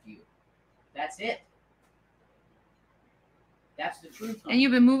except you. That's it. That's the truth. And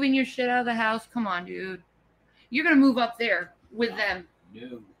you've been moving your shit out of the house? Come on, dude. You're going to move up there with them.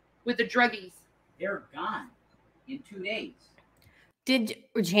 No. With the druggies. They're gone in 2 days. Did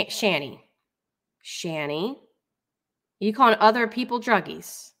Shanny? You calling other people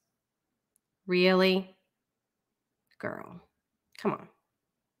druggies? Really? Girl. Come on.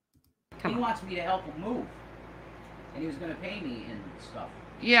 He wants me to help him move. And he was going to pay me and stuff.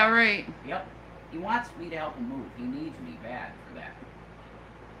 Yeah, right. Yep. He wants me to help him move. He needs me bad for that.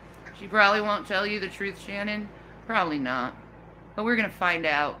 She probably won't tell you the truth, Shannon. Probably not. But we're going to find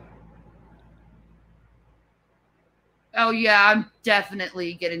out. Oh, yeah, I'm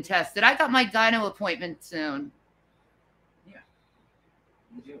definitely getting tested. I got my gyno appointment soon. Yeah.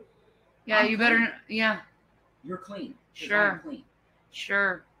 You do. Yeah, I'm you better... clean. Yeah. You're clean. 'Cause Sure. I'm clean.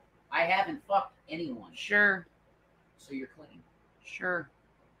 Sure. I haven't fucked anyone. Sure. So you're clean. Sure.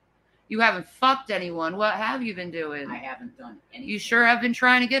 You haven't fucked anyone. What have you been doing? I haven't done anything. You sure have been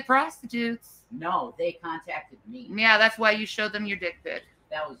trying to get prostitutes. No, they contacted me. Yeah, that's why you showed them your dick pic.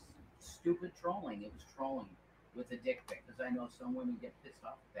 That was stupid trolling. It was trolling with a dick pic because I know some women get pissed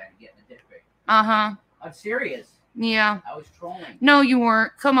off with that and getting a dick pic. Uh-huh. I'm serious. Yeah. I was trolling. No, you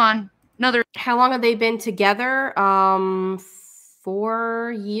weren't. Come on. Another. How long have they been together?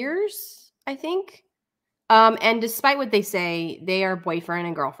 4 years, I think. And despite what they say, they are boyfriend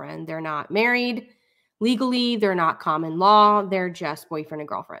and girlfriend. They're not married legally. They're not common law. They're just boyfriend and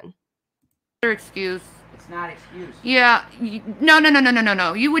girlfriend. Excuse. It's not excuse. Yeah.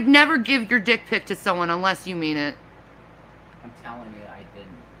 No. You would never give your dick pic to someone unless you mean it. I'm telling you, I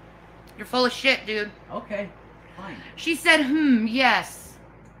didn't. You're full of shit, dude. Okay, fine. She said, yes.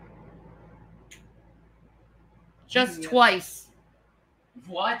 Just twice.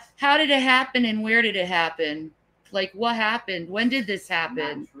 What? How did it happen and where did it happen? Like, what happened? When did this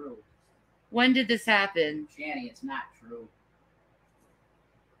happen? Not true. When did this happen? Shanny, it's not true.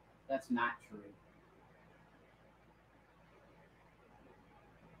 That's not true.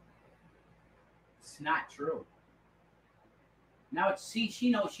 It's not true. Now it's she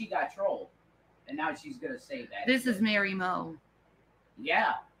knows she got trolled, and now she's gonna say that. This is Mary Mo.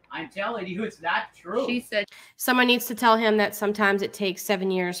 Yeah, I'm telling you, it's not true. She said someone needs to tell him that sometimes it takes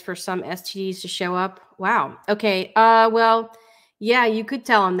 7 years for some STDs to show up. Wow. Okay. Well, yeah, you could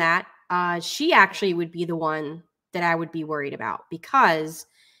tell him that. She actually would be the one that I would be worried about because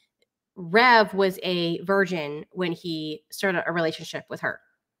Rev was a virgin when he started a relationship with her.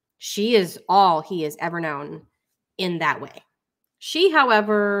 She is all he has ever known in that way. She,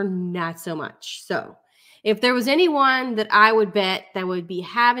 however, not so much. So if there was anyone that I would bet that would be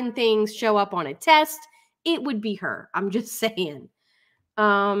having things show up on a test, it would be her. I'm just saying.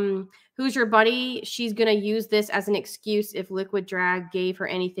 Who's your buddy? She's going to use this as an excuse if Liquid Drag gave her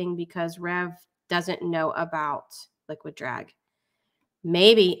anything because Rev doesn't know about Liquid Drag.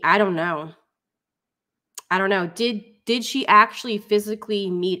 Maybe. I don't know. Did she actually physically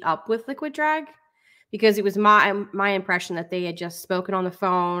meet up with Liquid Drag? Because it was my impression that they had just spoken on the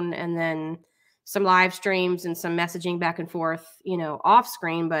phone and then some live streams and some messaging back and forth, off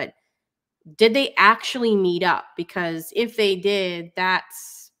screen. But did they actually meet up? Because if they did, that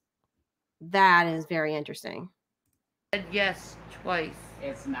is very interesting. Yes, twice.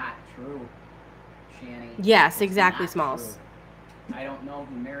 It's not true, Shanny. Yes, exactly, Smalls. True. I don't know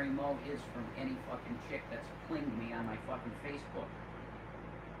who Mary Mo is from any fucking chick that's clinged me on my fucking Facebook.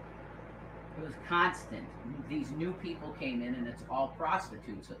 It was constant. These new people came in and it's all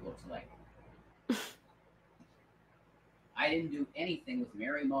prostitutes, it looks like. I didn't do anything with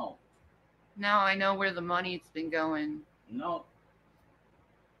Mary Mo. Now I know where the money's been going. No.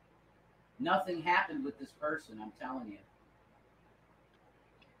 Nothing happened with this person, I'm telling you.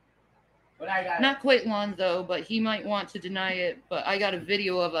 But I got not quite Lonzo, but he might want to deny it. But I got a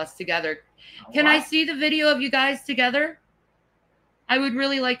video of us together. Can I see the video of you guys together? I would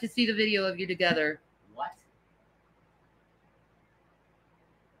really like to see the video of you together. What?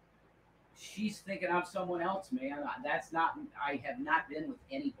 She's thinking I'm someone else, man. That's not. I have not been with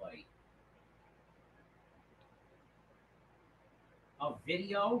anybody. A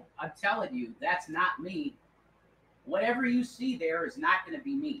video? I'm telling you, that's not me. Whatever you see there is not going to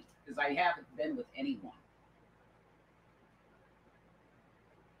be me. Because I haven't been with anyone.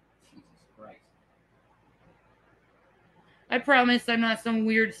 Jesus Christ. I promise I'm not some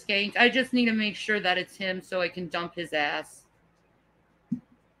weird skank. I just need to make sure that it's him so I can dump his ass.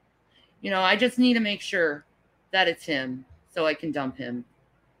 I just need to make sure that it's him so I can dump him.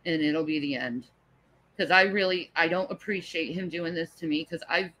 And it'll be the end. Because I don't appreciate him doing this to me. Because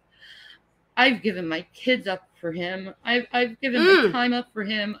I've given my kids up for him. I've given my time up for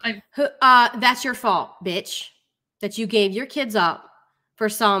him. That's your fault, bitch. That you gave your kids up for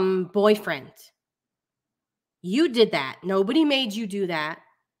some boyfriend. You did that. Nobody made you do that.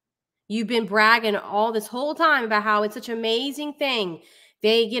 You've been bragging all this whole time about how it's such an amazing thing.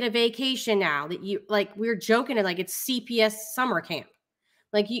 They get a vacation now. That you we're joking it like it's CPS summer camp.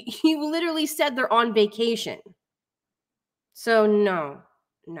 Like you literally said they're on vacation. So no.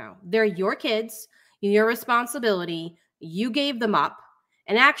 They're your kids. Your responsibility. You gave them up.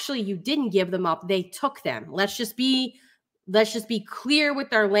 And actually, you didn't give them up. They took them. Let's just be clear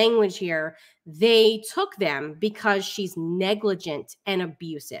with our language here. They took them because she's negligent and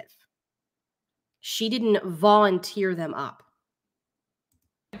abusive. She didn't volunteer them up.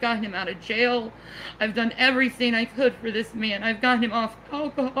 I've gotten him out of jail. I've done everything I could for this man. I've gotten him off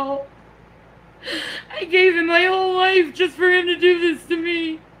alcohol. I gave him my whole life just for him to do this to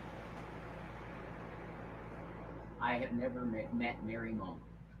me. I have never met Mary Mo.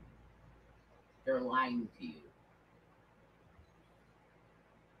 They're lying to you.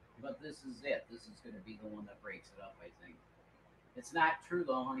 But this is it. This is going to be the one that breaks it up, I think. It's not true,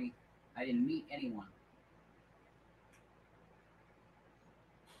 though, honey. I didn't meet anyone.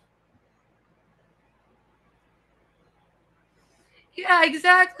 Yeah,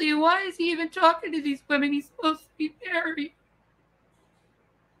 exactly. Why is he even talking to these women? He's supposed to be married.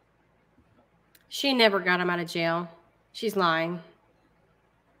 She never got him out of jail. She's lying.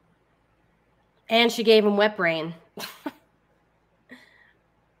 And she gave him wet brain.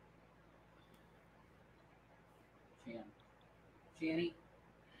 Shanny?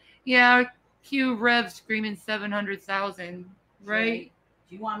 Yeah, Q Rev screaming 700,000, right? Shanny,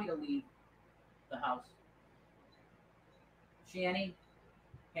 do you want me to leave the house? Shanny?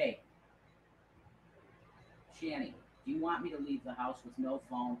 Hey. Shanny, do you want me to leave the house with no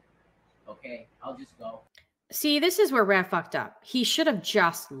phone? Okay, I'll just go. See, this is where Rev fucked up. He should have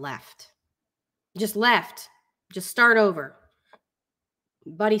just left. Just left. Just start over.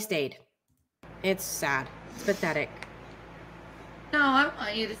 But he stayed. It's sad. It's pathetic. No, I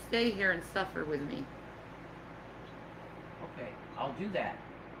want you to stay here and suffer with me. Okay, I'll do that.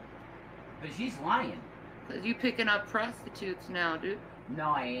 But she's lying. Because you picking up prostitutes now, dude.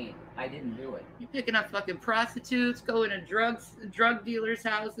 No, I ain't. I didn't do it. You picking up fucking prostitutes, going to drug dealers'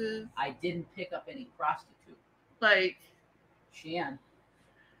 houses. I didn't pick up any prostitute. Like, Shan.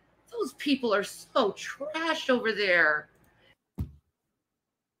 Those people are so trash over there.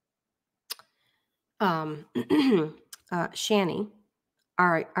 Shanny,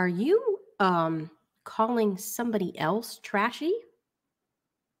 are you calling somebody else trashy?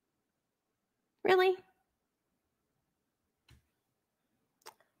 Really?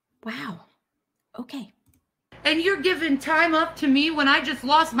 Wow. Okay. And you're giving time up to me when I just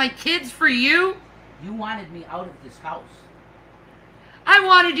lost my kids for you? You wanted me out of this house. I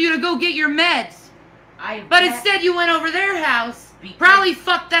wanted you to go get your meds. But instead you went over their house. Probably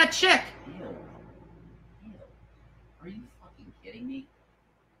fucked that chick. Ew. Ew. Are you fucking kidding me?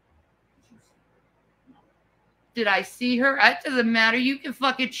 Did I see her? It doesn't matter. You can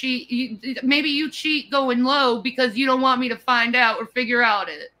fucking cheat. Maybe you cheat going low because you don't want me to find out or figure out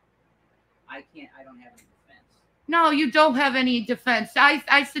it. I don't have any defense. No, you don't have any defense.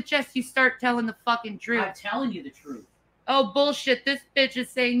 I suggest you start telling the fucking truth. I'm telling you the truth. Oh, bullshit. This bitch is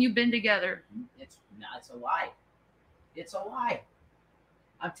saying you've been together. It's a lie. It's a lie.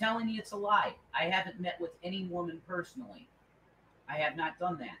 I'm telling you it's a lie. I haven't met with any woman personally. I have not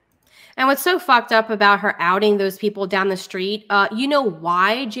done that. And what's so fucked up about her outing those people down the street, you know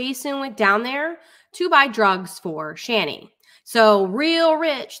why Jason went down there? To buy drugs for Shanny. So real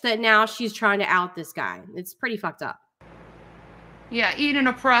rich that now she's trying to out this guy. It's pretty fucked up. Yeah, eating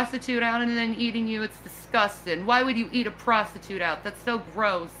a prostitute out and then eating you, it's disgusting. Why would you eat a prostitute out? That's so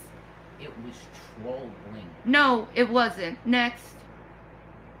gross. It was trolling. No, it wasn't. Next.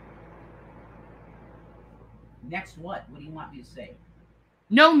 Next what? What do you want me to say?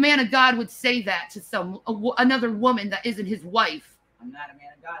 No man of God would say that to another woman that isn't his wife. I'm not a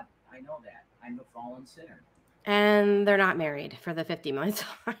man of God. I know that. I'm a fallen sinner. And they're not married for the 50 millionth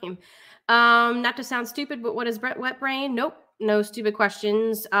time. Not to sound stupid, but what is wet brain? Nope. No stupid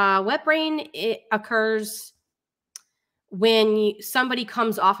questions. Wet brain, it occurs when somebody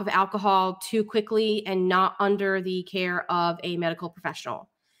comes off of alcohol too quickly and not under the care of a medical professional.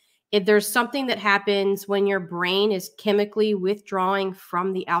 If there's something that happens when your brain is chemically withdrawing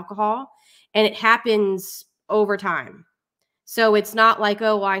from the alcohol, and it happens over time. So it's not like,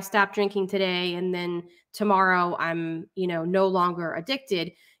 oh, well, I stopped drinking today and then tomorrow I'm, no longer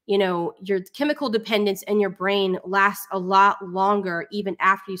addicted. Your chemical dependence in your brain lasts a lot longer even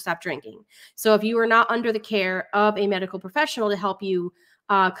after you stop drinking. So if you are not under the care of a medical professional to help you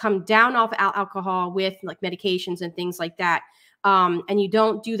come down off alcohol with like medications and things like that, and you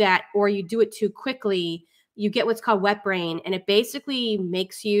don't do that, or you do it too quickly, you get what's called wet brain, and it basically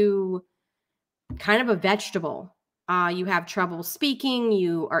makes you kind of a vegetable. You have trouble speaking,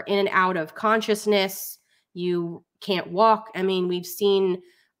 you are in and out of consciousness, you can't walk. I mean, we've seen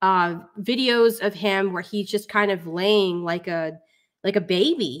videos of him where he's just kind of laying like a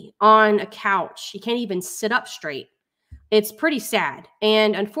baby on a couch. He can't even sit up straight. It's pretty sad.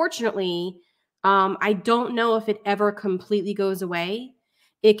 And unfortunately, I don't know if it ever completely goes away.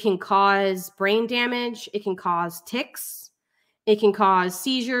 It can cause brain damage. It can cause tics. It can cause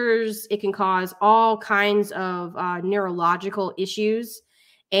seizures. It can cause all kinds of neurological issues.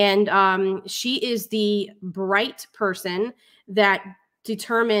 And she is the bright person that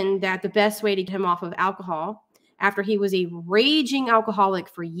determined that the best way to get him off of alcohol, after he was a raging alcoholic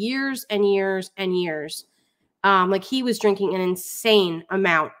for years and years and years, like he was drinking an insane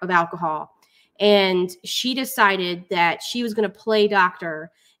amount of alcohol. And she decided that she was going to play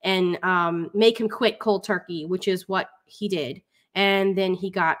doctor and make him quit cold turkey, which is what he did. And then he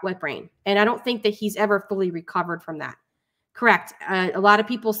got wet brain. And I don't think that he's ever fully recovered from that. Correct. A lot of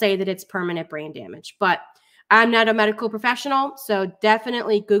people say that it's permanent brain damage, but I'm not a medical professional, so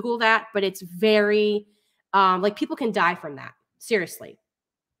definitely Google that. But it's very, like, people can die from that, seriously.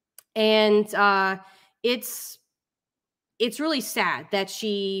 And it's really sad that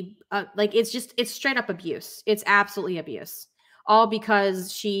she, like, it's straight up abuse. It's absolutely abuse, all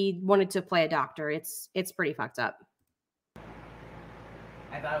because she wanted to play a doctor. It's pretty fucked up.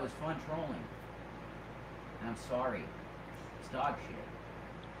 I thought it was fun trolling. And I'm sorry. It's dog shit.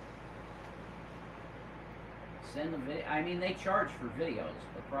 Send the video. I mean, they charge for videos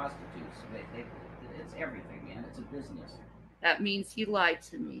for prostitutes. It's everything, man. It's a business. That means he lied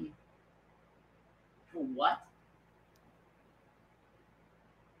to me. For what?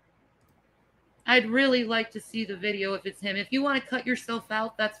 I'd really like to see the video if it's him. If you want to cut yourself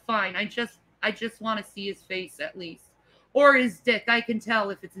out, that's fine. I just want to see his face at least. Or his dick. I can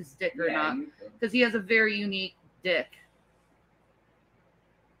tell if it's his dick or not. Because he has a very unique dick.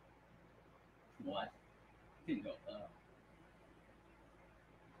 What?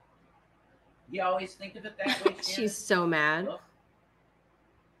 You always think of it that way, Shannon? She's so mad.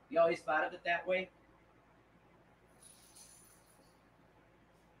 You always thought of it that way?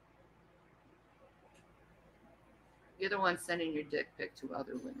 You're the one sending your dick pic to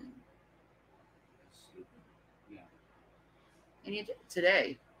other women. Stupid. Yeah. And you did it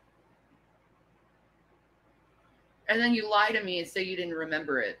today. And then you lie to me and say you didn't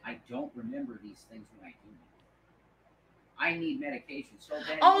remember it. I don't remember these things when I do them. I need medication so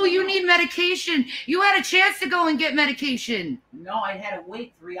bad. Oh, you need medication. You had a chance to go and get medication. No, I had to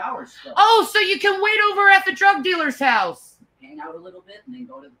wait 3 hours still. Oh, so you can wait over at the drug dealer's house. Hang out a little bit and then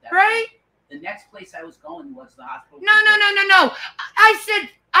go to the... Right? The next place I was going was the hospital. No. I said,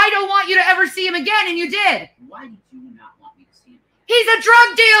 I don't want you to ever see him again, and you did. Why did you not want me to see him? He's a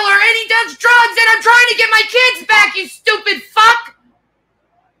drug dealer, and he does drugs, and I'm trying to get my kids back, you stupid fuck.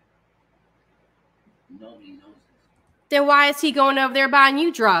 Nobody knows this. Then why is he going over there buying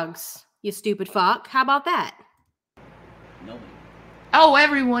you drugs, you stupid fuck? How about that? Nobody. Oh,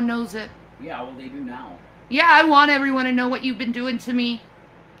 everyone knows it. Yeah, well, they do now. Yeah, I want everyone to know what you've been doing to me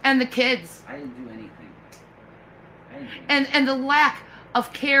and the kids. I didn't do anything. And the lack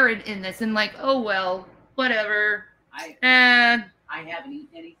of care in this, and like, oh well, whatever. I haven't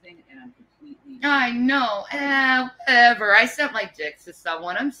eaten anything, and I'm completely... I know. Whatever. I sent my dick to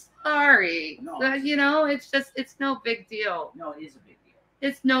someone. I'm sorry. No. You know, it's no big deal. No, it is a big deal.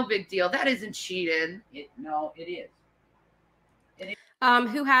 It's no big deal. That isn't cheating. No, it is.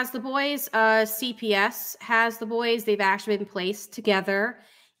 Who has the boys? CPS has the boys. They've actually been placed together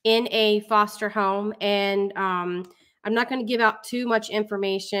in a foster home, and I'm not going to give out too much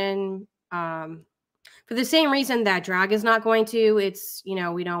information for the same reason that drag is not going to. It's, you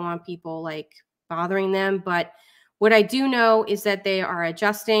know, we don't want people like bothering them, but what I do know is that they are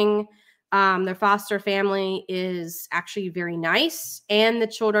adjusting. Their foster family is actually very nice, and the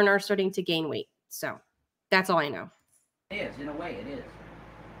children are starting to gain weight. So that's all I know. It is, in a way, it is.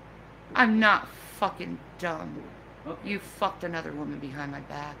 I'm not fucking dumb. Okay. You fucked another woman behind my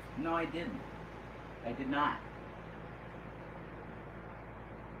back. No, I didn't. I did not.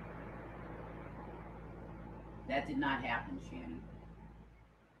 That did not happen, Shanny.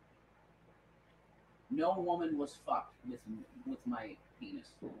 No woman was fucked with my penis.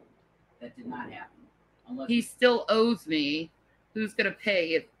 That did not happen. Unless He still owes me. Who's gonna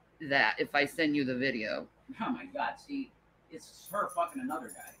pay if I send you the video? Oh my God! See, it's her fucking another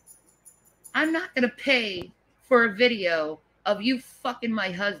guy. I'm not gonna pay for a video of you fucking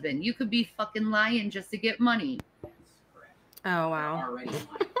my husband. You could be fucking lying just to get money. That's correct. Oh, wow. They're already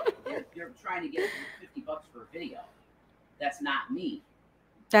lying. They're trying to get $50 for a video. That's not me.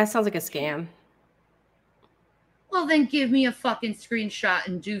 That sounds like a scam. Well, then give me a fucking screenshot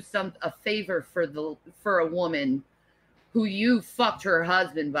and do a favor for a woman who you fucked her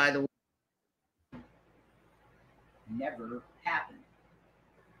husband, by the way. Never happened.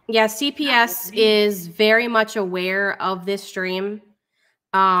 Yeah, CPS is very much aware of this stream.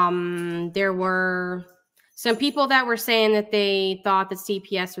 There were some people that were saying that they thought that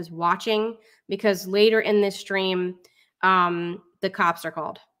CPS was watching because later in this stream, the cops are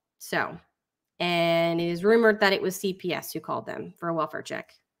called. So, and it is rumored that it was CPS who called them for a welfare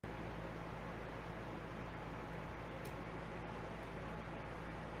check.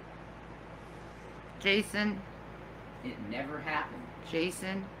 Jason. It never happened.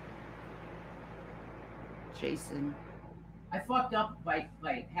 Jason. I fucked up by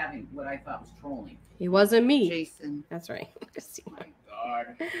having what I thought was trolling. It wasn't me. Jason. That's right. Oh my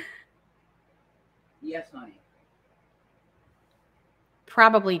God. Yes, honey.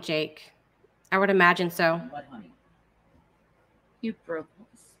 Probably Jake. I would imagine so. What, honey? You broke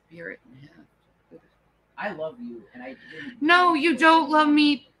the spirit in half. I love you, and I didn't. No, you don't love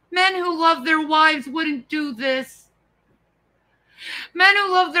me. Men who love their wives wouldn't do this. Men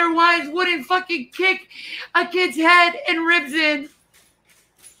who love their wives wouldn't fucking kick a kid's head and ribs in.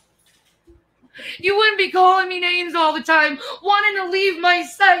 You wouldn't be calling me names all the time, wanting to leave my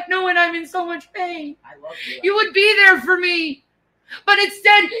sight, knowing I'm in so much pain. I love you. You would be there for me. But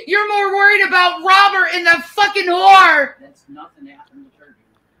instead, you're more worried about Robert and the fucking whore. That's nothing happened with her.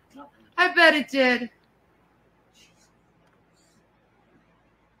 Nothing. I bet it did.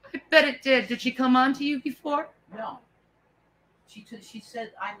 I bet it did. Did she come on to you before? No. She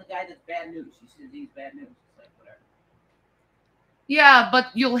said, I'm the guy that's bad news. She said, he's bad news. It's like, whatever. Yeah, but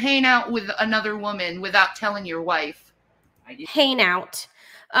you'll hang out with another woman without telling your wife. Hang out.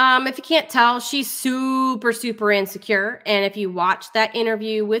 If you can't tell, she's super, super insecure. And if you watch that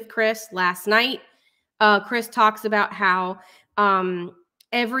interview with Chris last night, Chris talks about how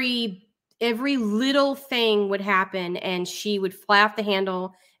every little thing would happen and she would fly off the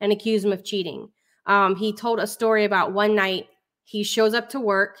handle and accuse him of cheating. He told a story about one night he shows up to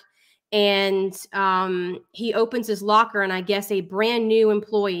work and he opens his locker, and I guess a brand new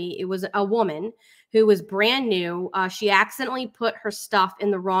employee, it was a woman who was brand new. She accidentally put her stuff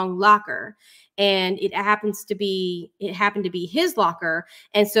in the wrong locker, and it happened to be his locker.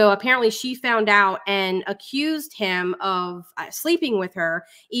 And so apparently she found out and accused him of sleeping with her,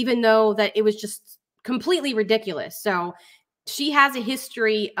 even though that it was just completely ridiculous. So she has a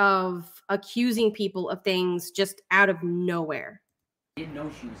history of accusing people of things just out of nowhere. I didn't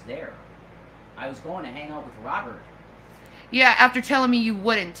know she was there. I was going to hang out with Robert. Yeah, after telling me you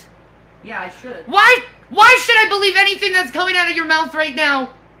wouldn't. Yeah, I should. Why should I believe anything that's coming out of your mouth right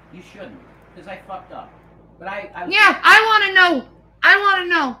now? You shouldn't, because I fucked up. But I want to know. I want to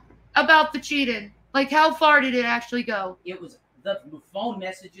know about the cheating. Like, how far did it actually go? It was the phone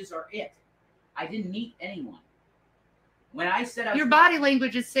messages are it. I didn't meet anyone. When I said I was your body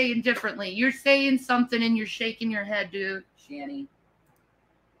language is saying differently. You're saying something and you're shaking your head, dude. Shanny.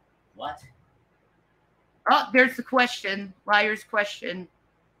 What? Oh, there's the question. Liar's question.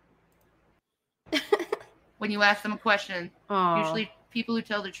 When you ask them a question, usually people who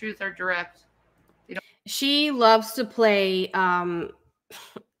tell the truth are direct. She loves to play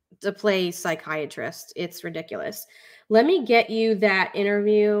psychiatrist. It's ridiculous. Let me get you that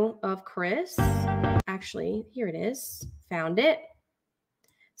interview of Chris. Actually, here it is. Found it.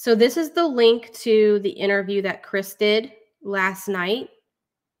 So this is the link to the interview that Chris did last night.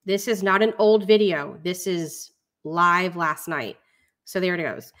 This is not an old video. This is live last night. So there it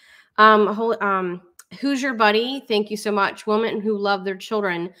goes. Who's your buddy? Thank you so much. Women who love their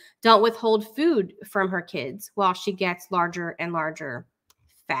children don't withhold food from her kids while she gets larger and larger.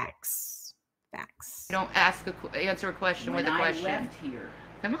 Facts. Facts. Don't answer a question with a question. When I left here.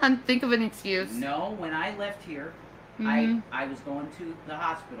 Come on, think of an excuse. No, when I left here, I was going to the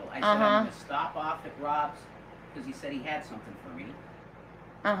hospital. I said, I'm going to stop off at Rob's because he said he had something for me.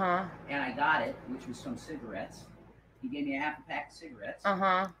 And I got it, which was some cigarettes. He gave me a half a pack of cigarettes.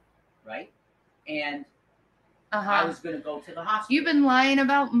 Right? And I was going to go to the hospital. You've been lying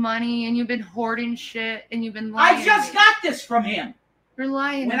about money, and you've been hoarding shit, and you've been lying. I just got this from him. You're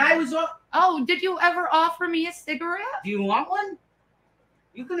lying. When I was... Oh, did you ever offer me a cigarette? Do you want one?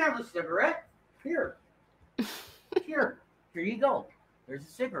 You can have a cigarette. Here. Here you go. There's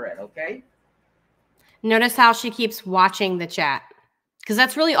a cigarette, okay? Notice how she keeps watching the chat. Because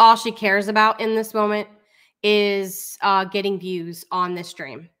that's really all she cares about in this moment is getting views on this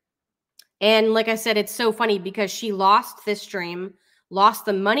stream. And like I said, it's so funny because she lost this stream, lost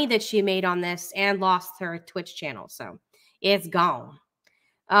the money that she made on this, and lost her Twitch channel. So it's gone.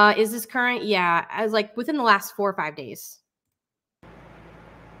 Is this current? Yeah, I was like within the last 4 or 5 days.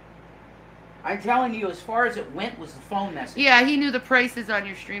 I'm telling you, as far as it went was the phone message. Yeah, he knew the prices on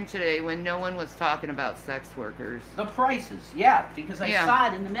your stream today when no one was talking about sex workers. The prices, yeah, because I saw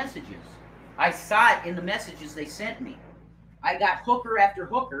it in the messages. I saw it in the messages they sent me. I got hooker after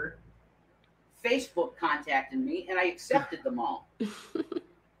hooker. Facebook contacted me, and I accepted them all.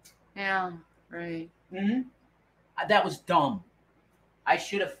 Yeah, right. That was dumb. I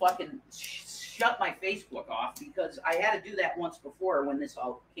should have fucking shut my Facebook off because I had to do that once before when this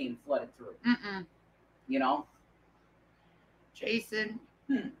all came flooded through. You know? Jason.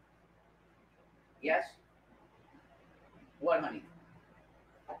 Yes? What, honey?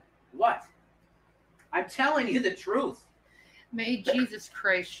 What? I'm telling you the truth. May Jesus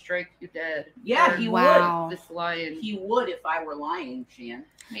Christ strike you dead. Yeah, for he Wow. This lion. He would if I were lying, Shan.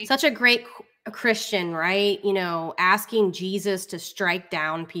 Such a great Christian, right? You know, asking Jesus to strike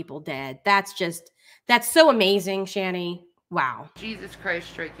down people dead. That's so amazing, Shanny. Wow. Jesus Christ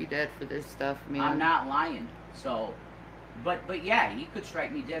strike you dead for this stuff, man. I'm not lying. So, but yeah, he could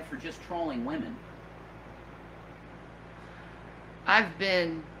strike me dead for just trolling women. I've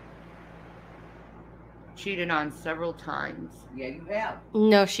been cheated on several times. Yeah, you have.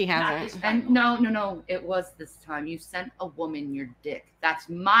 No, she Not hasn't. this time. And no, it was this time. You sent a woman your dick. That's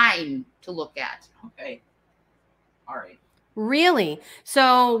mine to look at. Okay. All right. Really?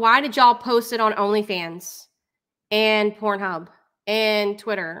 So why did y'all post it on OnlyFans and Pornhub and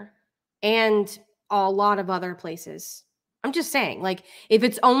Twitter and a lot of other places? I'm just saying, like, if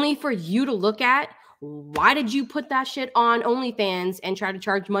it's only for you to look at, why did you put that shit on OnlyFans and try to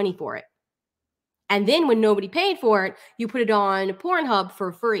charge money for it? And then when nobody paid for it, you put it on Pornhub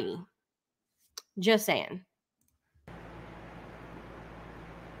for free. Just saying.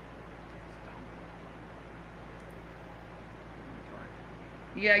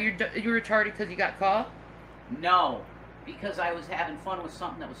 Yeah, you're retarded because you got caught? No, because I was having fun with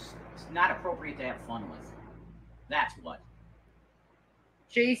something that was not appropriate to have fun with. That's what.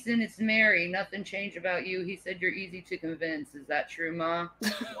 Jason, it's Mary. Nothing changed about you. He said you're easy to convince. Is that true, Ma?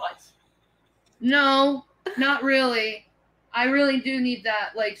 What? No, not really. I really do need that,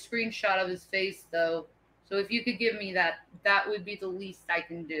 like, screenshot of his face, though. So if you could give me that, that would be the least I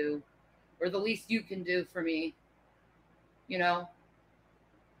can do. Or the least you can do for me. You know?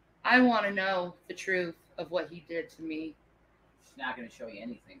 I want to know the truth of what he did to me. She's not going to show you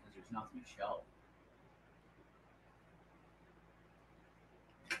anything because there's nothing to show.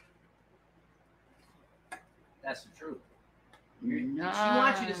 That's the truth. No.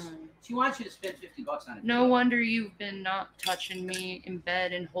 She wants you to spend $50 on it. No wonder you've been not touching me in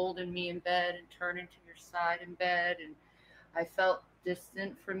bed and holding me in bed and turning to your side in bed. And I felt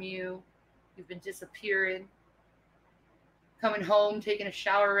distant from you. You've been disappearing. Coming home, taking a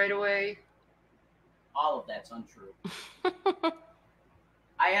shower right away. All of that's untrue.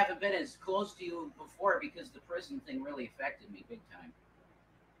 I haven't been as close to you before because the prison thing really affected me big time.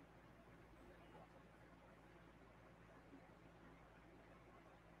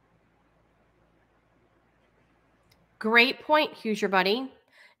 Great point, Hoosier Buddy.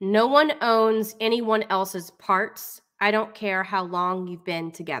 No one owns anyone else's parts. I don't care how long you've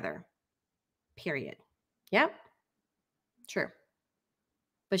been together. Period. Yep. True.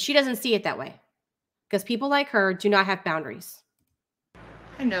 But she doesn't see it that way because people like her do not have boundaries.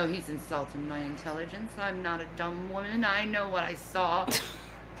 I know he's insulting my intelligence. I'm not a dumb woman. I know what I saw.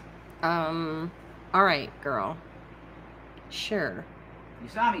 All right, girl. Sure. You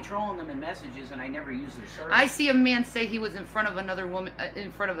saw me trolling them in messages and I never used their service. I see a man say he was in front of another woman,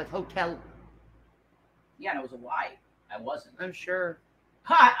 in front of a hotel. Yeah, and it was a lie. I wasn't. I'm sure.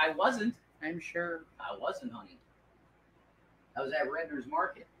 Ha! I wasn't. I'm sure. I wasn't, honey. I was at Redner's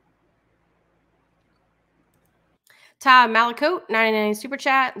Market. Tom Malacote, 99 super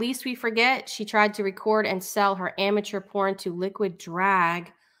chat. Least we forget, she tried to record and sell her amateur porn to Liquid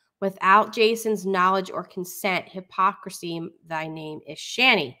Drag without Jason's knowledge or consent. Hypocrisy. Thy name is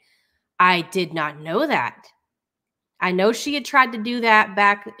Shanny. I did not know that. I know she had tried to do that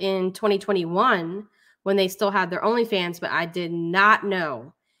back in 2021 when they still had their OnlyFans, but I did not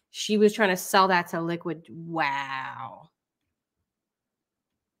know she was trying to sell that to Liquid. Wow.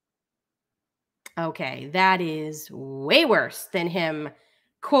 Okay, that is way worse than him,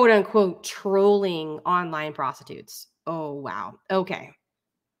 quote unquote, trolling online prostitutes. Oh, wow. Okay.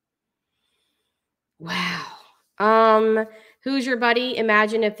 Wow. Who's your buddy?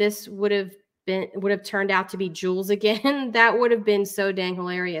 Imagine if this would have turned out to be Jules again. That would have been so dang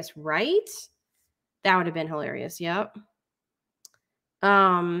hilarious, right? That would have been hilarious. Yep.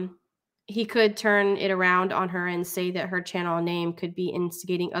 He could turn it around on her and say that her channel name could be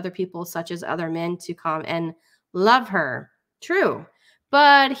instigating other people, such as other men, to come and love her. True.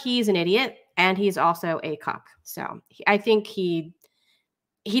 But he's an idiot and he's also a cuck. So I think he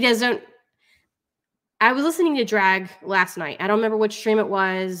doesn't. I was listening to Drag last night. I don't remember which stream it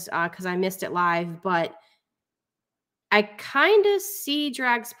was because I missed it live, but I kind of see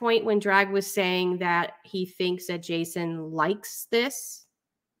Drag's point when Drag was saying that he thinks that Jason likes this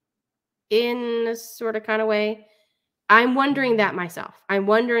in a sort of kind of way. I'm wondering that myself. I'm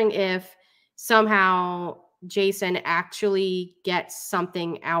wondering if somehow Jason actually gets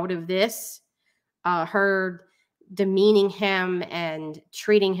something out of this. Her demeaning him and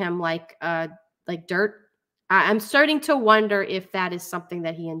treating him like dirt. I'm starting to wonder if that is something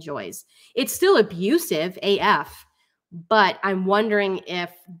that he enjoys. It's still abusive AF But I'm wondering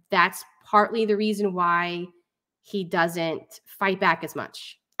if that's partly the reason why he doesn't fight back as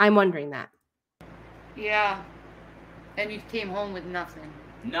much. I'm wondering that. Yeah. And you came home with nothing.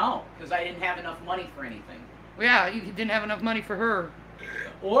 No, because I didn't have enough money for anything. Yeah, you didn't have enough money for her.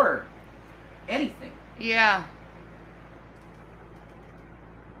 Or anything. Yeah.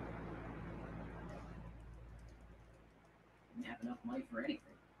 Didn't have enough money for anything.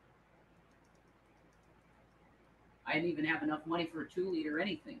 I didn't even have enough money for a 2-liter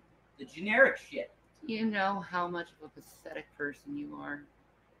anything. The generic shit. You know how much of a pathetic person you are.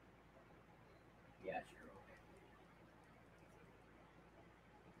 Yeah, sure. Okay.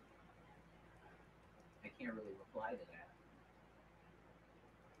 I can't really reply to that.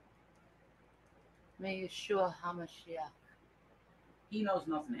 May you sure how much, yeah. He knows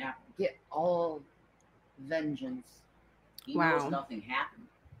nothing happened. Get all vengeance. He Wow. knows nothing happened.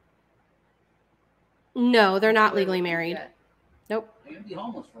 No, they're not Enjoy legally what you married. get. Nope. I'm gonna be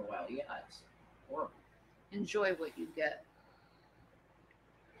homeless for a while. Yeah, it's horrible. Enjoy what you get.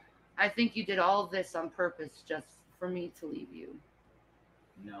 I think you did all this on purpose just for me to leave you.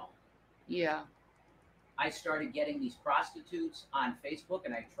 No. Yeah. I started getting these prostitutes on Facebook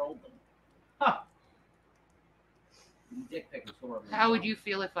and I trolled them. Huh. Dick pic was horrible. How would you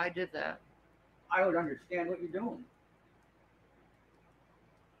feel if I did that? I would understand what you're doing.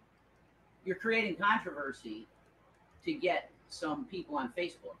 You're creating controversy to get some people on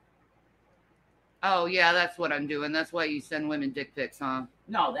Facebook. Oh, yeah, that's what I'm doing. That's why you send women dick pics, huh?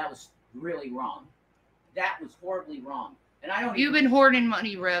 No, that was really wrong. That was horribly wrong. And I don't You've even... been hoarding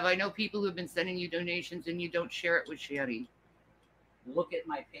money, Rev. I know people who've been sending you donations and you don't share it with Shanny. Look at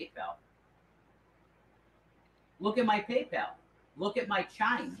my PayPal. Look at my PayPal. Look at my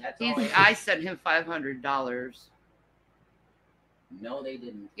Chime. That's all I sent him $500. No, they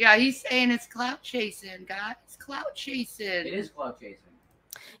didn't. Yeah, he's saying it's clout chasing, guys. Clout chasing. It is clout chasing.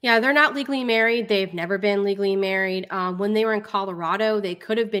 Yeah, they're not legally married. They've never been legally married. When they were in Colorado, they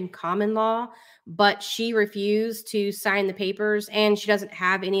could have been common law, but she refused to sign the papers and she doesn't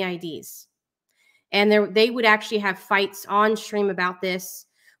have any IDs. And they would actually have fights on stream about this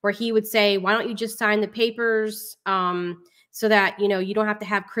where he would say, why don't you just sign the papers so that, you know, you don't have to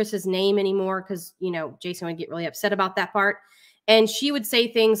have Chris's name anymore because, you know, Jason would get really upset about that part. And she would say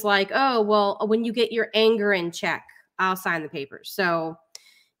things like, oh, well, when you get your anger in check, I'll sign the papers. So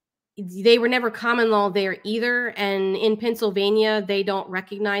they were never common law there either. And in Pennsylvania, they don't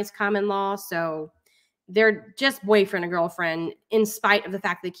recognize common law. So they're just boyfriend and girlfriend in spite of the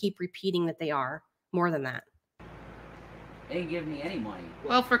fact they keep repeating that they are more than that. They didn't give me any money.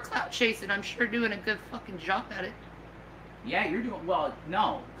 Well, for clout chasing, I'm sure doing a good fucking job at it. Yeah, you're doing... Well,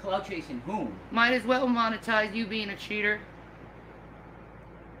 no. Clout chasing whom? Might as well monetize you being a cheater.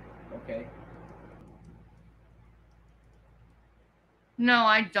 Okay. No,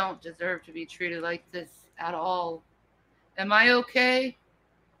 I don't deserve to be treated like this at all. Am I okay?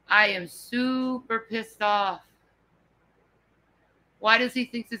 I am super pissed off. Why does he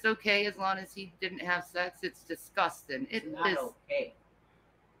think it's okay as long as he didn't have sex? It's disgusting. It's not okay.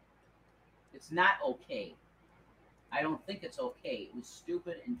 It's not okay. I don't think it's okay. It was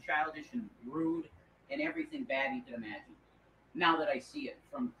stupid and childish and rude and everything bad you could imagine. Now that I see it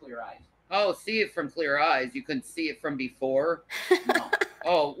from clear eyes. Oh, see it from clear eyes. You couldn't see it from before? No.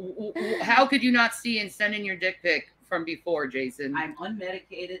 Oh, how could you not see and send in your dick pic from before, Jason? I'm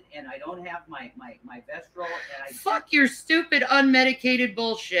unmedicated and I don't have my Vestral. And I Fuck your stupid unmedicated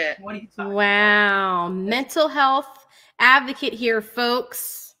bullshit. What are you talking Wow. Mental health advocate here,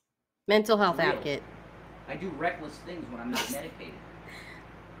 folks. Mental health Real. advocate. I do reckless things when I'm not medicated.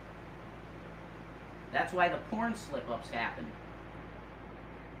 That's why the porn slip-ups happen.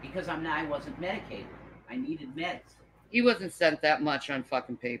 Because I wasn't medicated. I needed meds. He wasn't sent that much on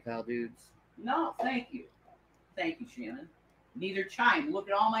fucking PayPal, dudes. No, thank you. Thank you, Shannon. Neither Chime. Look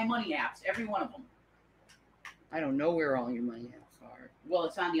at all my money apps. Every one of them. I don't know where all your money apps are. Well,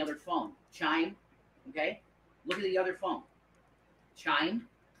 it's on the other phone. Chime. Okay? Look at the other phone. Chime.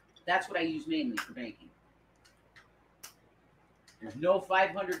 That's what I use mainly for banking. There's no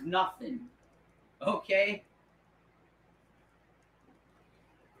 500 nothing. Okay?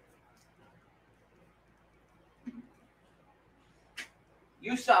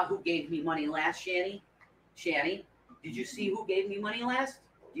 You saw who gave me money last, Shanny? Shanny? Did you see who gave me money last?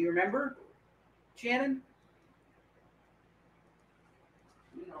 Do you remember? Shannon?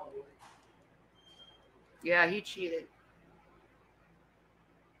 Yeah, he cheated.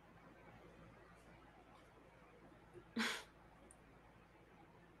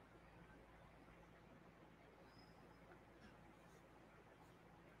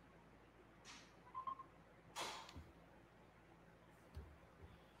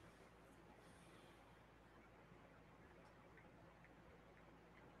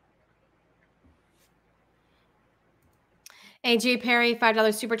 AJ Perry,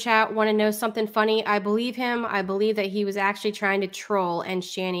 $5 super chat. Want to know something funny? I believe him. I believe that he was actually trying to troll and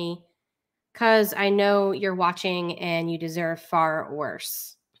Shanny, because I know you're watching and you deserve far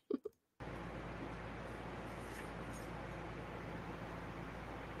worse.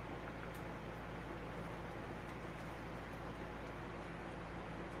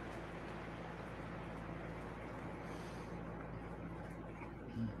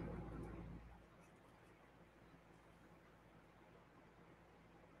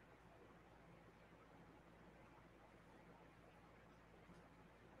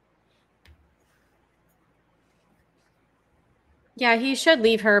 Yeah, he should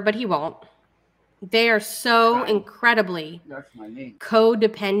leave her, but he won't. They are so incredibly That's my name.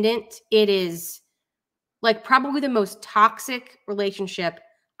 codependent. It is like probably the most toxic relationship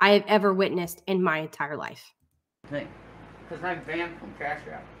I have ever witnessed in my entire life. Thing. Because I'm banned from Cash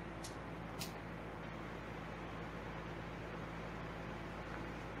App.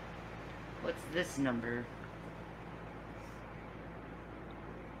 What's this number?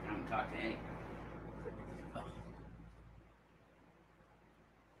 I don't talk to any. Oh.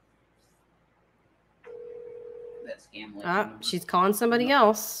 That scam like number. She's calling somebody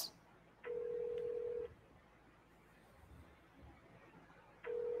else.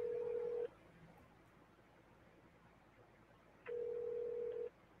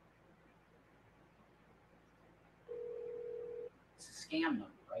 It's a scam number,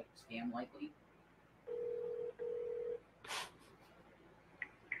 right? Scam likely.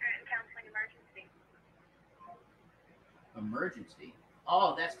 Counseling emergency. Emergency.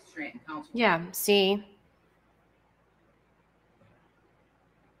 Oh, that's Scranton Counseling. Yeah, see?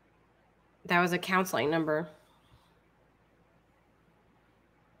 That was a counseling number.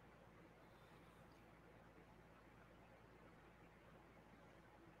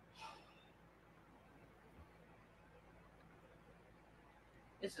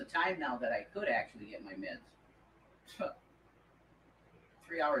 It's the time now that I could actually get my meds.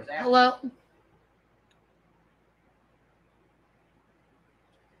 3 hours after. Hello?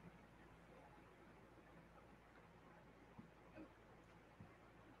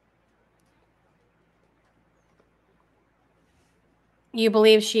 You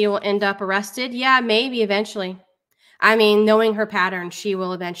believe she will end up arrested? Yeah, maybe eventually. I mean, knowing her pattern, she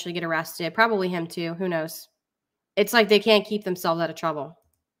will eventually get arrested. Probably him too. Who knows? It's like they can't keep themselves out of trouble.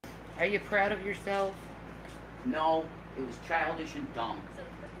 Are you proud of yourself? No, it was childish and dumb.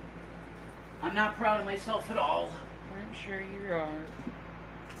 I'm not proud of myself at all. I'm sure you are.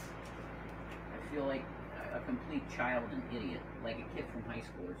 I feel like a complete child and idiot, like a kid from high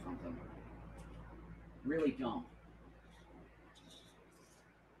school or something. Really dumb.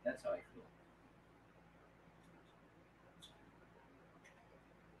 That's how I feel.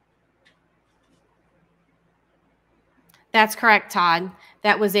 That's correct, Todd.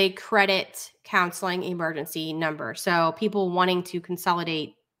 That was a credit counseling emergency number. So people wanting to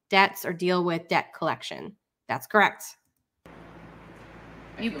consolidate debts or deal with debt collection. That's correct.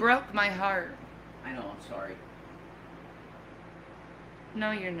 You broke my heart. I know, I'm sorry.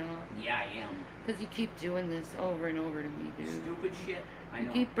 No, you're not. Yeah, I am. Because you keep doing this over and over to me, dude. Stupid shit. I know.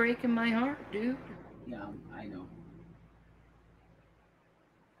 You keep breaking my heart, dude. Yeah, I know.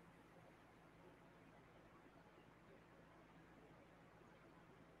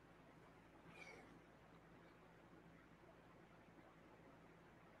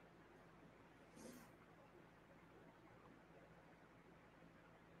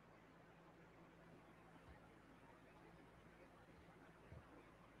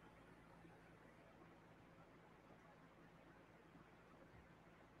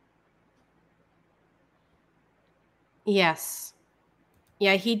 Yes.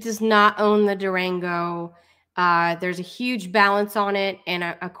 Yeah, he does not own the Durango. There's a huge balance on it. And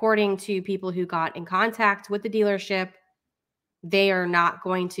according to people who got in contact with the dealership, they are not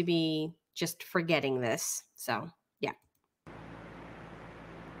going to be just forgetting this. So, yeah.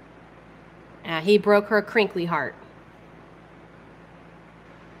 He broke her crinkly heart.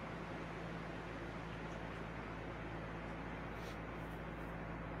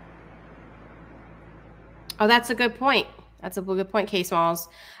 Oh, that's a good point. That's a good point, Case Malls.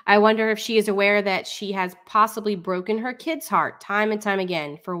 I wonder if she is aware that she has possibly broken her kid's heart time and time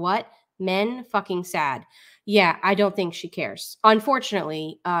again. For what? Men fucking sad. Yeah, I don't think she cares.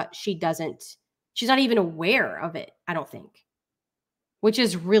 Unfortunately, she doesn't. She's not even aware of it, I don't think. Which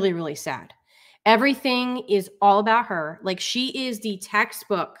is really, really sad. Everything is all about her. Like, she is the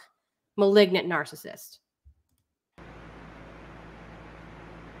textbook malignant narcissist.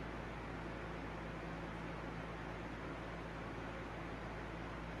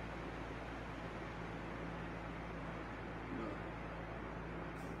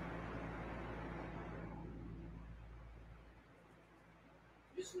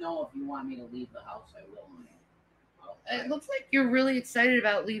 just know if you want me to leave the house, I will. It looks like you're really excited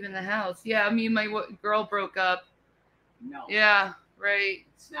about leaving the house. Yeah, me and my girl broke up. No. Yeah, right.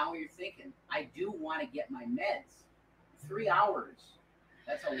 It's now what you're thinking. I do want to get my meds. 3 hours.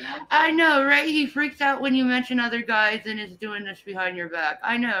 That's a long time. I know, right? He freaks out when you mention other guys and is doing this behind your back.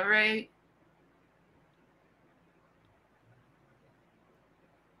 I know, right?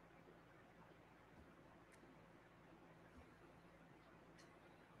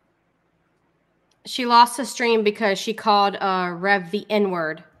 She lost the stream because she called Rev the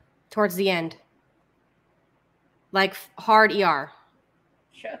N-word towards the end. Like hard ER.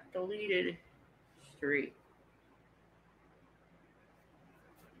 Check deleted streak.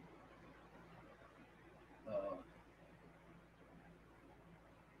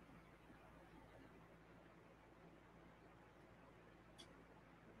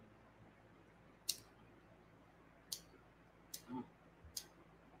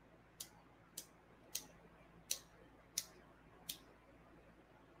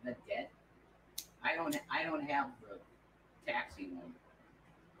 The debt? I don't have the taxi one.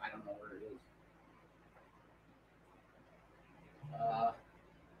 I don't know where it is.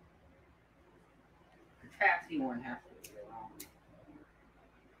 The taxi one has to be around.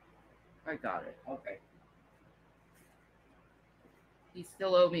 I got it. Okay. He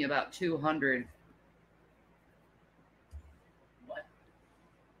still owed me about 200. What?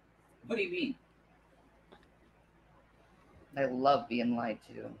 What do you mean? I love being lied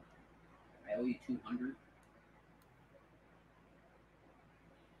to. I owe you 200? I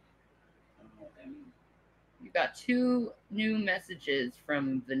don't know what that means. You got 2 new messages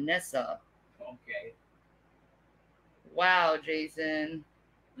from Vanessa. Okay. Wow, Jason.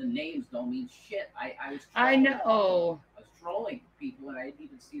 The names don't mean shit. I was I trolling. know. I was trolling people and I didn't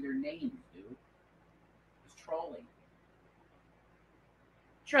even see their names, dude. I was trolling.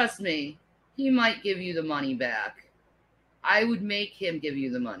 Trust me, he might give you the money back. I would make him give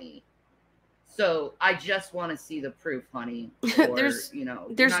you the money. So I just want to see the proof, honey. Or, There's you're no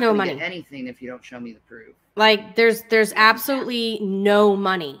not gonna money. get anything if you don't show me the proof. Like there's absolutely no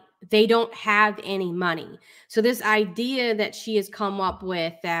money. They don't have any money. So this idea that she has come up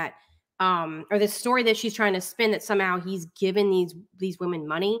with that or this story that she's trying to spin that somehow he's given these women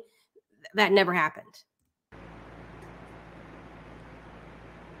money, that never happened.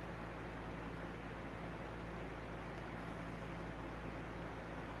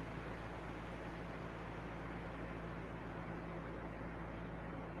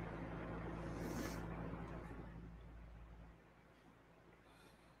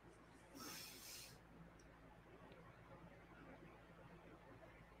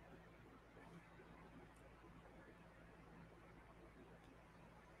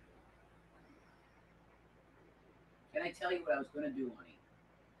 Can I tell you what I was going to do, honey?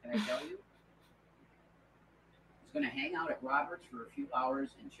 Can I tell you? I was going to hang out at Robert's for a few hours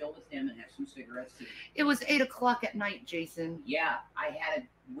and chill with him and have some cigarettes too. It was 8 o'clock at night, Jason. Yeah, I had to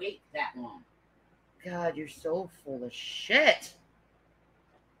wait that long. God, you're so full of shit.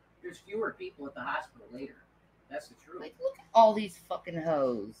 There's fewer people at the hospital later. That's the truth. Like, look at all these fucking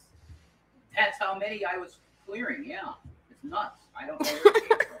hoes. That's how many I was clearing, yeah. It's nuts. I don't know where it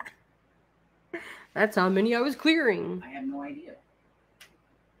came from. That's how many I was clearing. I have no idea.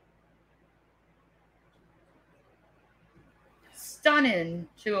 Stunning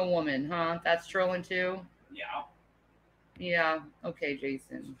to a woman, huh? That's trolling too? Yeah. Yeah. Okay, It's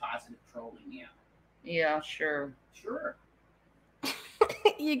Jason. positive trolling, yeah. Yeah, sure. Sure.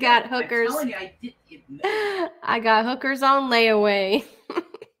 You got hookers. I'm telling you, I did. I got hookers on layaway.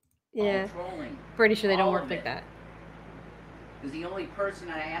 Yeah. All trolling. Pretty sure they don't All work of like it. that. Because the only person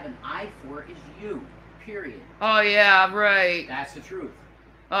I have an eye for is you. Period. Oh, yeah, right. That's the truth.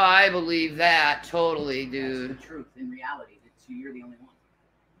 Oh, I believe that. Totally, That's dude. the truth. In reality, you're the only one.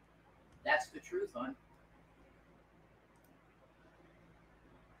 That's the truth, hon.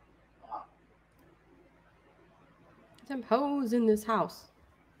 Some hoes in this house.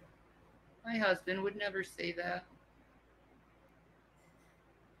 My husband would never say that.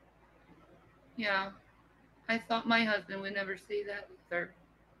 Yeah. I thought my husband would never say that either.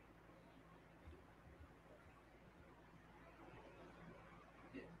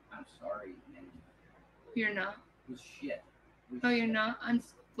 I'm sorry, man. You're not. It was shit. It was Oh, you're shit. not? I'm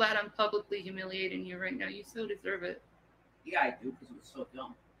glad I'm publicly humiliating you right now. You so deserve it. Yeah, I do, because it was so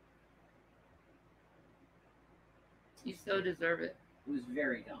dumb. You so deserve it. It was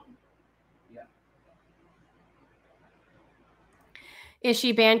very dumb. Yeah. Is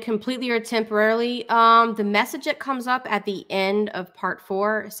she banned completely or temporarily? The message that comes up at the end of part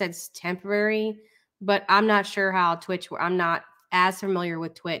 4 says temporary, but I'm not sure how Twitch. I'm not as familiar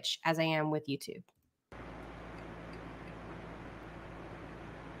with Twitch as I am with YouTube.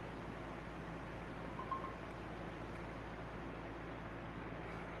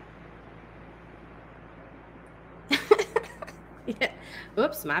 Yeah.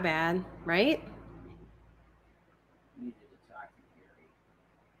 Oops, my bad. Right? Needed to talk to Gary.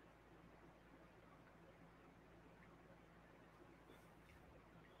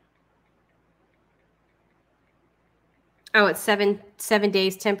 Oh, it's 7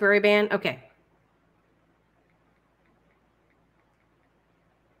 days temporary ban. Okay.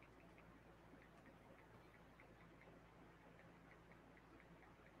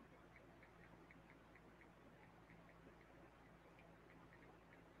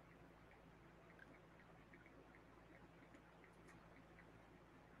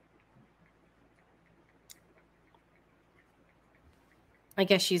 I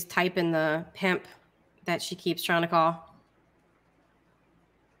guess she's typing the pimp that she keeps trying to call.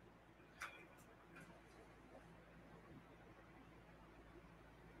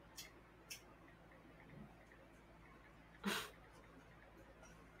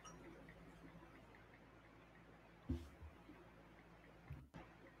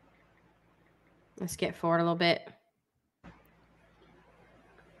 Let's get forward a little bit.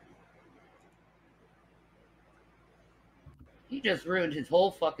 He just ruined his whole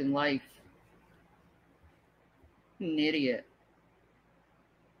fucking life. An idiot.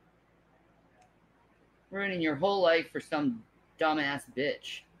 Ruining your whole life for some dumbass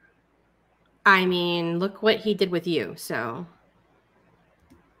bitch. I mean, look what he did with you, so.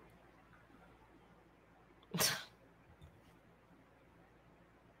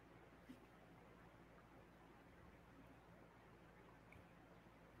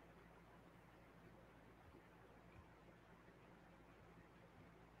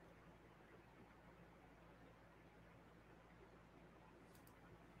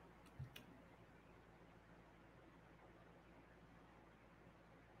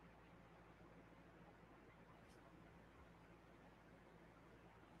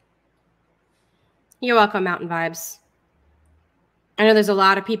 You're welcome, Mountain Vibes. I know there's a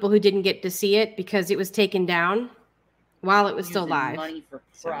lot of people who didn't get to see it because it was taken down while it was still Using live. money for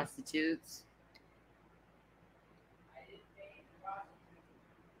prostitutes.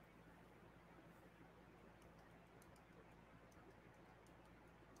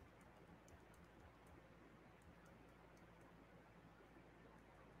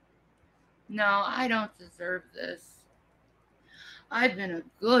 No, I don't deserve this. I've been a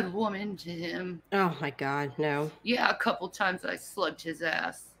good woman to him. Oh my God, no. Yeah, a couple times I slugged his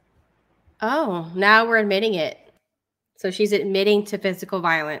ass. Oh, now we're admitting it. So she's admitting to physical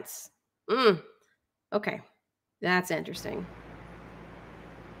violence. Okay, that's interesting.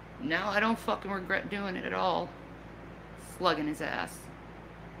 Now I don't fucking regret doing it at all. Slugging his ass.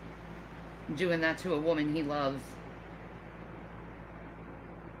 Doing that to a woman he loves.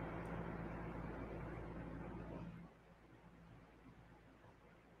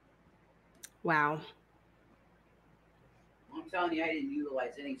 Wow. I'm telling you, I didn't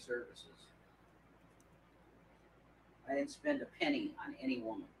utilize any services. I didn't spend a penny on any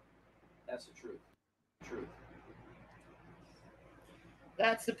woman. That's the truth. Truth.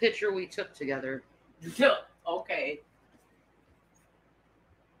 That's the picture we took together. Okay.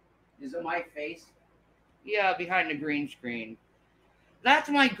 Is it my face? Yeah, behind the green screen. That's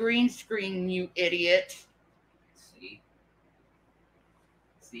my green screen, you idiot. See?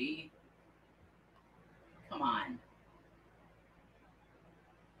 See? Come on.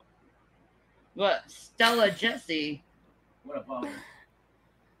 What? Stella Jesse. What a bummer.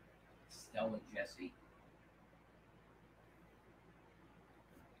 Stella Jesse.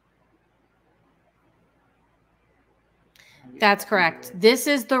 That's correct. This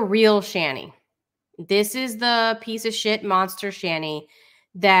is the real Shanny. This is the piece of shit monster Shanny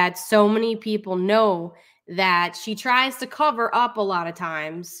that so many people know that she tries to cover up a lot of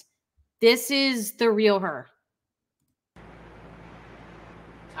times. This is the real her.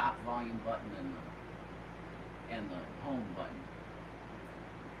 Top volume button and the home button.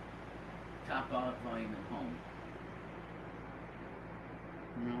 Top volume and home.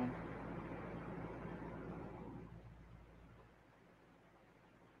 No.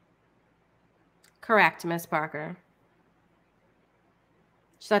 Correct, Miss Parker.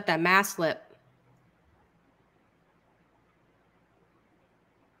 Just let that mask slip.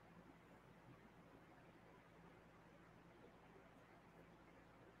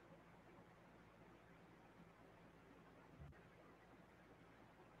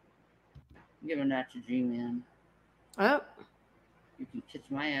 Giving that to G-Man. Oh. You can kiss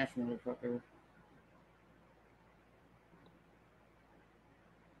my ass, motherfucker.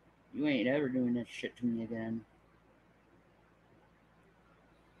 You ain't ever doing this shit to me again.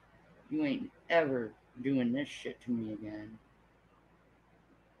 You ain't ever doing this shit to me again.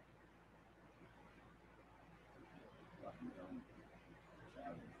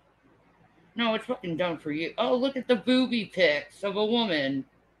 No, it's fucking dumb for you. Oh, look at the booby pics of a woman.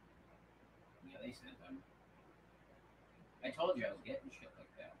 Yeah, they sent them. I told you I was getting shit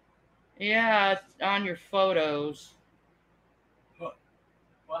like that. Yeah, it's on your photos.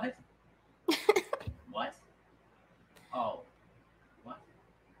 What? What? Oh. What?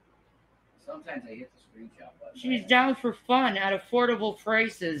 Sometimes I hit the screenshot button. She's down for fun at affordable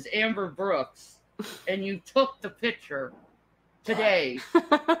prices, Amber Brooks. And you took the picture today.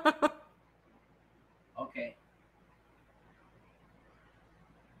 Okay.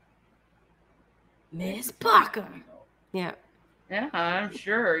 Miss Parker. Yeah. Yeah, I'm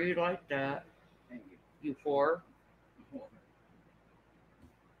sure you'd like that. Thank you. You whore.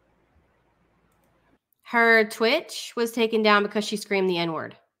 Her Twitch was taken down because she screamed the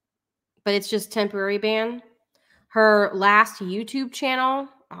N-word. But it's just temporary ban. Her last YouTube channel,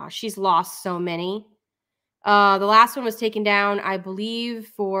 she's lost so many. The last one was taken down, I believe,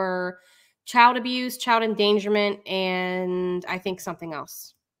 for child abuse, child endangerment, and I think something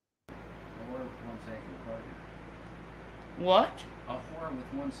else. A whore with one sexual partner. What? A whore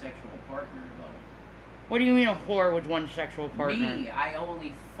with one sexual partner, though. What do you mean a whore with one sexual partner? Me, I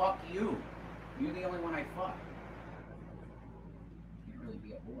only fuck you. You're the only one I fuck. Can't really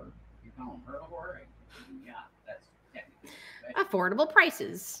be a whore. You're calling her a whore? Yeah, that's technically Affordable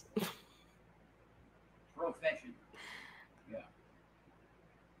prices. profession. Yeah.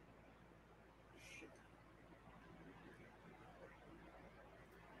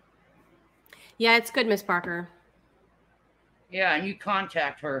 Yeah, it's good, Miss Parker. Yeah, and you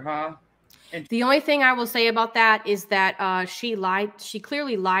contact her, huh? And the only thing I will say about that is that she lied. She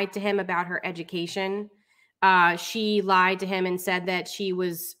clearly lied to him about her education. She lied to him and said that she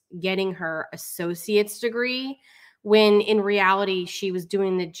was getting her associate's degree when in reality she was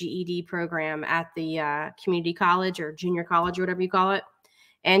doing the GED program at the community college or junior college or whatever you call it.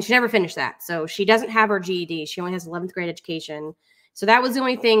 And she never finished that. So she doesn't have her GED. She only has 11th grade education. So that was the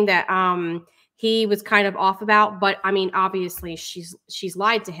only thing that he was kind of off about. But I mean, obviously she's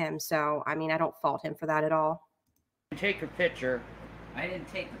lied to him. So I mean, I don't fault him for that at all. Take her picture. I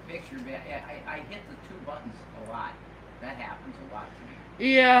didn't take the picture, but I hit the two buttons a lot. That happens a lot to me.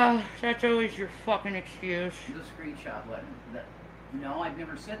 Yeah, that's always your fucking excuse. The screenshot button. No, I've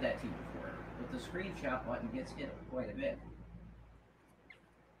never said that to you before. But the screenshot button gets hit quite a bit.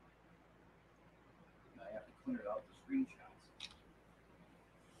 I have to clear out the screenshots.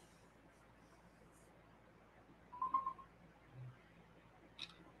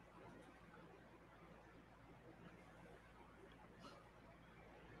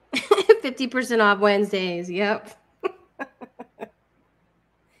 $50% off Wednesdays. Yep.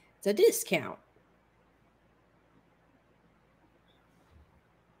 It's a discount.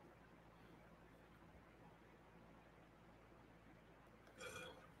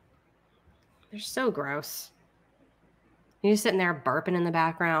 They're so gross. You're just sitting there burping in the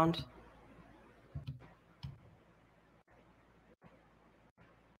background.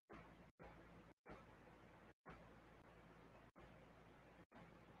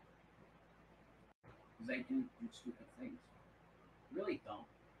 Because I do stupid things. Really dumb.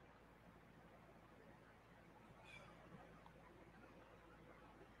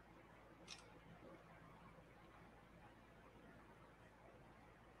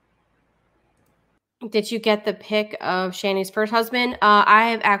 Did you get the pic of Shanny's first husband?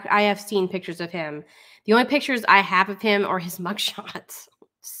 I have seen pictures of him. The only pictures I have of him are his mugshots.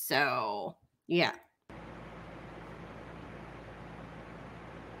 So, yeah.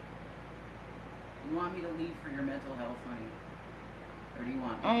 You want me to leave for your mental health, honey? Or do you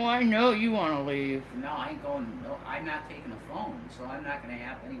want me? Oh, I know you want to leave. No, I ain't going. No, I'm not taking a phone, so I'm not going to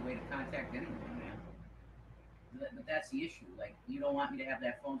have any way to contact anyone, man. But that's the issue. Like, you don't want me to have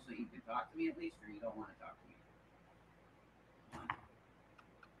that phone so you can talk to me at least, or you don't want to talk to me? Come on.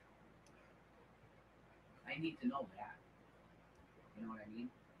 I need to know that. You know what I mean?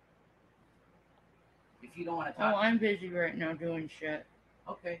 If you don't want to talk. Oh, I'm busy right now doing shit.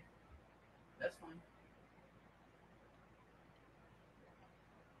 Okay. That's fine.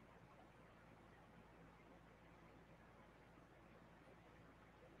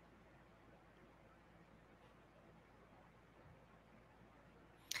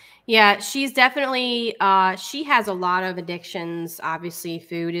 Yeah, she's definitely she has a lot of addictions. Obviously,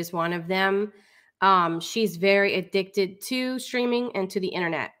 food is one of them. She's very addicted to streaming and to the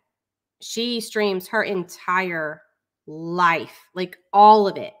internet. She streams her entire life, like all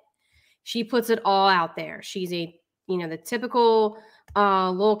of it. She puts it all out there. She's a, the typical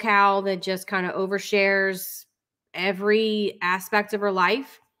little cow that just kind of overshares every aspect of her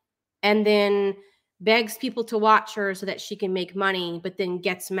life and then begs people to watch her so that she can make money, but then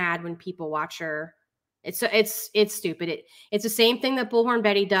gets mad when people watch her. It's stupid. It's the same thing that Bullhorn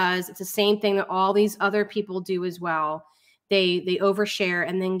Betty does. It's the same thing that all these other people do as well. They overshare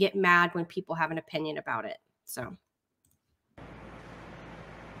and then get mad when people have an opinion about it. So.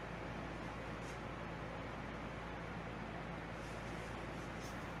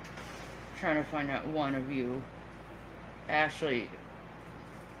 Trying to find out one of you actually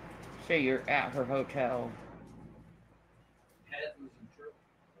say you're at her hotel.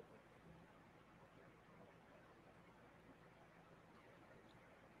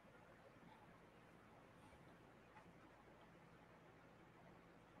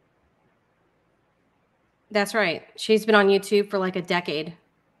 That's right. She's been on YouTube for like a decade.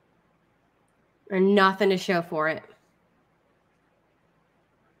 And nothing to show for it.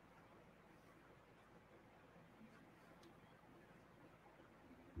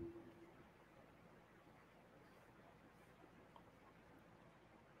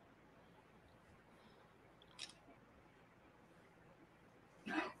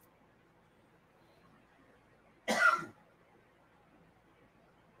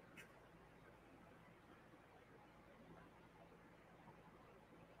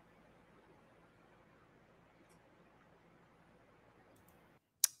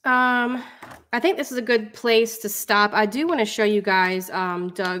 I think this is a good place to stop. I do want to show you guys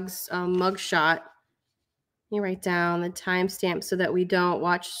Doug's mugshot. Let me write down the timestamp so that we don't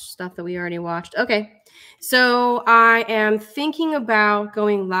watch stuff that we already watched. Okay, so I am thinking about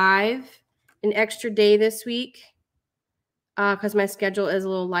going live an extra day this week because my schedule is a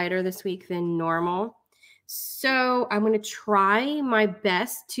little lighter this week than normal. So I'm going to try my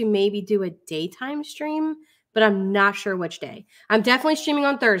best to maybe do a daytime stream, but I'm not sure which day. I'm definitely streaming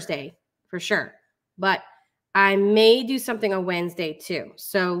on Thursday for sure, but I may do something on Wednesday too.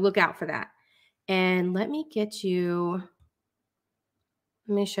 So look out for that. And let me get you,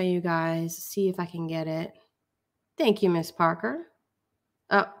 let me show you guys, see if I can get it. Thank you, Miss Parker.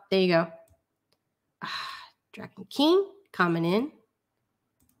 Oh, there you go. Dragon King coming in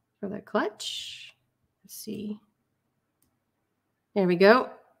for the clutch. Let's see. There we go.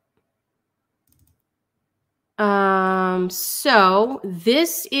 So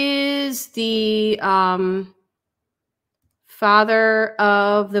this is the father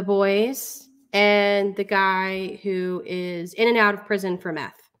of the boys and the guy who is in and out of prison for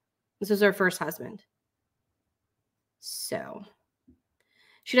meth. This is her first husband. So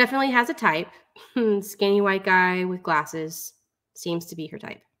she definitely has a type. Skinny white guy with glasses seems to be her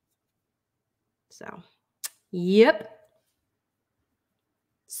type. So, yep.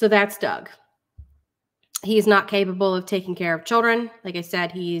 So that's Doug. He's not capable of taking care of children. Like I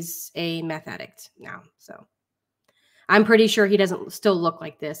said, he's a meth addict now. So I'm pretty sure he doesn't still look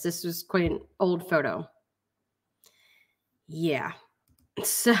like this. This was quite an old photo. Yeah.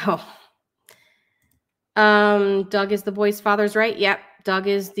 So Doug is the boys' father's right. Yep. Doug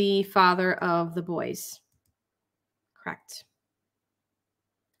is the father of the boys. Correct.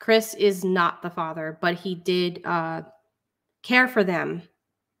 Chris is not the father, but he did care for them.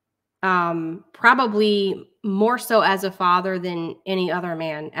 Probably more so as a father than any other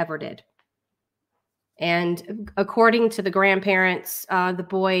man ever did. And according to the grandparents, the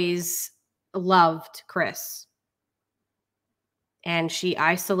boys loved Chris. And she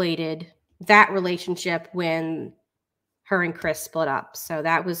isolated that relationship when her and Chris split up. So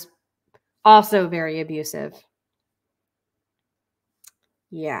that was also very abusive.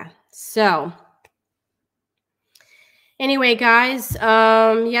 Yeah. So anyway, guys,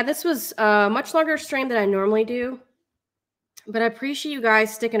 yeah, this was a much longer stream than I normally do, but I appreciate you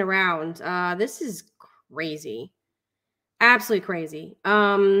guys sticking around. This is crazy. Absolutely crazy.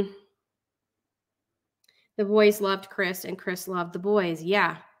 The boys loved Chris and Chris loved the boys.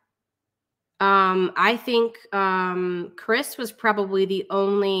 Yeah. I think Chris was probably the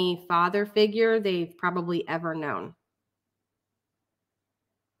only father figure they've probably ever known.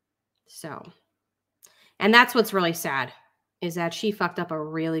 So, and that's what's really sad, is that she fucked up a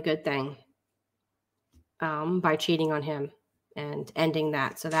really good thing by cheating on him and ending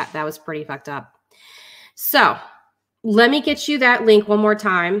that. So that was pretty fucked up. So let me get you that link one more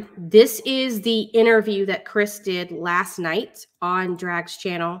time. This is the interview that Chris did last night on Drag's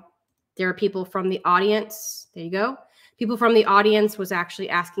channel. There are people from the audience. There you go. People from the audience was actually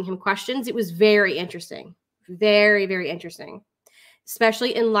asking him questions. It was very interesting. Very, very interesting.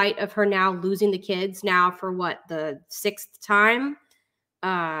 Especially in light of her now losing the kids now for what, the 6th time.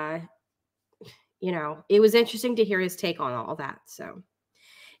 you know, it was interesting to hear his take on all that. So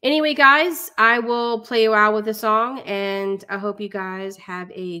anyway, guys, I will play you out with a song, and I hope you guys have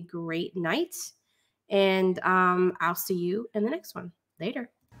a great night. And I'll see you in the next one. Later.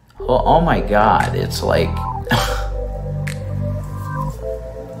 Well, oh my God, it's like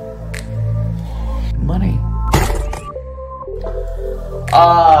money.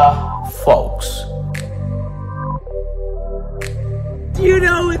 Folks. You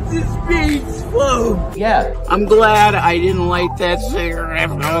know what this means, folks? Yeah. I'm glad I didn't light that cigarette,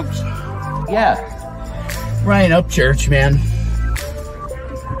 folks. Yeah. Right up, church, man.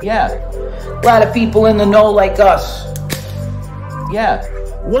 Yeah. A lot of people in the know like us. Yeah.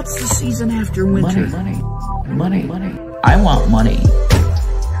 What's the season after winter? Money. I want money.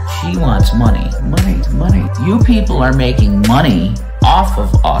 She wants money. Money. You people are making money off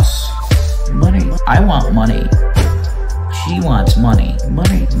of us. Money. I want money. She wants money.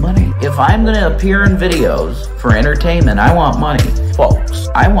 Money. If I'm gonna appear in videos for entertainment, I want money. Folks,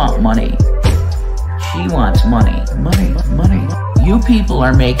 I want money. She wants money. Money. You people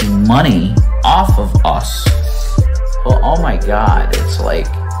are making money off of us. Well, oh my God, it's like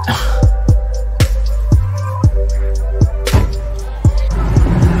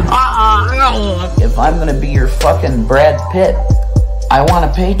if I'm gonna be your fucking Brad Pitt, I want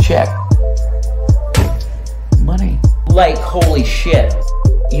a paycheck. Money. Like, holy shit.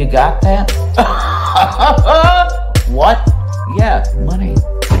 You got that? What? Yeah, money.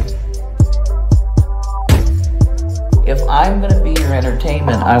 If I'm gonna be your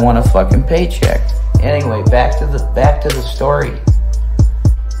entertainment, I want a fucking paycheck. Anyway, back to the story.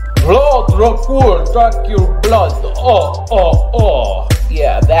 Blood Dracul, Dracul blood. Oh.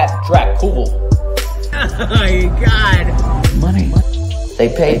 Yeah, that Dracul. Oh, God. Money. They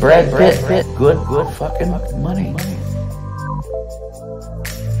pay Brad Pitt. Good fucking money.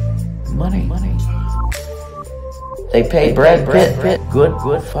 Money. They pay Brad Pitt.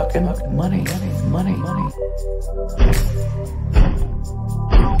 Good fucking money.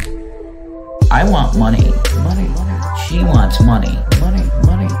 I want money. She wants money.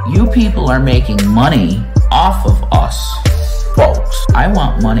 You people are making money off of us. Folks, I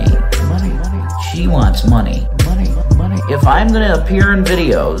want money. She wants money. If I'm gonna appear in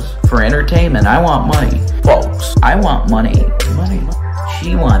videos for entertainment, I want money. Folks, I want money.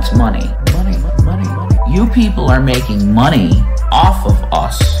 She wants money. You people are making money off of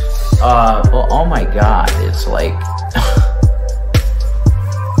us. Well, oh my God, it's like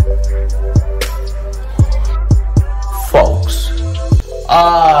folks.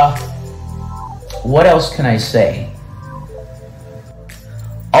 What else can I say?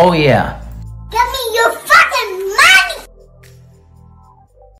 Oh yeah,